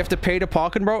lots that you have to pay to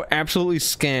park in, bro, absolutely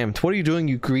scammed. What are you doing,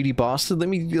 you greedy bastard? Let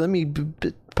me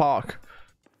park.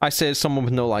 I say as someone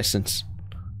with no license.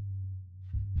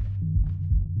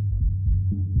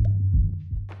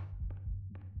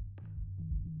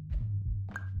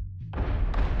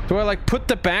 Do I like put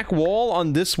the back wall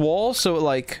on this wall so it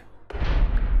like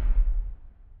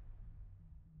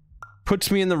puts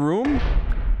me in the room?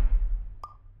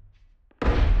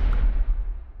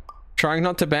 Trying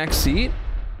not to back seat?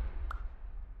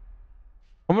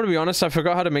 I'm gonna be honest, I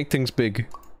forgot how to make things big.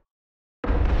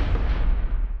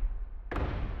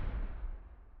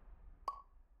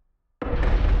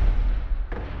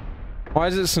 Why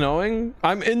is it snowing?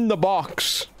 I'm in the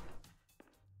box.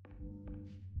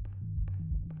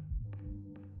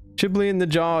 Chibli in the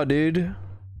jaw, dude.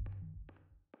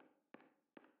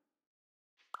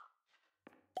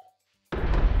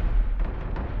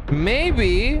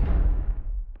 Maybe.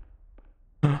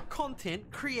 Content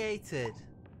created.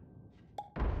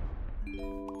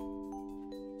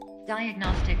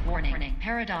 Diagnostic warning.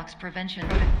 Paradox prevention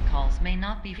protocols may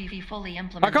not be fully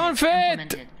implemented. I can't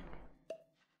fit!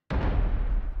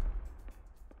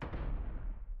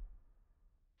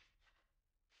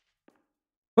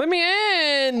 Let me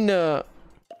in!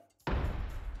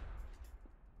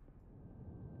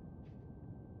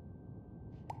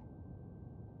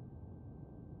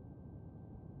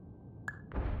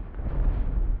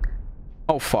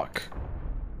 Oh, fuck.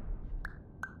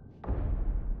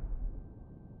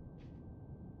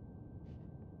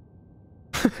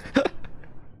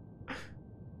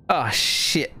 Ah,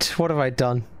 shit. What have I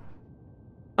done?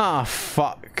 Ah,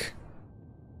 fuck.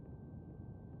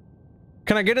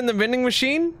 Can I get in the vending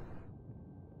machine?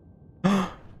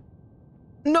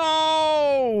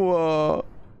 No!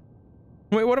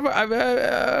 Wait, what have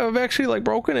I've actually like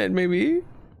broken it, maybe?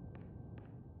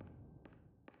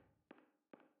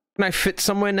 Can I fit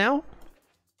somewhere now?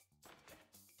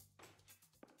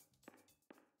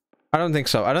 I don't think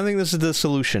so. I don't think this is the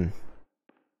solution.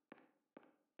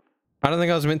 I don't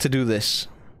think I was meant to do this.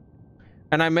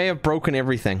 And I may have broken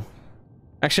everything.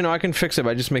 Actually, no, I can fix it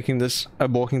by just making this,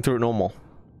 walking through it normal.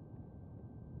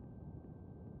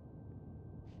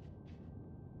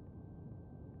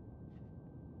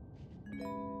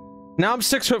 Now I'm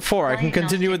 6'4". I can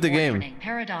continue with the game.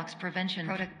 Paradox prevention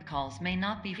protocols may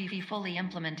not be fully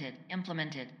implemented.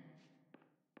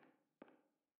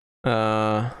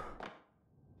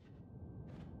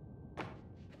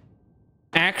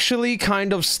 Actually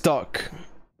kind of stuck.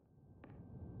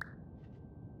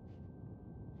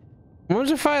 What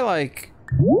if I like...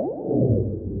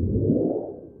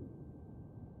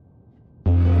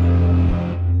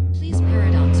 Please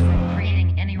paradox from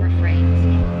creating any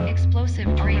refrains.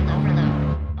 Explosive dream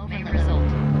overload may result.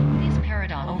 Please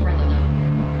paradox overload.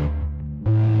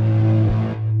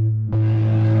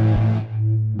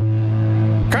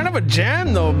 Kind of a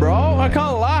jam though, bro. I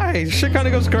can't lie. Shit kind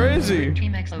of goes crazy.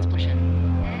 Dream explosion.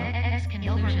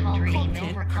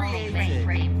 Content created.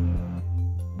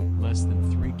 Less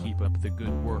than 3. Keep up the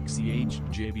good work.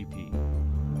 CHJBP.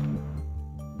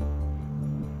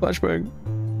 Flashbang.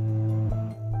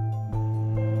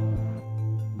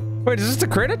 Wait, is this the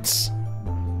credits?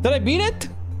 Did I beat it?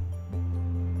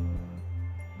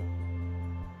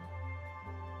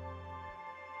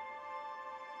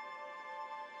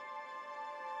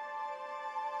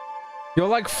 You're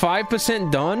like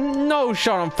 5% done? No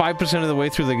shot, I'm 5% of the way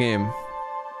through the game.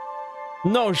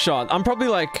 No shot. I'm probably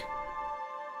like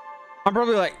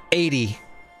 80.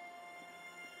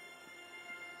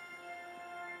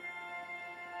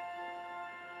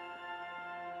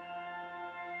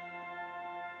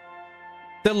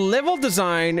 The level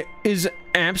design is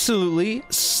absolutely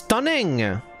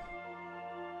stunning.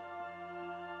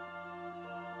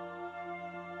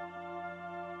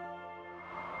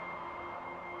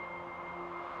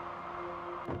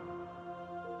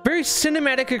 Very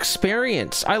cinematic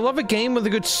experience. I love a game with a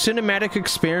good cinematic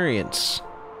experience.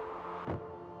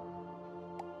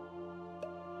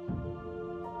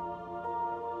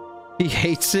 He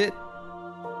hates it.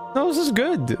 No, this is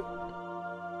good.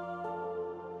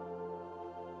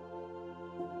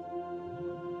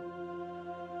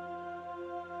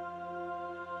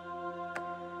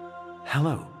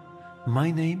 Hello,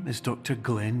 my name is Dr.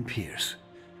 Glenn Pierce,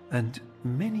 and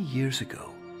many years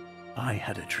ago, I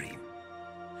had a dream.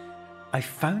 I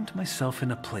found myself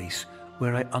in a place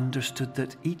where I understood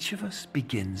that each of us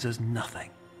begins as nothing,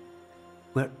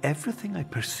 where everything I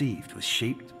perceived was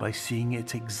shaped by seeing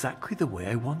it exactly the way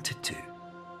I wanted to.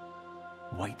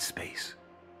 White space.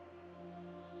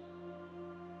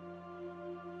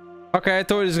 Okay, I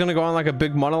thought he was gonna go on like a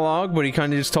big monologue, but he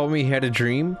kind of just told me he had a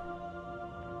dream.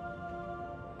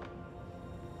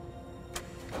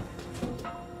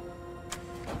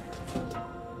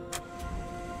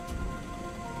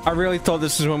 I really thought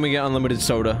this is when we get unlimited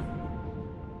soda.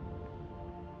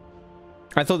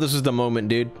 I thought this was the moment,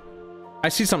 dude. I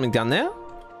see something down there.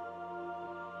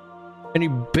 And you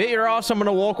bet your ass I'm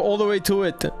gonna walk all the way to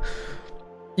it.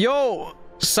 Yo,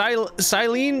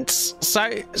 silences,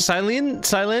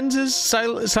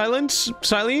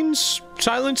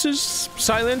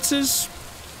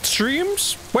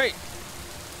 streams. Wait.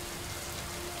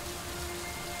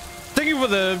 Thank you for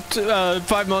the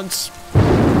 5 months.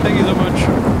 Thank you so much.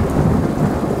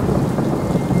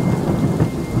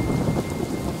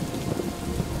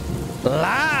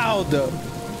 Loud.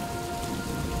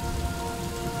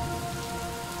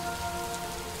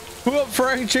 Who up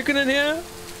frying chicken in here?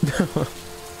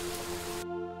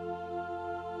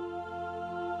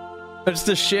 It's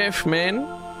the chef, man.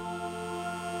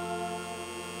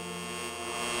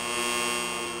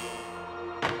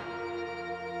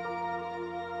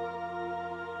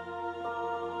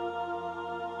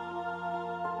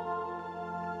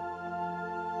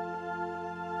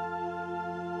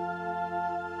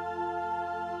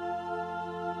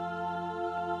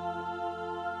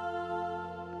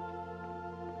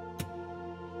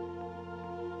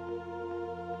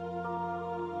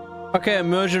 Okay,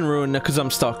 immersion ruin because I'm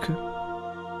stuck.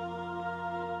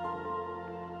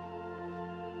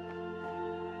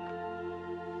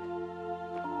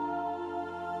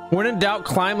 When in doubt,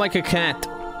 climb like a cat.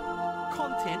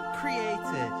 Content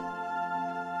created.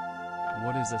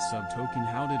 What is a sub token?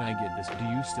 How did I get this? Do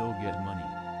you still get money?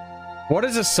 What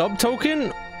is a sub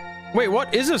token? Wait,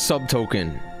 what is a sub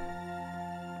token?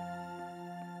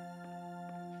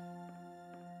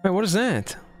 Wait, what is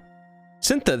that?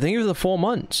 Syntha, thank you for the 4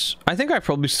 months. I think I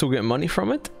probably still get money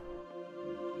from it.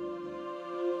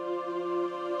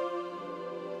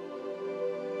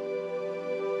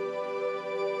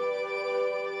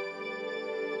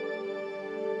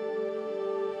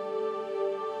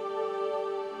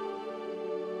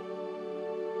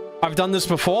 I've done this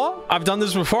before. I've done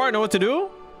this before. I know what to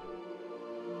do.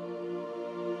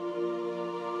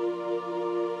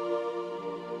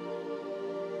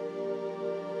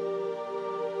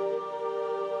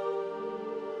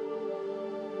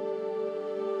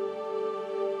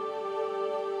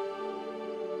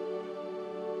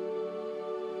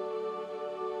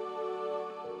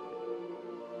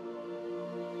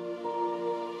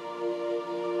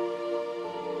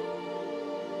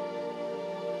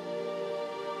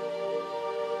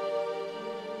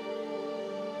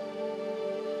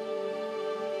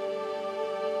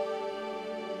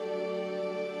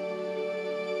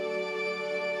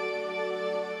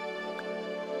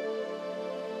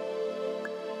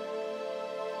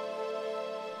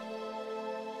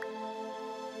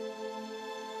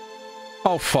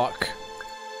 Oh, fuck.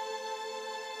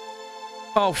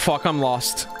 Oh, fuck, I'm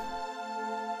lost.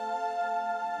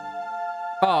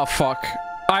 Oh fuck.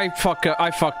 I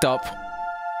fucked up.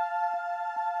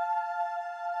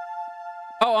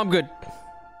 Oh, I'm good.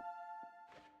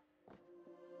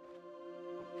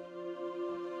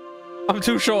 I'm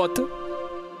too short.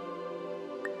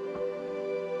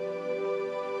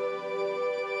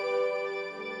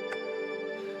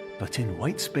 But in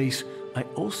white space, I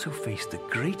also faced the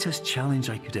greatest challenge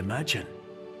I could imagine.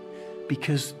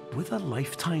 Because with a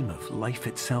lifetime of life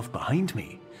itself behind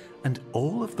me, and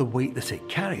all of the weight that it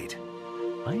carried,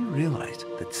 I realized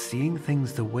that seeing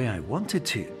things the way I wanted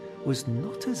to was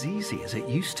not as easy as it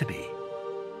used to be.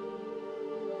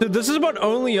 Dude, this is about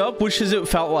only up, which is it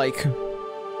felt like.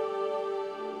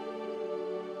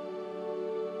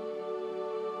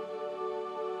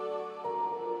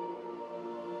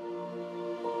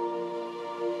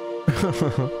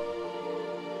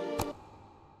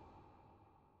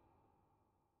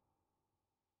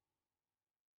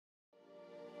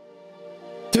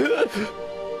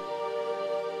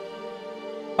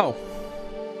 Oh.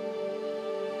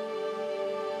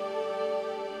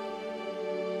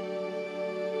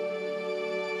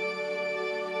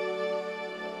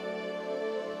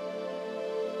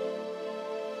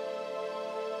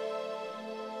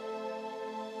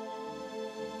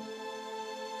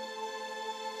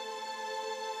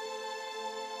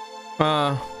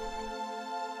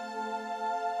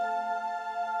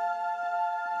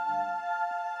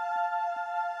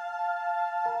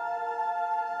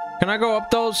 Can I go up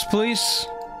those, please?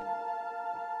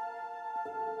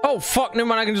 Oh, fuck, never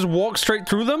mind. I can just walk straight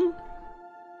through them?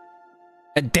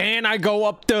 And then I go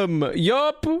up them.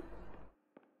 Yup.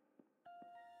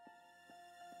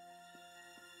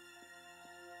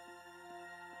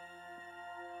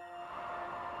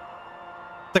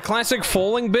 The classic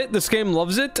falling bit. This game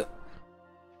loves it.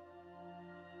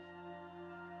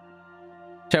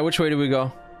 Chat, which way do we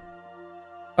go?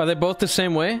 Are they both the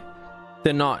same way?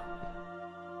 They're not.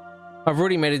 I've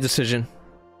already made a decision.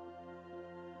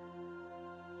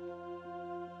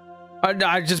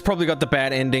 I just probably got the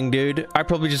bad ending, dude. I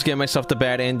probably just gave myself the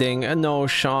bad ending. No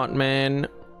shot, man.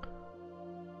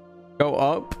 Go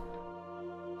up.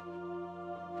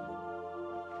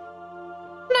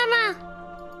 Mama!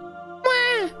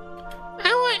 Where?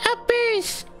 I want a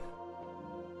piece.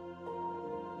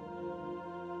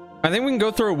 I think we can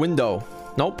go through a window.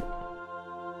 Nope.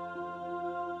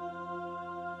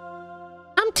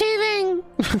 I'm teething.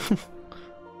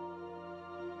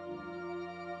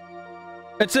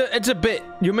 It's a bit.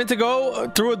 You're meant to go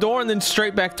through a door and then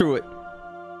straight back through it.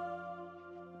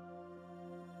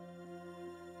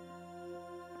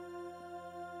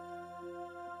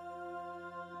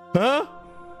 Huh?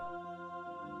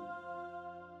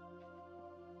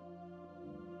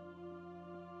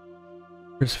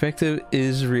 Perspective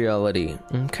is reality.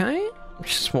 Okay.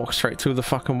 Just walk straight through the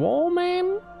fucking wall,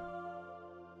 man.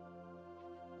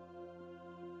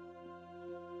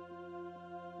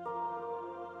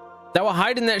 They were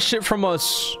hiding that shit from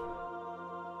us.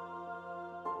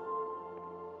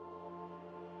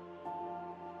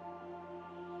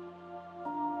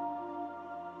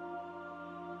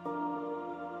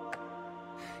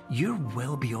 You're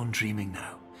well beyond dreaming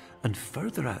now, and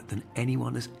further out than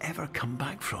anyone has ever come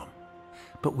back from.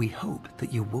 But we hope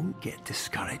that you won't get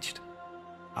discouraged.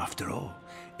 After all,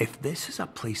 if this is a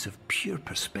place of pure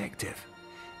perspective,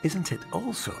 isn't it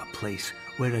also a place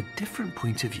where a different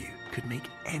point of view could make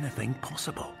anything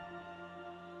possible?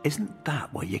 Isn't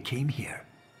that why you came here?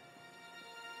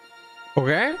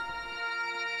 Okay.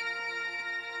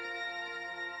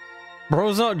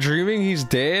 Bro's not dreaming, he's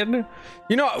dead.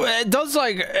 You know, it does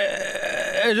like...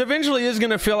 it eventually is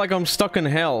gonna feel like I'm stuck in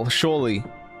hell, surely.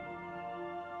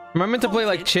 Am I meant to play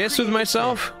like chess with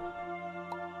myself?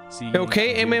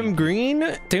 Okay, MM Green?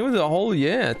 Thank you for the whole...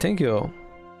 Yeah, thank you.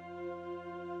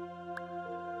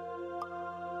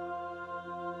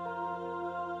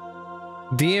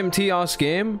 DMT ass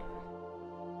game.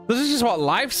 This is just what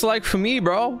life's like for me,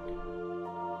 bro.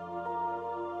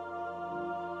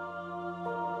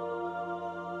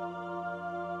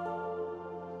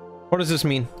 What does this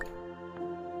mean?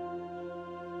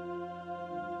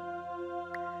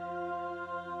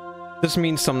 This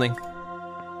means something.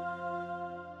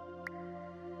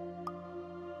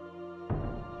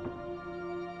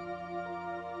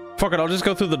 Fuck it, I'll just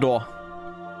go through the door.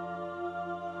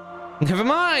 Never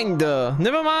mind!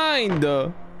 Never mind!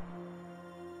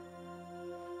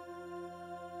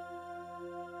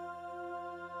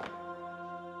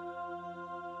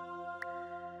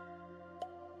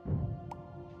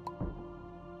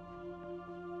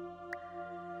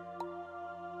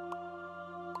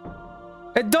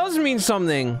 It does mean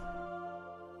something!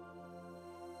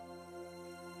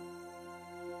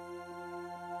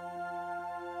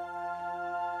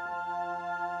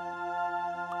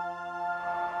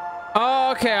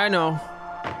 Okay, I know.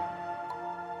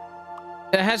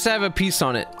 It has to have a piece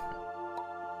on it.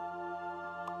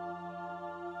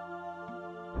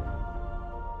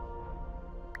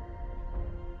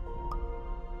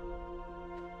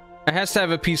 It has to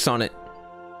have a piece on it.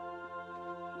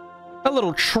 A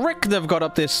little trick they've got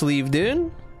up their sleeve,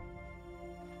 dude.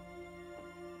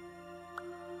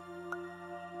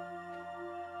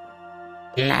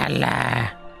 La la.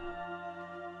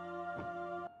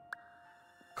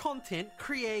 Content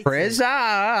created. Prezzo.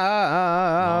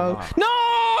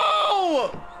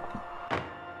 No!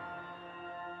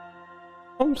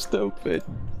 I'm stupid.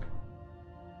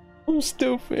 I'm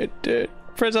stupid, dude.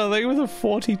 Prezzo, thank you for the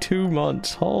 42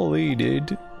 months. Holy,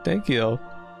 dude. Thank you.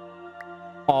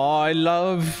 Oh, I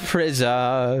love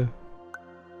Prezzo.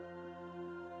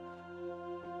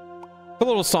 The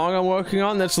little song I'm working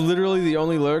on, that's literally the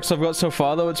only lyrics I've got so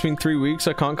far, though. It's been 3 weeks.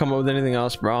 I can't come up with anything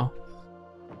else, bro.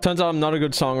 Turns out I'm not a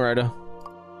good songwriter.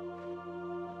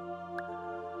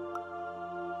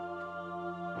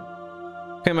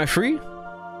 Okay, am I free?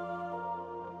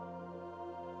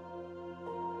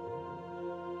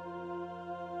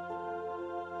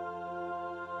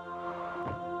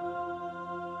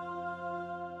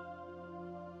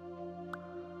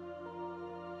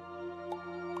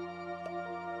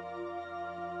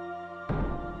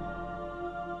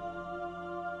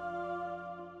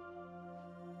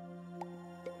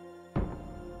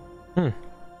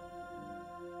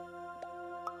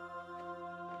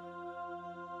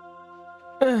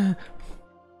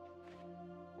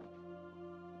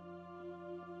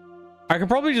 I could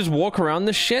probably just walk around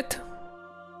this shit.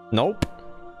 Nope.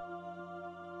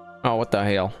 Oh, what the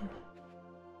hell?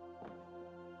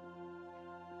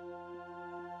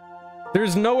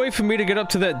 There's no way for me to get up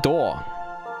to that door.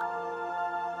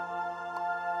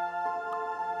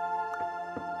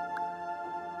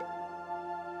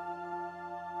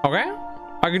 Okay.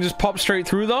 I can just pop straight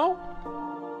through though.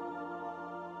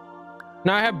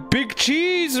 Now I have big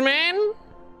cheese, man.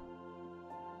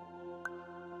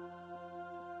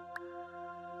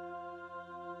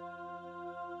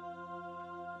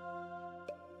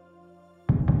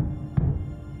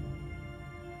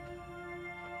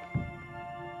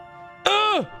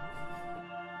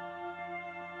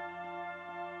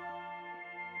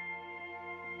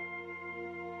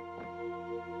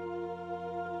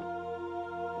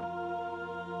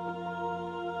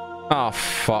 Oh,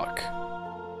 fuck.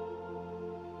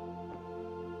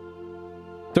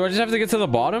 Do I just have to get to the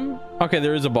bottom? Okay,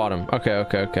 there is a bottom. Okay. I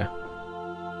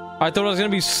thought I was gonna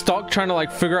be stuck trying to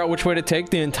like figure out which way to take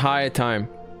the entire time.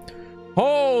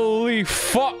 Holy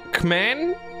fuck,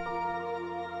 man.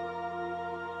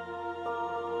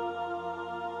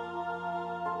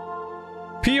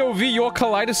 POV, your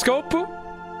kaleidoscope?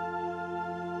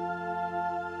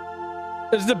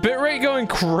 Is the bitrate going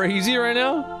crazy right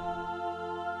now?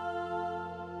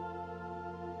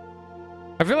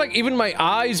 I feel like even my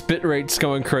eyes bitrate's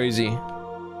going crazy.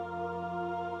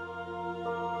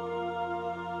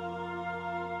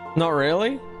 Not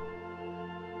really?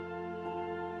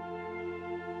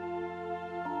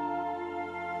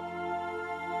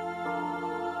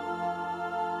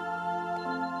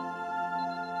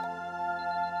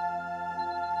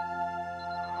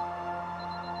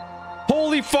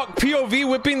 Holy fuck, POV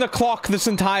whipping the clock this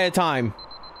entire time.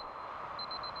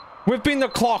 Whipping the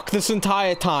clock this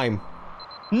entire time.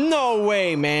 No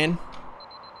way, man.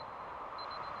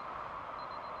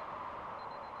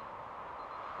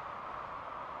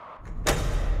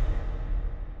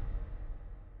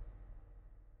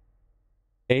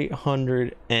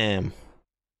 $800M.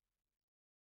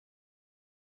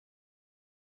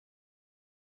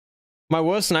 My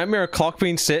worst nightmare, a clock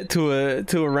being set to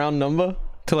a round number,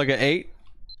 to like an 8.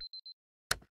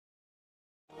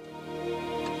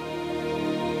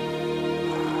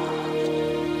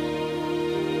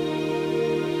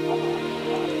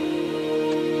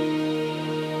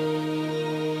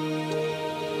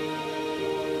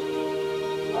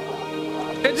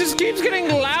 It just keeps getting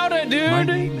louder, dude. My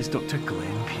name is Dr.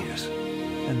 Glenn Pierce,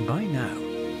 and by now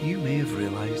you may have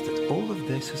realized that all of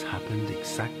this has happened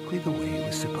exactly the way it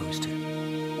was supposed to.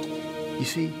 You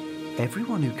see,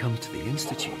 everyone who comes to the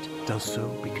Institute does so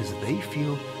because they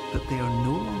feel that they are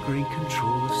no longer in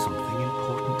control of something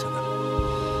important to them.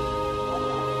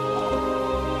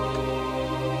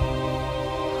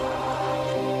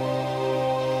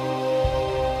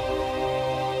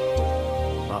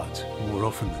 But more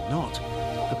often than not,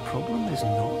 the problem is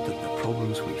not that the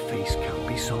problems we face can't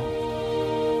be solved.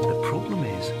 The problem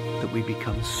is that we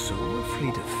become so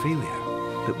afraid of failure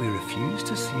that we refuse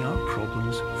to see our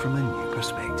problems from a new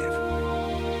perspective.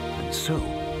 And so,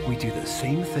 we do the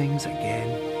same things again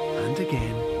and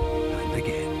again and and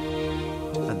again.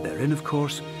 And therein, of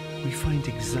course, we find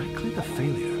exactly the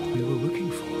failure we were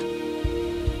looking for.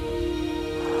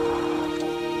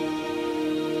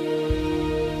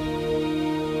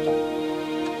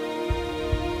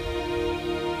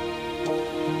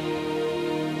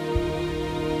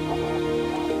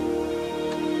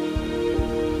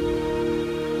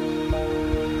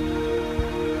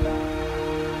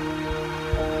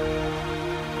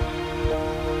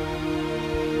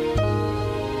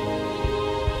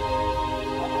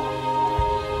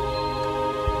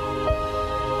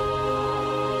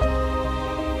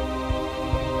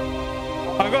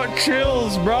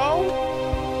 Chills, bro.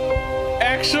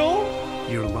 Actual.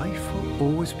 Your life will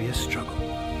always be a struggle,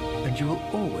 and you will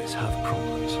always have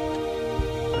problems.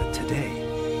 But today,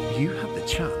 you have the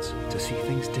chance to see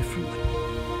things differently.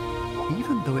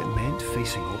 Even though it meant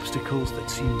facing obstacles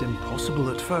that seemed impossible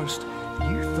at first,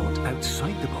 you thought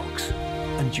outside the box,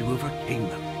 and you overcame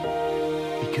them.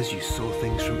 Because you saw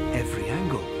things from every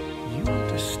angle, you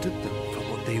understood them for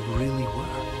what they really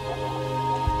were.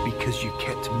 Because you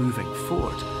kept moving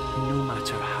forward, no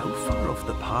matter how far off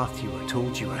the path you were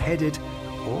told you were headed,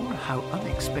 or how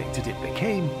unexpected it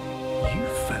became, you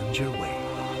found your way.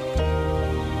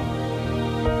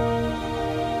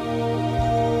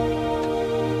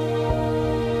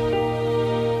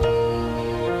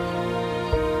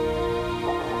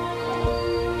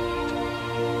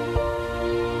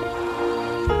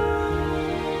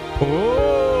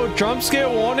 Oh, jump scare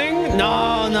warning?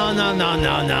 No, no, no, no,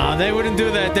 no, no. They wouldn't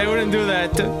do that. They wouldn't do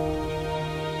that.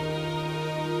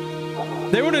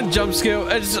 They wouldn't jump scare.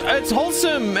 It's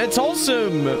wholesome. It's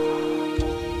wholesome.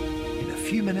 In a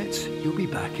few minutes, you'll be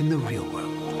back in the real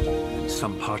world. And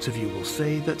some part of you will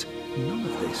say that none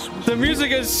of this was... The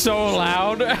music is so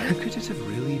loud. How could it have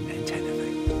really meant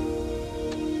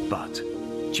anything? But,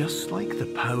 just like the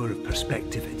power of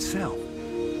perspective itself,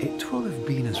 it will have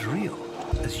been as real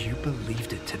as you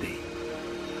believed it to be.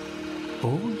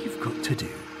 All you've got to do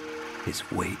is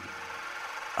wait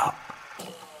up.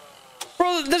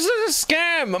 Bro, this is a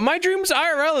scam. My dreams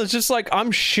IRL is just like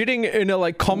I'm shitting in a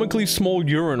like comically small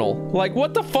urinal. Like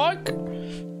what the fuck?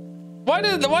 Why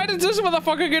did this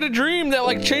motherfucker get a dream that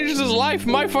like changes his life?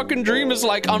 My fucking dream is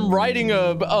like I'm riding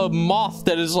a moth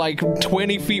that is like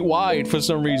 20 feet wide for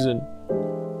some reason.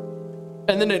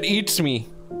 And then it eats me.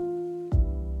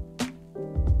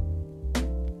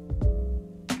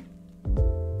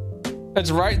 It's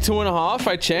right 2.5.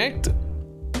 I checked.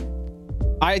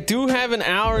 I do have an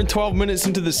hour and 12 minutes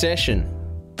into the session.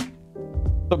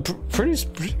 But pretty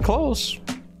close.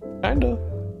 Kinda.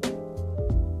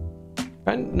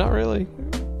 Not really.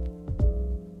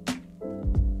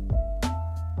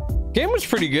 Game was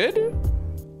pretty good.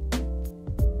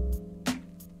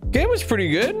 Game was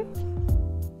pretty good.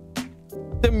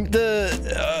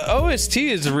 The OST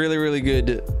is really, really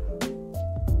good.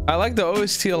 I like the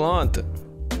OST a lot.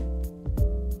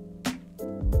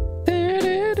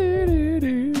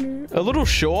 A little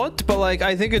short, but like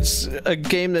I think it's a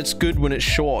game that's good when it's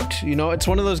short. You know, it's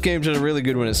one of those games that are really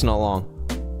good when it's not long.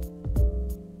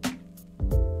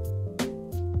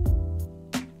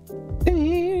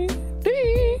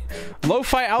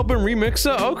 Lo-fi album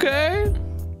remixer, okay.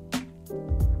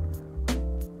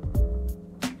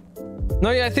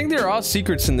 No, yeah, I think there are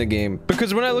secrets in the game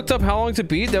because when I looked up how long to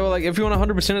beat, they were like, if you want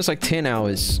 100%, it's like 10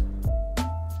 hours.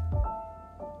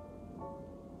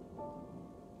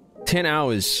 10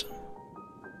 hours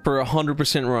for a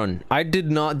 100% run. I did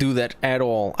not do that at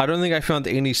all. I don't think I found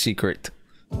any secret.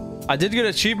 I did get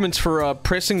achievements for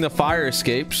pressing the fire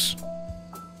escapes.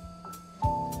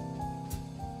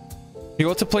 You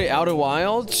want to play Outer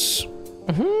Wilds?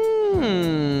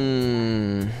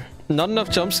 Not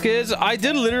enough jump scares. I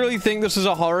did literally think this was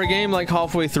a horror game like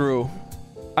halfway through.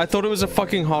 I thought it was a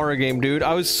fucking horror game, dude.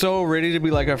 I was so ready to be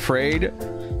like afraid.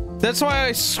 That's why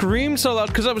I screamed so loud,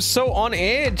 because I was so on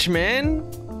edge, man.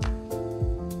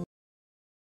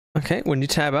 Okay, when you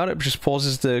tab out, it just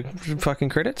pauses the fucking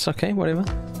credits. Okay, whatever.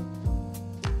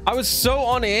 I was so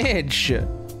on edge. I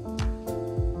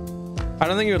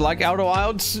don't think you would like Outer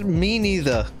Wilds. Me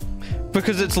neither.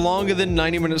 Because it's longer than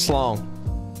 90 minutes long.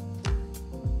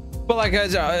 But like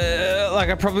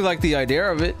I probably like the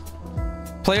idea of it.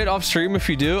 Play it off stream if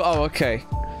you do. Oh, okay.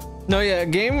 No, yeah,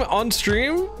 game on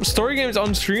stream, story games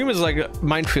on stream is like a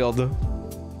minefield.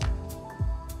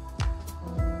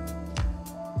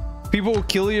 People will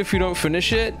kill you if you don't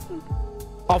finish it.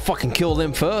 I'll fucking kill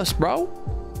them first, bro.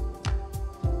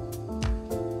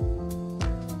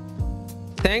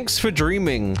 Thanks for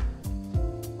dreaming.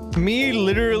 Me,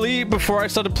 literally, before I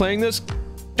started playing this,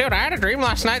 dude, I had a dream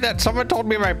last night that someone told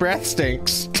me my breath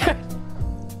stinks.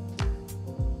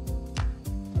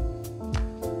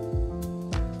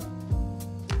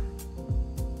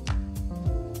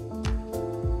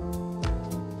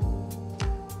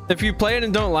 If you play it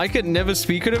and don't like it, never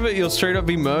speak of it, you'll straight up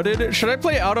be murdered. Should I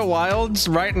play Outer Wilds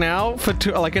right now for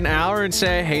like an hour and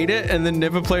say I hate it and then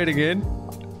never play it again?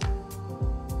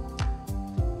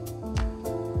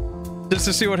 Just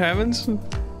to see what happens?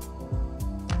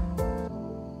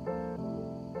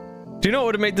 Do you know what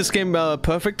would have made this game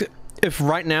perfect? If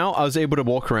right now I was able to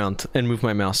walk around and move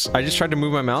my mouse. I just tried to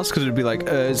move my mouse because it'd be like,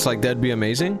 it's like that'd be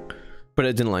amazing. But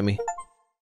it didn't let me.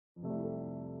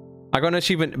 I got an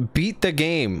achievement, beat the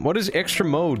game. What is extra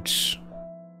modes?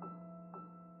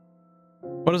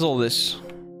 What is all this?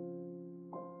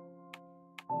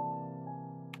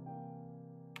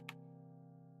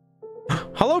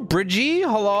 Hello, Bridgie.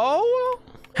 Hello?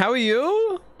 How are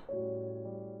you?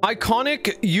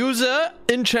 Iconic user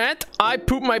in chat. I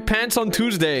pooped my pants on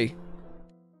Tuesday.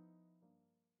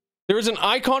 There is an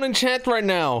icon in chat right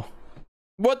now.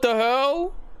 What the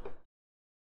hell?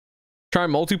 Try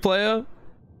multiplayer.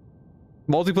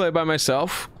 Multiplayer by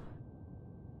myself.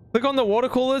 Click on the water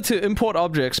cooler to import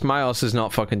objects. My ass is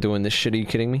not fucking doing this shit. Are you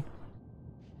kidding me?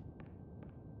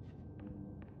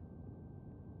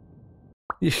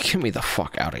 You get me the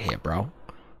fuck out of here, bro.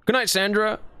 Good night,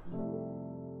 Sandra.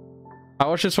 I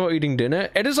watched this while eating dinner.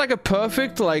 It is like a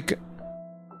perfect, like...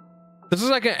 This is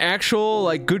like an actual,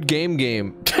 like, good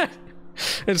game.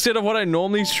 Instead of what I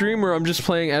normally stream where I'm just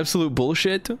playing absolute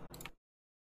bullshit.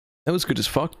 That was good as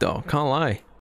fuck, though. Can't lie.